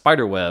stuck in a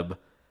spider web,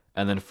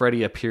 and then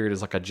Freddy appeared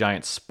as like a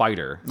giant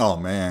spider. Oh,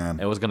 man.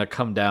 It was going to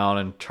come down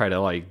and try to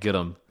like get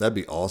him. That'd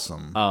be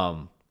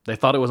awesome. They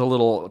thought it was a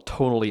little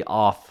tonally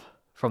off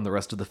from the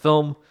rest of the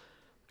film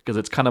because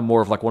it's kind of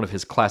more of like one of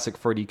his classic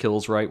Freddy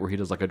kills, right? Where he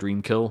does like a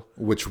dream kill.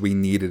 Which we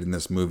needed in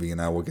this movie,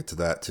 and I will get to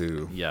that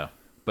too. Yeah.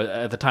 But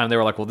at the time they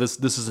were like, well, this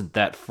isn't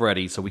that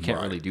Freddy, so we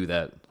can't really do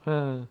that.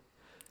 I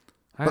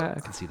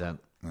can see that.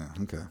 Yeah,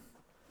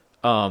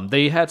 okay.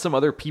 They had some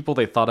other people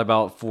they thought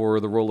about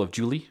for the role of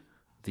Julie,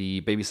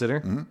 the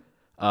babysitter.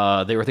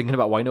 They were thinking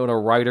about Winona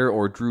Ryder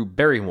or Drew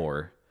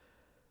Barrymore.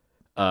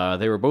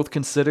 They were both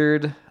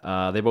considered.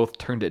 They both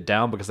turned it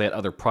down because they had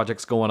other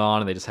projects going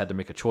on, and they just had to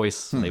make a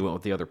choice. And they went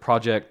with the other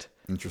project.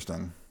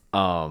 Interesting.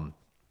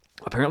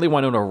 Apparently,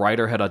 Winona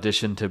Ryder had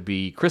auditioned to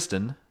be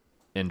Kristen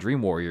in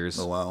Dream Warriors.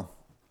 Oh, wow.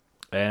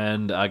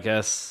 And I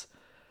guess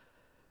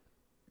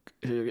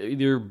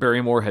either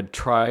Barrymore had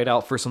tried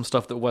out for some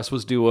stuff that Wes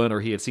was doing,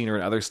 or he had seen her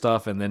in other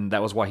stuff, and then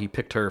that was why he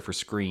picked her for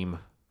Scream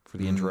for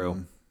the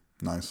intro.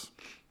 Nice.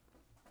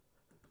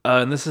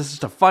 And this is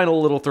just a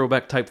final little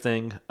throwback type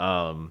thing.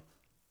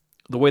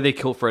 The way they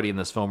kill Freddy in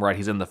this film, right?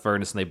 He's in the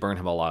furnace and they burn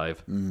him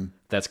alive.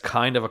 That's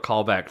kind of a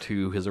callback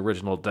to his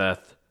original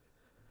death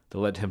that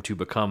led him to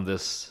become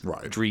this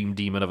dream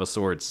demon of a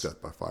sorts.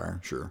 Death by fire,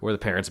 sure. Where the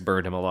parents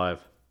burned him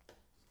alive.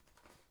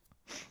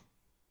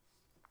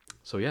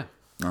 So, yeah.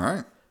 All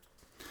right.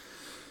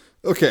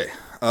 Okay.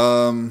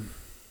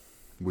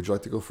 Would you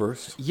like to go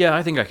first? Yeah,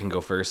 I think I can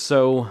go first.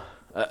 So,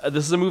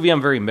 this is a movie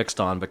I'm very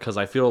mixed on because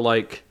I feel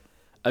like,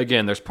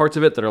 again, there's parts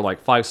of it that are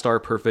like 5-star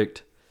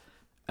perfect.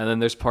 And then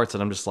there's parts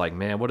that I'm just like,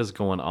 man, what is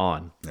going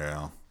on?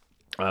 Yeah.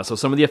 So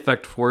some of the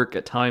effect work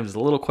at times is a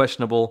little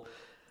questionable.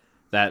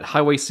 That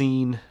highway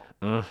scene,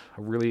 I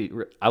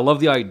love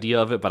the idea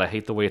of it, but I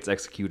hate the way it's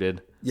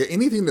executed. Yeah,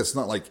 anything that's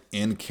not like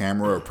in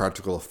camera or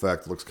practical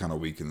effect looks kind of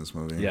weak in this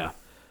movie. Yeah.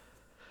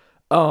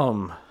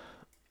 I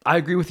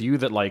agree with you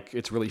that like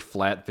it's really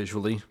flat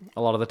visually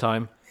a lot of the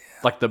time. Yeah.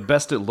 Like the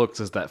best it looks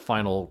is that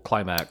final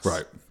climax.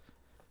 Right.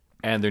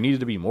 And there needed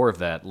to be more of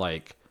that.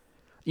 Like,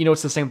 you know,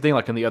 it's the same thing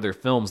like in the other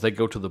films. They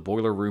go to the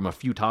boiler room a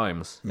few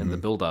times in the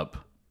build-up.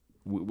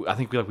 I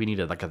think we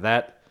needed like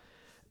that.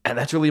 And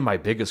that's really my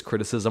biggest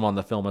criticism on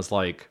the film is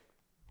like,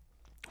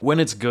 when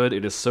it's good,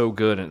 it is so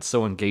good and it's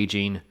so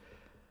engaging.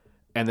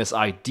 And this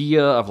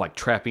idea of like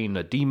trapping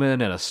a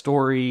demon and a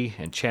story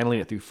and channeling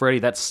it through Freddy,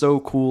 that's so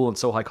cool and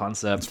so high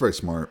concept. It's very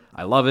smart.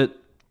 I love it.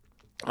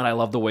 And I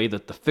love the way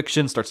that the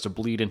fiction starts to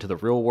bleed into the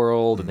real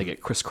world and they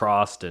get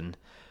crisscrossed. And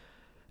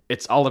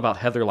it's all about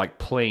Heather like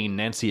playing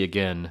Nancy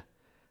again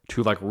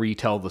to like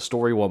retell the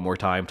story one more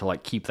time to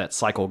like keep that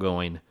cycle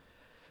going,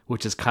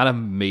 which is kind of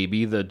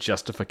maybe the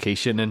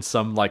justification in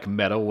some like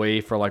meta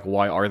way for like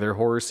why are there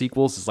horror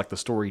sequels? Is like the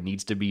story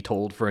needs to be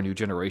told for a new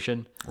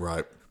generation.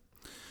 Right.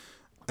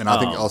 And I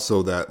think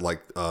also that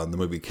like the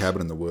movie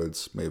Cabin in the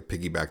Woods may have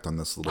piggybacked on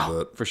this a little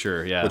bit. For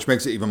sure, yeah. Which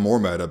makes it even more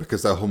meta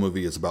because that whole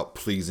movie is about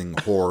pleasing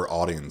horror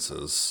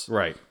audiences.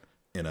 Right.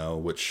 You know,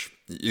 which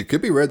it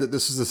could be read that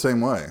this is the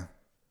same way.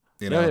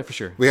 You know, yeah, for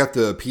sure. We have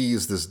to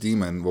appease this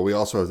demon. Well, we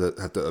also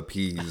have to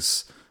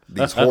appease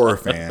these horror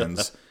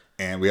fans,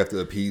 and we have to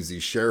appease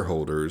these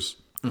shareholders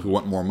who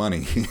want more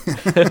money.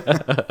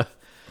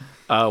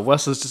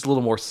 Wes is just a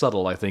little more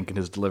subtle, I think, in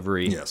his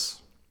delivery.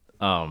 Yes.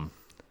 And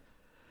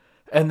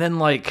then,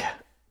 like,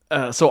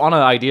 so on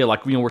an idea,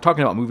 like, you know, we're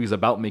talking about movies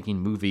about making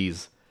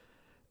movies,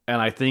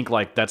 and I think,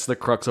 like, that's the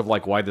crux of,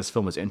 like, why this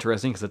film is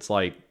interesting, because it's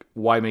like,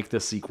 why make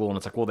this sequel? And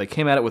it's like, well, they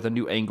came at it with a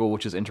new angle,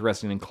 which is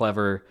interesting and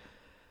clever.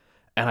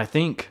 And I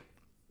think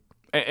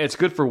it's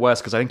good for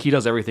Wes because I think he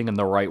does everything in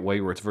the right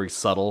way where it's very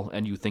subtle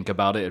and you think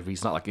about it if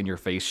he's not like in your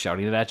face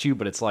shouting it at you.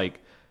 But it's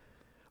like,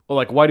 well,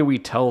 like, why do we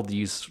tell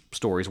these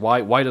stories?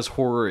 Why does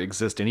horror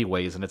exist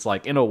anyways? And it's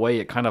like, in a way,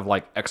 it kind of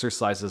like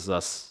exercises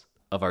us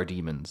of our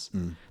demons.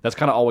 That's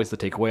kind of always the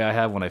takeaway I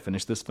have when I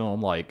finish this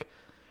film. Like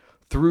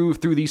through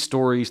these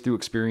stories, through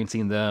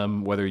experiencing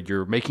them, whether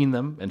you're making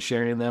them and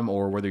sharing them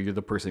or whether you're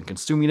the person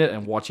consuming it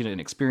and watching it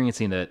and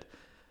experiencing it,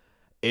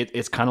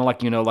 it's kind of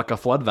like, you know, like a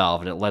flood valve,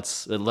 and it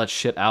lets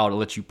shit out. It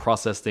lets you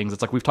process things.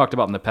 It's like we've talked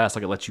about in the past.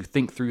 Like it lets you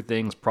think through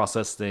things,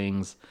 process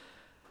things,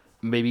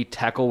 maybe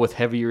tackle with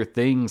heavier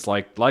things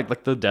like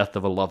the death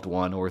of a loved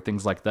one or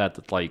things like that.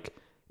 That like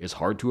is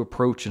hard to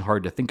approach and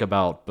hard to think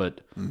about.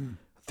 But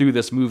through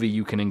this movie,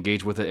 you can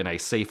engage with it in a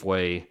safe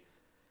way,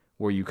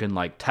 where you can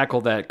like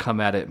tackle that, come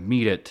at it,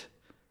 meet it,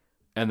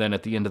 and then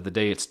at the end of the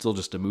day, it's still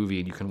just a movie,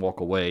 and you can walk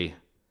away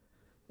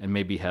and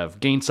maybe have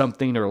gained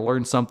something or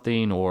learned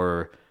something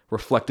or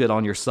reflected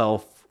on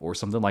yourself or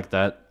something like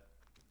that.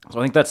 So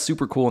I think that's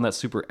super cool and that's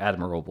super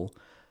admirable.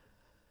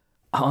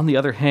 On the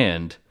other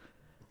hand,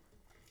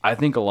 I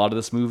think a lot of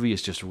this movie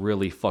is just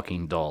really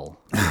fucking dull.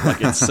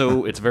 Like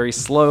it's very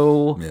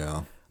slow.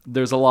 Yeah.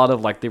 There's a lot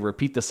of like, they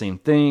repeat the same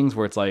things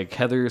where it's like,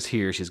 Heather's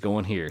here, she's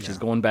going here, she's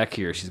going back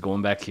here, she's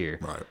going back here.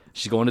 Right.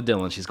 She's going to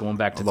Dylan, she's going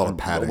back to a lot of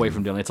padding. Away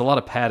from Dylan. It's a lot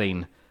of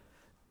padding.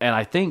 And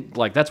I think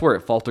like that's where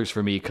it falters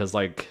for me because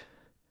like,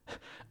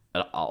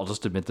 I'll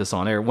just admit this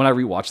on air. When I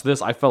rewatched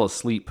this, I fell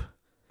asleep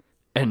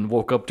and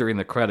woke up during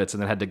the credits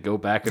and then had to go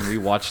back and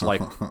rewatch like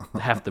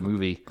half the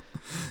movie.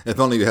 If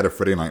only you had a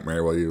Freddy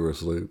nightmare while you were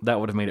asleep. That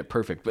would have made it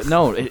perfect. But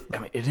no, it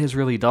is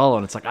really dull.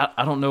 And it's like,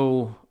 I don't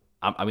know.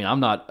 I mean,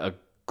 I'm not a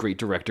great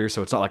director,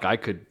 so it's not like I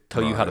could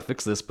tell you how to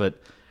fix this. But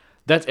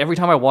that's every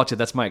time I watch it,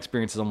 that's my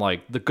experience. I'm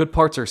like, the good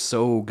parts are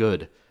so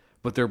good,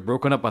 but they're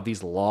broken up by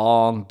these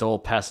long, dull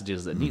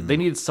passages that they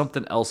needed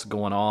something else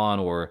going on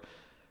or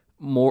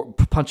more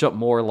punch up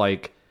more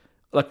like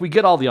we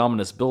get all the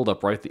ominous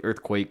buildup, right? The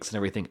earthquakes and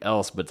everything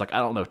else, but it's like, I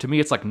don't know. To me,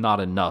 it's like not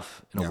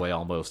enough in a way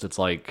almost. It's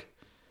like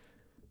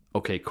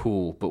okay,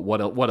 cool, but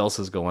what else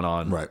is going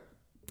on? Right.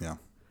 Yeah,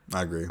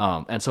 I agree.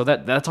 And so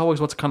that's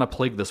always what's kind of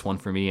plagued this one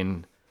for me.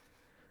 And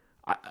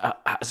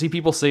I see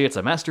people say it's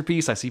a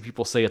masterpiece. I see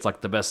people say it's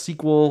like the best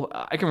sequel.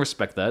 I can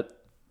respect that.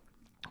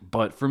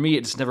 But for me,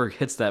 it just never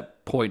hits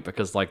that point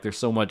because like there's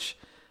so much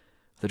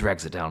that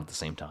drags it down at the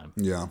same time.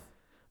 Yeah.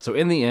 So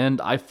in the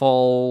end, I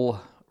fall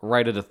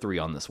right at a 3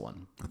 on this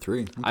one. A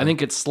 3. Okay. I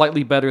think it's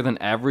slightly better than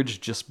average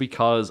just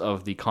because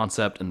of the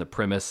concept and the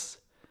premise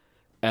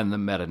and the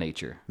meta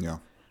nature. Yeah.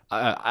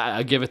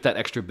 I give it that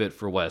extra bit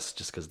for Wes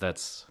just because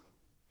that's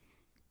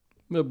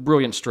a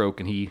brilliant stroke,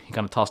 and he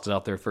kind of tossed it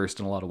out there first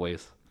in a lot of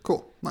ways.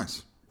 Cool.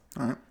 Nice.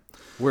 All right.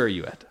 Where are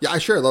you at? Yeah, I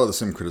share a lot of the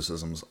same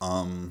criticisms.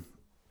 One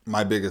of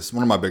my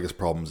biggest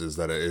problems is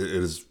that it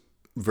is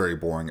very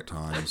boring at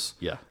times.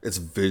 Yeah. It's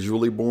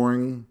visually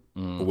boring,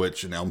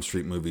 which an Elm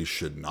Street movie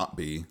should not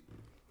be.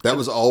 That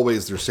was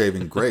always their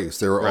saving grace.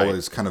 They were Right.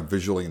 always kind of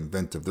visually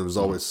inventive. There was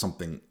always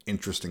something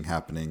interesting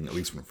happening, at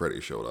least when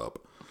Freddy showed up.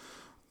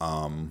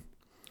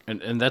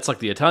 And that's like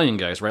the Italian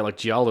guys, right? Like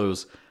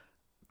Giallo's.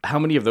 How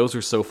many of those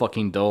are so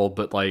fucking dull?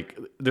 But like,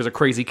 there's a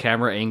crazy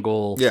camera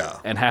angle, Yeah.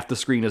 and half the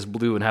screen is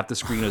blue and half the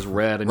screen is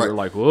red, and Right. you're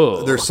like,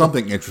 whoa. There's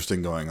something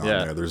interesting going on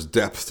Yeah. there. There's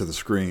depth to the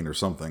screen or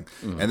something.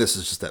 And this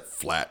is just that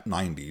flat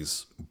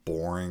 90s,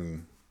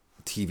 boring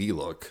TV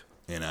look.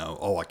 You know,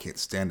 oh, I can't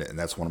stand it. And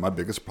that's one of my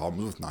biggest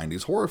problems with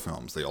 90s horror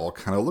films. They all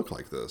kind of look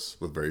like this,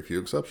 with very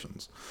few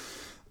exceptions.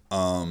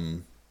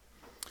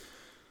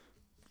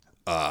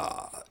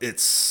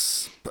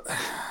 It's...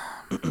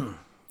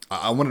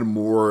 I wanted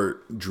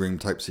more dream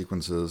type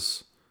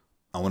sequences.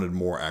 I wanted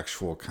more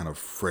actual kind of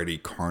Freddy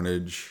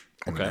carnage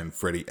and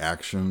Freddy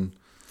action.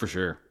 For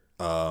sure.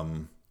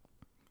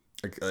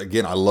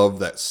 Again, I love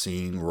that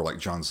scene where like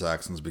John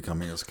Saxon's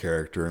becoming his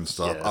character and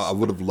stuff. Yes. I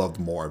would have loved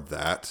more of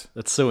that.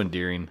 That's so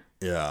endearing.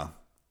 Yeah.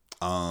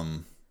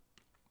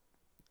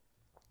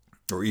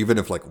 Or even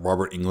if like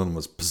Robert Englund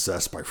was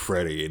possessed by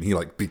Freddy and he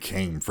like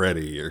became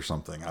Freddy or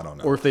something. I don't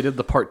know. Or if they did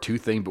the part 2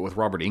 thing, but with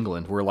Robert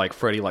Englund, where like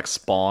Freddy like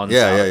spawns.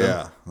 Yeah. out of him.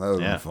 That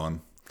would have been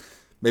fun.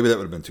 Maybe that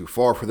would have been too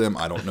far for them.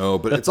 I don't know.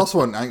 But it's also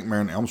a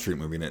Nightmare on Elm Street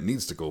movie and it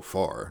needs to go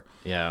far.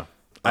 Yeah.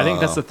 I think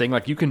that's the thing.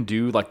 Like, you can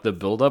do like the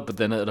build up, but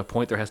then at a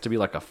point there has to be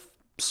like a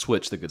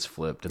switch that gets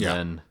flipped, and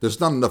then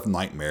there's not enough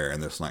nightmare in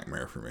this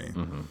nightmare for me.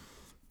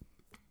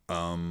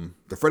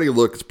 The Freddy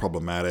look is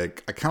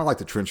problematic. I kind of like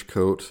the trench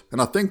coat,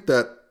 and I think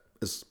that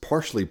is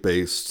partially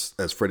based,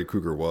 as Freddy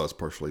Krueger was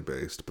partially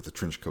based, but the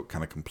trench coat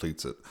kind of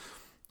completes it,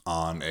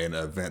 on an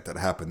event that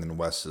happened in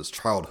Wes's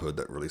childhood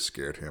that really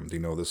scared him. Do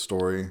you know this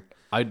story?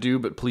 I do,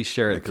 but please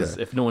share it, because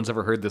if no one's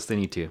ever heard this, they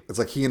need to. It's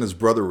like he and his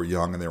brother were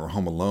young and they were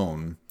home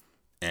alone,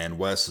 and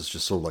Wes is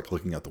just sort of like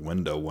looking out the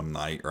window one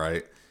night,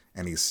 right?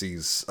 And he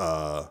sees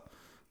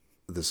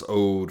this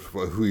old,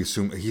 who he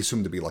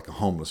assumed to be like a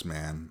homeless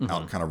man,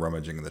 out kind of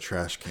rummaging in the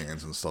trash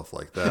cans and stuff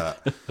like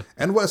that.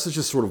 And Wes is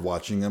just sort of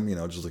watching him,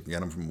 just looking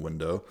at him from a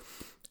window.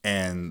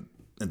 And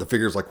the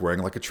figure's like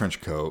wearing like a trench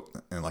coat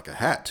and like a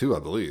hat too, I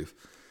believe.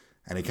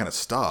 And he kind of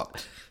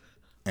stopped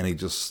and he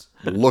just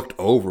looked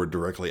over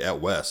directly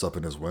at Wes up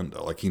in his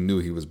window, like he knew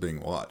he was being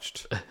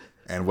watched.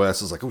 And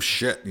Wes is like, oh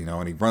shit,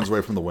 and he runs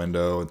away from the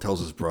window and tells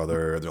his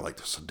brother. They're like,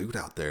 there's a dude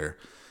out there.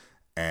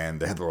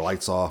 And they have their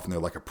lights off and they're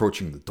like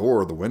approaching the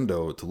door of the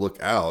window to look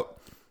out.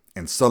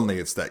 And suddenly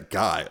it's that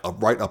guy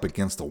right up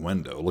against the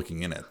window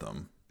looking in at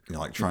them,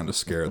 like trying to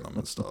scare them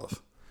and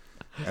stuff.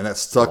 And that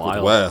stuck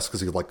with Wes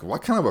because he's like,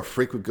 what kind of a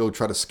freak would go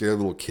try to scare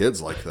little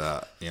kids like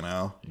that,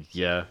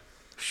 Yeah.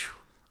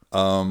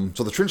 So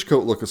the trench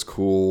coat look is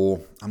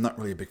cool. I'm not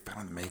really a big fan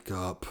of the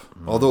makeup.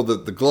 Although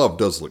the glove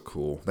does look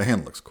cool. The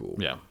hand looks cool.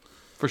 Yeah.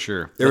 For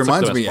sure. It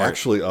reminds me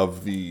actually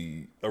of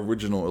the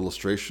original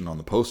illustration on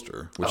the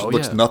poster, which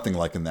looks nothing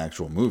like in the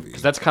actual movie.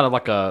 That's kind of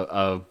like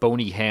a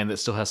bony hand that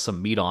still has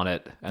some meat on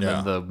it, and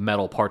then the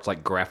metal parts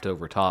like grafted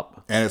over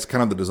top. And it's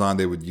kind of the design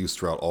they would use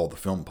throughout all the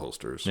film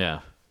posters. Yeah.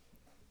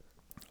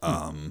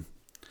 I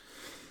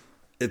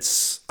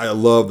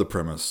love the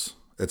premise.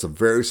 It's a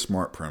very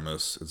smart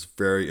premise. It's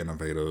very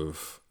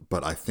innovative,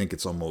 but I think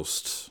it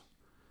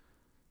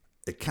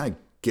kind of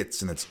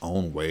gets in its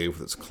own way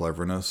with its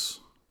cleverness.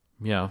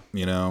 Yeah.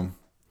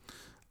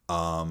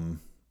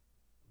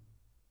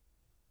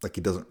 Like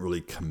it doesn't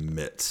really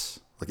commit.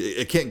 Like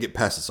it can't get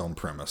past its own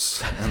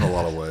premise in a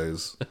lot of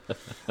ways.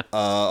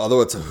 Although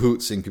it's a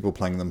hoot seeing people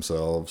playing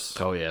themselves.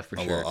 Oh yeah, for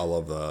sure. I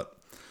love that.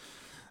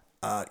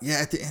 At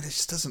the end, it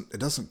just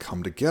doesn't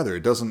come together.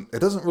 It doesn't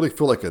really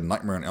feel like a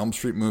Nightmare on Elm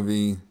Street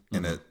movie.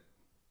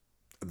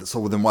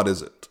 So then what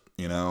is it?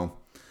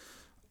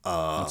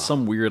 It's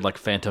some weird like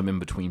phantom in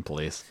between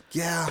place.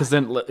 Yeah. Because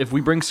then if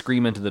we bring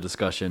Scream into the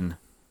discussion,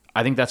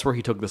 I think that's where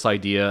he took this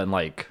idea and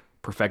like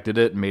perfected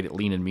it and made it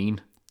lean and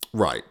mean.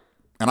 Right.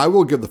 And I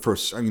will give the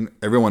first,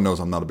 everyone knows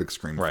I'm not a big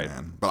Scream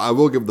fan, but I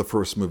will give the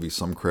first movie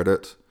some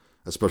credit,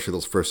 especially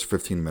those first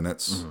 15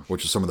 minutes,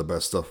 which is some of the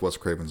best stuff Wes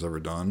Craven's ever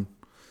done.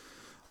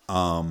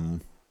 So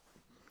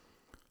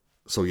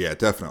yeah,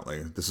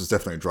 definitely. This is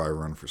definitely a dry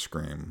run for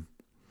Scream.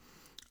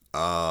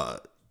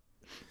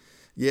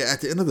 Yeah,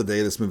 at the end of the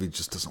day, this movie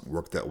just doesn't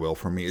work that well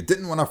for me. It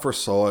didn't when I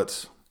first saw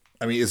it.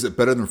 I mean, is it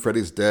better than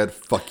Freddy's Dead?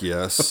 Fuck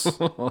yes. A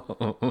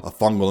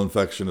fungal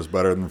infection is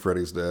better than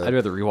Freddy's Dead. I'd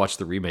rather rewatch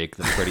the remake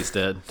than Freddy's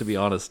Dead, to be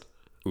honest.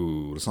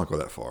 Ooh, let's not go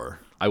that far.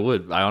 I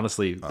would. I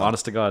honestly,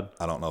 honest to God.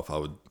 I don't know if I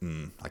would.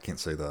 I can't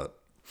say that.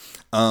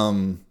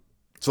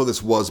 So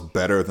this was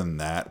better than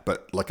that,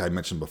 but like I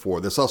mentioned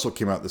before, this also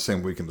came out the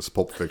same weekend as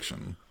Pulp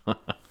Fiction.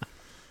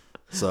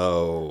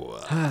 So,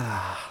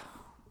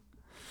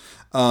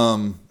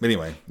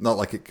 anyway, not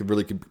like it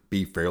could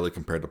be fairly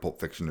compared to Pulp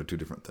Fiction. They're two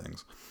different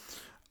things.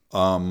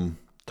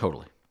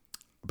 Totally.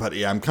 But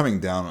yeah, I'm coming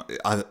down.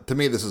 To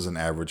me, this is an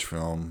average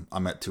film.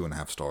 I'm at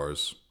 2.5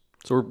 stars.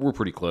 So we're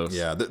pretty close.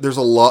 Yeah, there's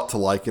a lot to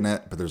like in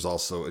it, but there's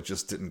also, it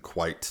just didn't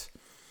quite.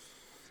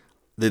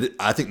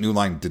 I think New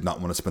Line did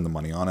not want to spend the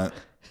money on it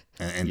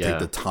and take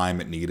the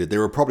time it needed. They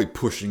were probably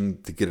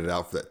pushing to get it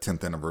out for that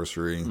 10th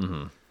anniversary,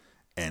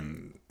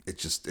 and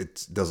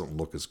it doesn't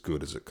look as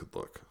good as it could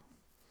look.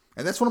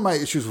 And that's one of my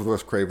issues with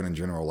Wes Craven in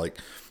general. Like,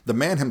 the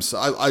man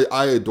himself,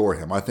 I adore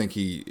him. I think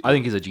he's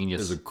a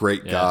genius. He's a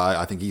great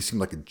guy. I think he seemed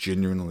like a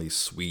genuinely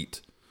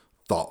sweet,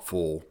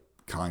 thoughtful,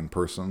 kind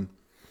person.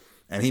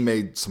 And he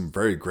made some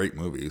very great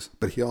movies,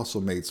 but he also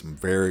made some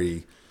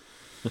very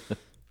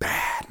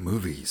bad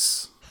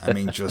movies. I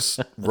mean, just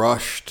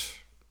rushed,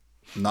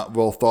 not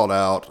well thought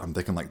out. I'm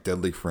thinking like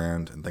Deadly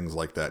Friend and things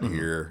like that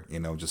here. You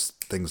know,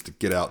 just things to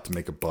get out to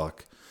make a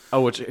buck. Oh,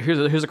 which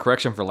here's a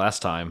correction for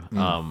last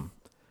time.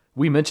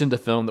 We mentioned a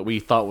film that we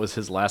thought was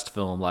his last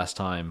film last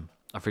time.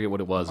 I forget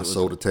what it was. It was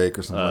Soul to Take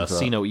or something like that.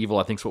 See No Evil,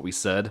 I think is what we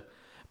said.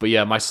 But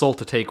yeah, My Soul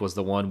to Take was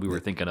the one we were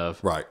thinking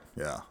of. Right,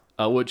 yeah.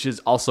 Which is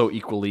also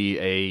equally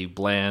a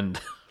bland,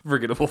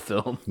 forgettable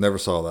film. Never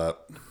saw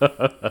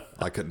that.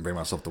 I couldn't bring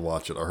myself to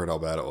watch it. I heard how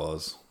bad it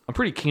was. I'm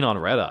pretty keen on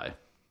Red Eye.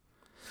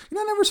 You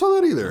know, I never saw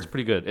that either. It's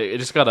pretty good. It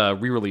just got a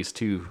re-release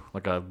too,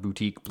 like a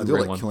boutique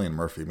Blu-ray I do like Cillian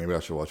Murphy. Maybe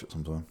I should watch it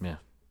sometime. Yeah.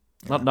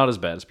 Not as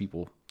bad as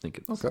people think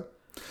it is. Okay.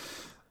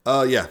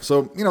 Yeah,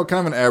 so, you know,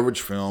 kind of an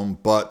average film,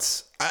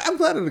 but I'm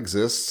glad it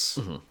exists.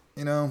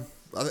 You know,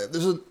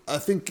 I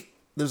think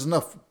there's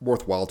enough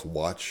worthwhile to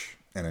watch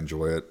and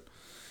enjoy it,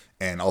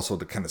 and also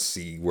to kind of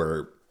see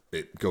where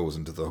it goes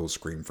into the whole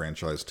Scream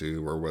franchise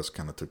too, where Wes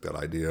kind of took that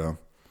idea.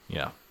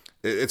 Yeah.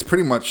 It's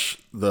pretty much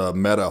the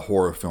meta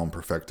horror film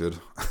perfected.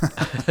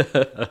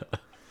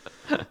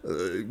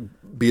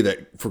 Be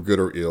that for good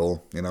or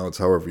ill, you know, it's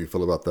however you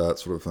feel about that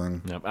sort of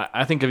thing. Yeah,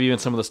 I think of even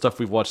some of the stuff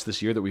we've watched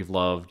this year that we've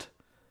loved.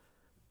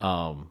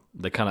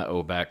 They kind of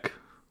owe back,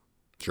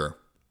 sure,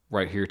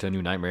 right here to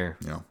New Nightmare.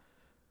 Yeah.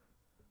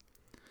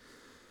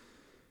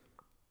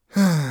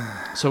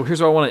 So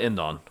here's what I want to end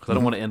on, because I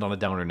don't want to end on a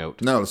downer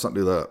note. No, let's not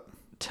do that.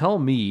 Tell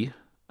me,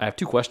 I have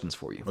 2 questions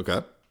for you.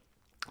 Okay.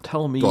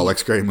 Tell me. Do I like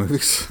scary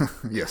movies?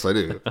 Yes, I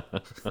do.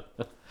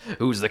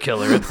 Who's the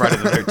killer in Friday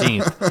the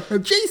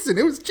 13th? Jason.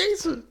 It was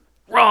Jason.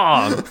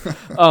 Wrong.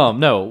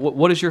 No.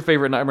 What is your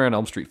favorite Nightmare on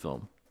Elm Street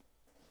film?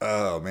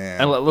 Oh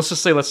man. And let's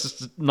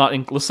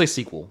say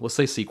sequel. Let's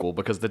say sequel,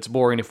 because that's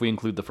boring if we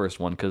include the first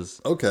one,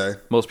 because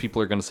most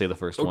people are going to say the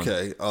first one.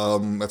 Okay.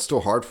 That's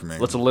still hard for me.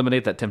 Let's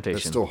eliminate that temptation.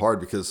 It's still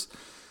hard because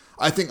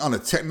I think on a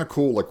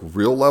technical, like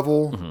real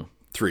level,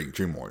 3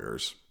 Dream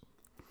Warriors.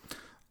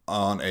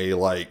 On a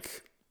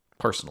like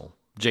personal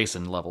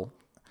Jason level.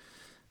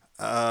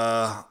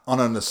 On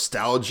a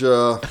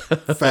nostalgia,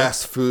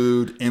 fast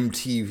food,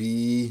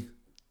 MTV,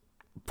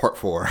 Part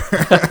 4.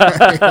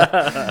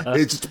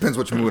 It just depends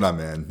which mood I'm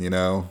in, you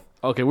know?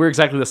 Okay, we're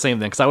exactly the same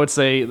then, because I would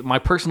say my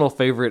personal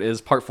favorite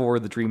is Part 4,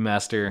 The Dream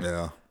Master.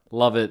 Yeah.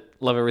 Love it.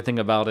 Love everything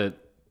about it.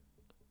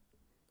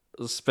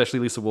 Especially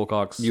Lisa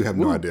Wilcox. You have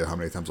no idea how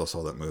many times I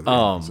saw that movie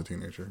as a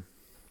teenager.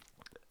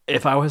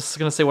 If I was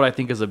going to say what I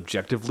think is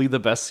objectively the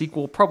best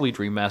sequel, probably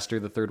Dream Master,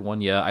 the third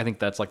one. Yeah, I think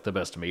that's like the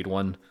best made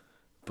one.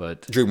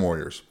 But Dream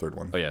Warriors, third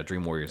one. Oh yeah,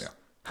 Dream Warriors.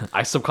 Yeah.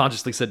 I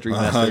subconsciously said Dream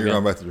Master. You're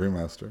going back to Dream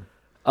Master.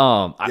 I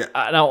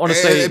want to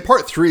say... And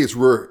Part 3 is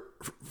where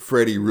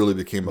Freddy really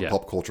became a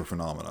pop culture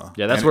phenomena.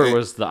 Yeah, that's where it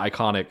was the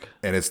iconic...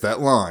 And it's that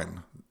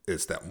line.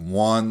 It's that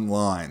one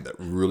line that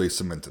really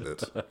cemented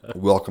it.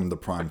 Welcome to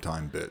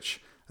primetime, bitch.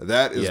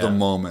 That is the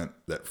moment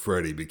that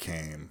Freddy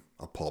became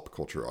a pop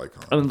culture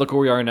icon. And look where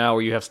we are now,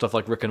 where you have stuff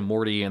like Rick and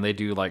Morty, and they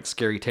do like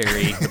Scary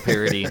Terry, the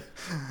parody.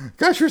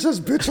 Guy sure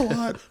says bitch a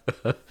lot.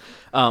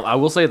 I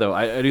will say, though,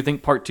 I do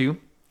think Part 2...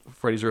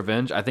 Freddy's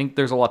Revenge, I think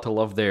there's a lot to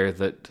love there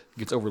that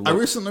gets overlooked. I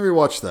recently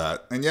rewatched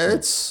that, and yeah,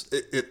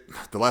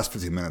 the last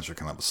 15 minutes are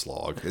kind of a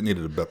slog. It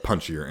needed a bit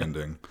punchier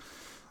ending.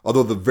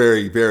 Although the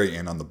very, very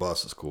end on the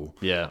bus is cool.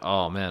 Yeah.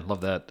 Oh man, love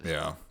that.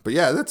 Yeah. But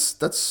yeah,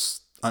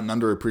 that's an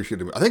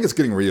underappreciated. I think it's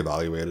getting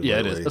reevaluated. Yeah,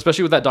 lately. It is.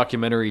 Especially with that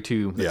documentary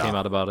too that came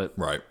out about it.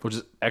 Right. Which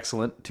is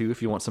excellent too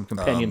if you want some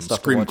companion stuff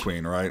Scream to watch.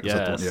 Queen, right?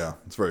 Yes. Yeah,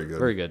 it's very good.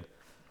 Very good.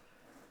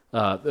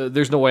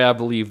 There's no way I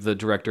believe the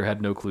director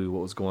had no clue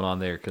what was going on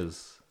there,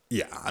 because...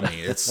 Yeah, I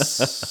mean,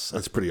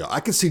 it's pretty... I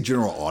can see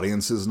general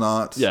audiences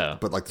not. Yeah.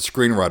 But like the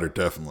screenwriter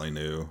definitely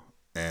knew.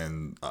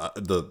 And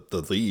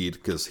the lead,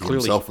 because he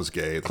himself was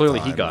gay at the clearly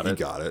time, he got it. He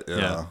got it,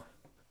 yeah.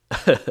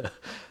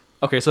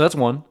 Okay, so that's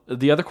one.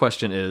 The other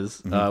question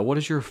is, what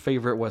is your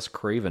favorite Wes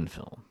Craven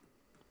film?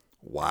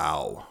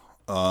 Wow.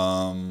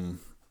 And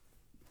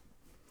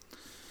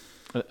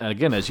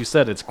again, as you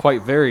said, it's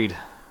quite varied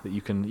that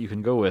you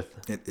can go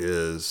with. It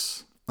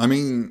is. I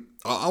mean,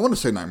 I want to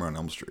say Nightmare on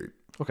Elm Street.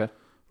 Okay.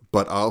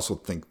 But I also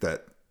think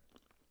that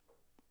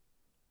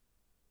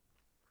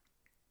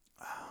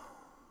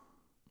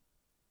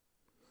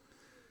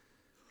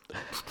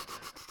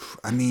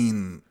I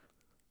mean,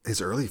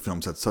 his early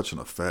films had such an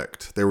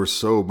effect. They were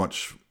so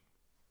much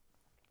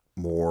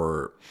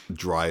more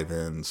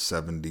drive-in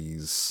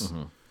 70s.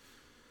 Mm-hmm.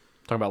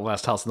 Talking about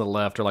Last House on the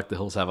Left or like The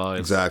Hills Have Eyes.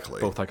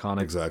 Exactly. Both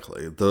iconic.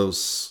 Exactly.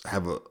 Those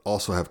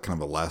also have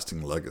kind of a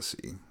lasting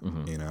legacy,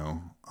 you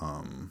know.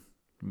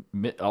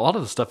 A lot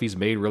of the stuff he's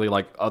made really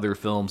like other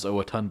films owe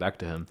a ton back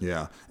to him.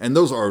 Yeah. And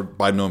those are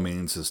by no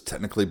means his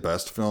technically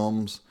best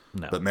films.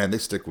 No. But man, they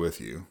stick with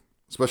you.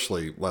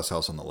 Especially Last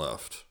House on the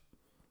Left.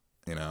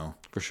 You know?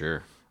 For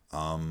sure.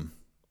 But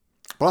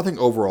I think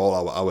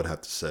overall I would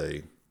have to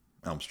say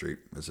Elm Street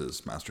is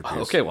his masterpiece.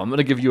 Okay, well I'm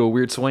gonna give you a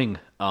weird swing.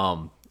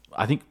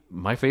 I think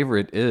my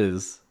favorite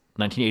is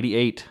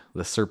 1988,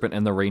 The Serpent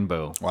and the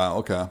Rainbow. Wow,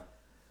 okay.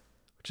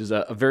 Which is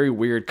a very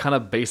weird, kind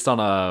of based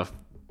on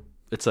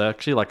it's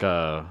actually like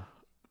a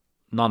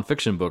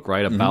nonfiction book,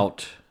 right?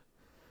 About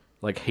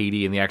like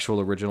Haiti and the actual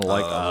original,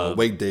 like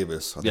Wade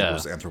Davis, I think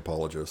was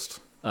anthropologist.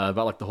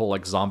 About like the whole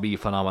like zombie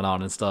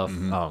phenomenon and stuff.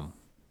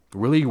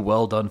 Really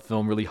well done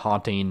film, really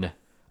haunting.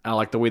 I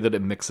like the way that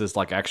it mixes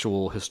like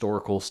actual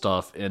historical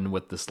stuff in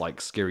with this like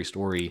scary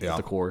story at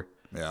the core.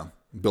 Yeah.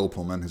 Bill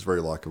Pullman, he's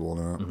very likable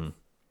in it.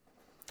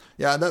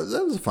 Yeah, that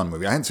was a fun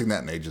movie. I hadn't seen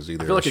that in ages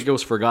either. I feel like it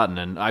goes forgotten,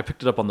 and I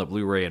picked it up on the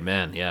Blu-ray, and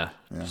man,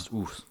 just,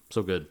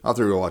 so good. I'll have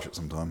to go watch it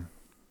sometime.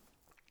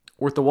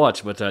 Worth the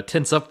watch, but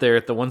tense up there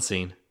at the one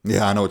scene.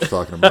 Yeah, I know what you're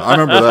talking about. I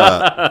remember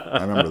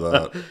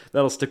that.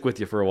 That'll stick with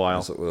you for a while.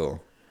 Yes, it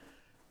will.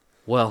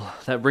 Well,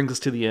 that brings us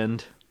to the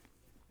end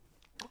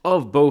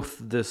of both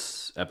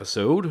this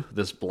episode,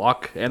 this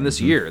block, and this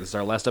year. This is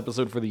our last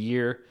episode for the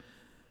year.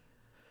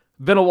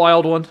 Been a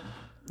wild one.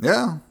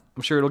 Yeah.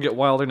 I'm sure it'll get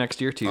wilder next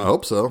year, too. I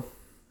hope so.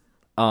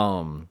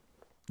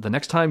 The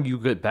next time you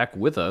get back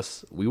with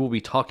us, we will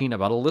be talking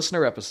about a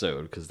listener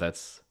episode, because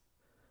that's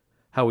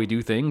how we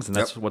do things, and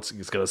that's what's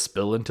going to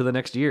spill into the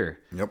next year.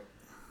 Yep.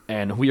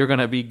 And we are going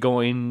to be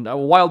going a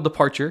wild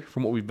departure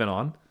from what we've been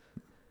on.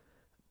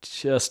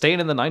 Staying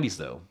in the 90s,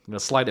 though. I'm going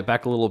to slide it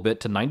back a little bit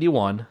to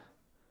 91,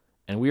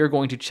 and we are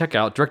going to check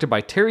out, directed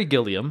by Terry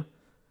Gilliam,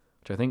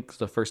 which I think is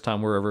the first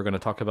time we're ever going to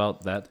talk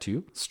about that,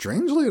 too.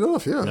 Strangely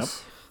enough,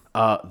 yes.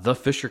 The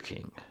Fisher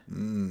King.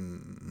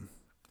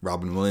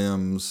 Robin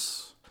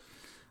Williams.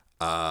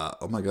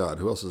 Oh my God,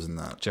 who else is in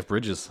that? Jeff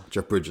Bridges.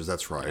 Jeff Bridges,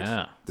 that's right.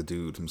 Yeah. The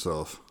dude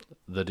himself.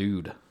 The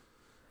dude.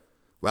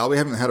 Well, we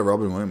haven't had a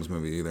Robin Williams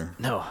movie either.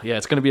 No, yeah,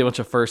 it's going to be a bunch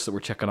of firsts that we're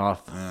checking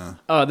off.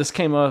 Yeah. This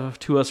came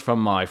to us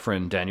from my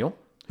friend Daniel,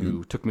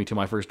 who took me to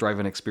my first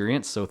drive-in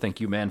experience, so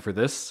thank you, man, for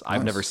this.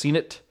 I've never seen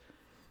it.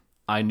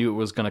 I knew it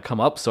was going to come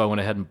up, so I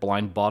went ahead and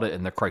blind bought it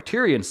in the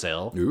Criterion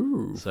sale.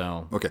 Ooh.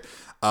 So okay.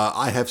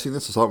 I have seen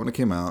this. I saw it when it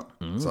came out,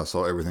 so I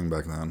saw everything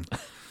back then.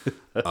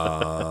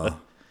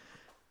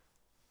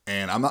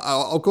 And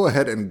I'll go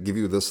ahead and give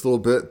you this little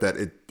bit that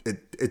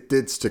it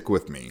did stick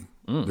with me.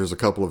 There's a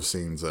couple of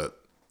scenes that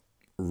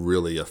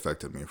really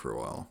affected me for a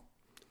while.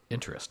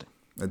 Interesting.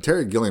 And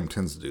Terry Gilliam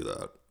tends to do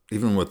that,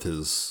 even with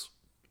his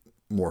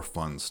more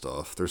fun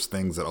stuff. There's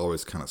things that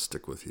always kind of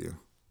stick with you.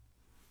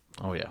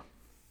 Oh, yeah.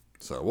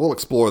 So we'll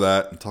explore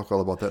that and talk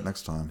all about that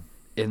next time.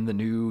 In the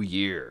new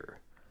year.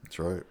 That's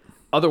right.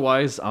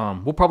 Otherwise,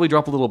 we'll probably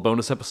drop a little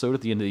bonus episode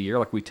at the end of the year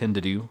like we tend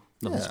to do.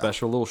 Nothing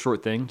special, a little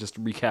short thing,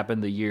 just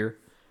recapping the year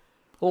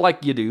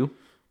like you do.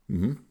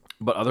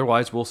 But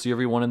otherwise, we'll see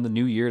everyone in the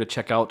new year to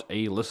check out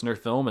a listener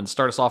film and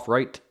start us off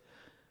right.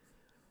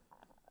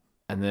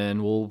 And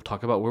then we'll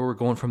talk about where we're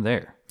going from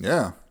there.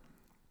 Yeah.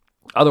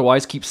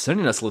 Otherwise, keep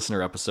sending us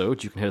listener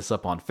episodes. You can hit us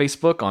up on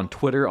Facebook, on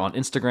Twitter, on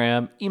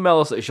Instagram. Email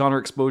us at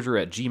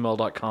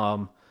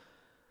genreexposure@gmail.com.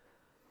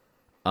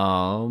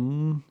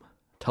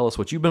 Tell us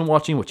what you've been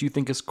watching, what you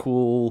think is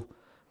cool.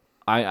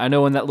 I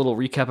know in that little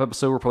recap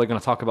episode, we're probably going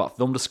to talk about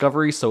film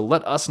discovery. So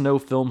let us know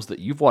films that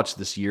you've watched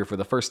this year for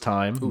the first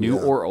time, new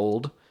or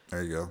old.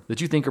 There you go.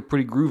 That you think are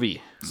pretty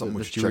groovy. Something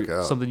we should check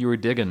out. Something you were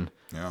digging.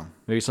 Yeah.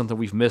 Maybe something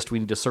we've missed we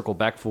need to circle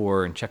back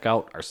for and check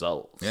out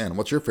ourselves. Yeah, and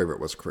what's your favorite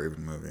Wes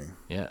Craven movie?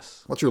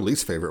 Yes. What's your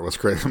least favorite Wes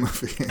Craven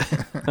movie?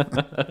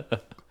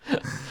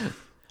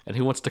 And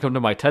who wants to come to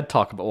my TED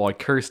Talk about why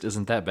Cursed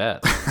isn't that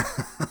bad?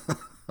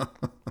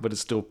 But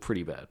it's still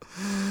pretty bad.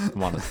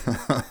 I'm honest.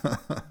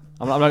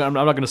 I'm not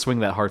going to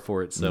swing that hard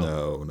for it.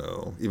 So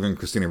No. Even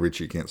Christina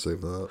Ricci can't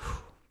save that.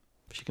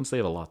 She can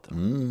save a lot, though.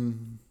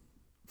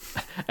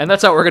 And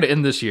that's how we're going to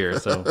end this year.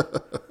 So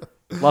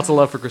lots of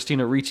love for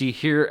Christina Ricci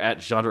here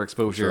at Genre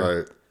Exposure.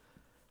 That's right.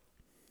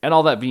 And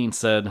all that being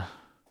said,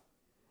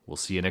 we'll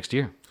see you next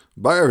year.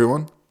 Bye,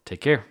 everyone.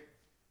 Take care.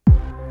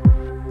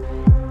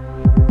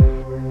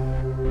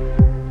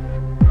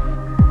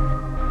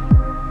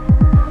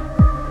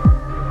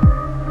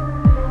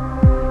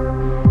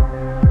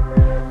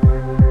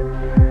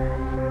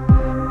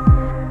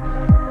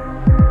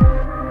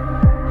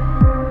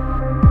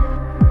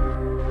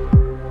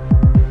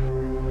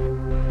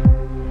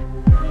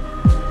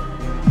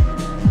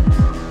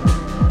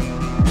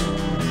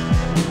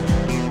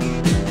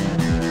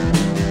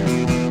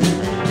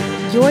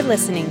 You're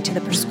listening to the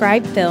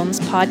Prescribed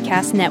Films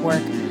Podcast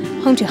Network,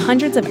 home to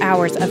hundreds of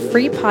hours of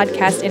free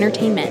podcast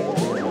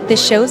entertainment. The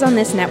shows on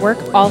this network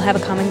all have a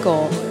common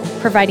goal,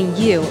 providing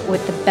you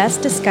with the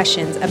best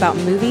discussions about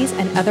movies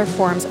and other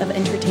forms of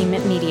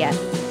entertainment media.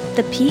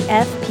 The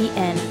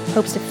PFPN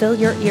hopes to fill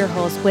your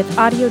earholes with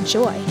audio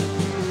joy.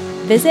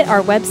 Visit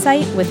our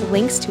website with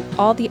links to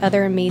all the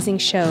other amazing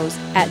shows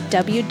at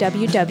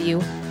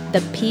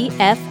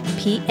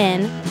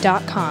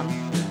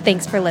www.thepfpn.com.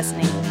 Thanks for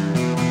listening.